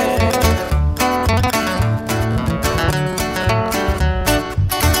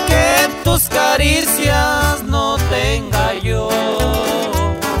que tus caricias no tenga yo.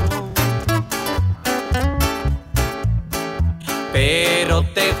 Pero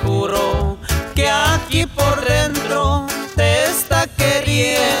te juro que aquí por dentro te está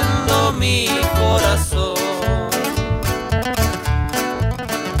queriendo mi corazón.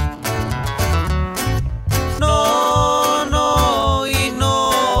 No, no y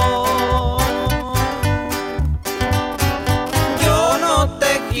no. Yo no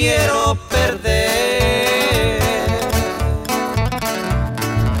te quiero perder.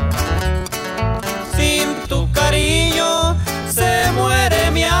 Sin tu cariño se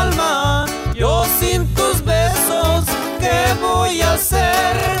muere mi alma. Yo sin tus besos, ¿qué voy a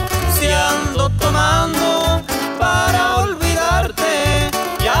hacer? Si ando tomando para olvidarte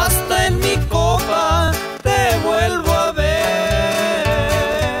y hasta en mi copa te vuelvo a ver.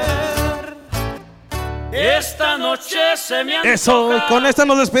 Esta noche se me antoja. Eso, y con esto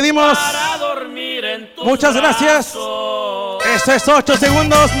nos despedimos. Para dormir en tus Muchas gracias. brazos. Esto es 8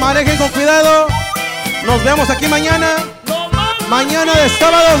 segundos. Manejen con cuidado. Nos vemos aquí mañana. Mañana de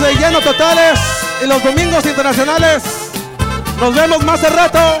sábados de lleno totales y los domingos internacionales. Nos vemos más de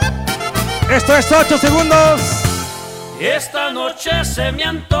rato. Esto es 8 segundos. Esta noche se me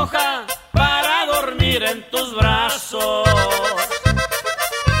antoja para dormir en tus brazos.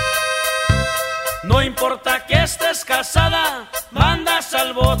 No importa que estés casada, mandas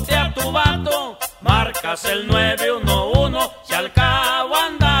al bote a tu vato, marcas el 911 si al cabo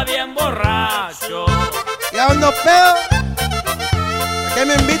anda bien borracho. Ya ando pedo. ¿Por qué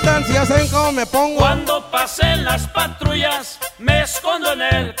me invitan si ya saben cómo me pongo? Cuando pasen las patrullas, me escondo en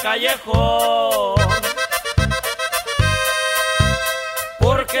el callejón.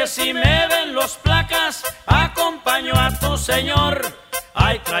 Porque si me ven los placas, acompaño a tu señor.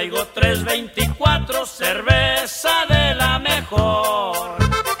 Ahí traigo 324, cerveza de la mejor.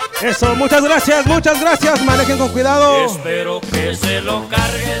 Eso, muchas gracias, manejen con cuidado. Espero que se lo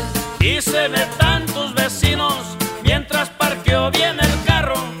carguen y se metan tus vecinos. Mientras parqueo bien el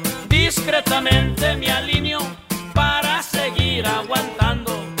carro, discretamente me alineo para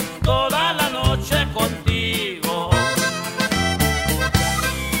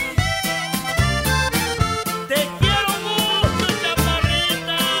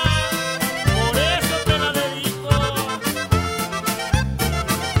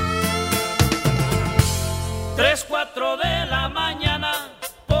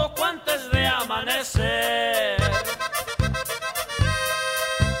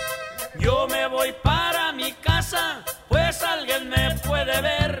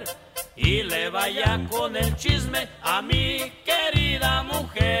le vaya con el chisme a mi querida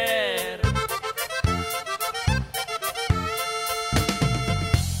mujer.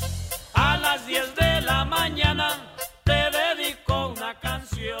 A las 10 de la mañana te dedico una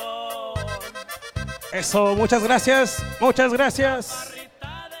canción. Eso, muchas gracias, muchas gracias.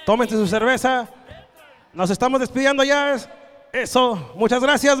 Tómense su cerveza. Nos estamos despidiendo ya. Eso, muchas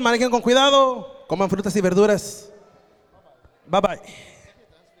gracias. Manejen con cuidado. Coman frutas y verduras. Bye bye.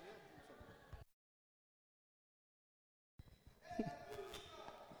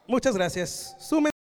 Muchas gracias.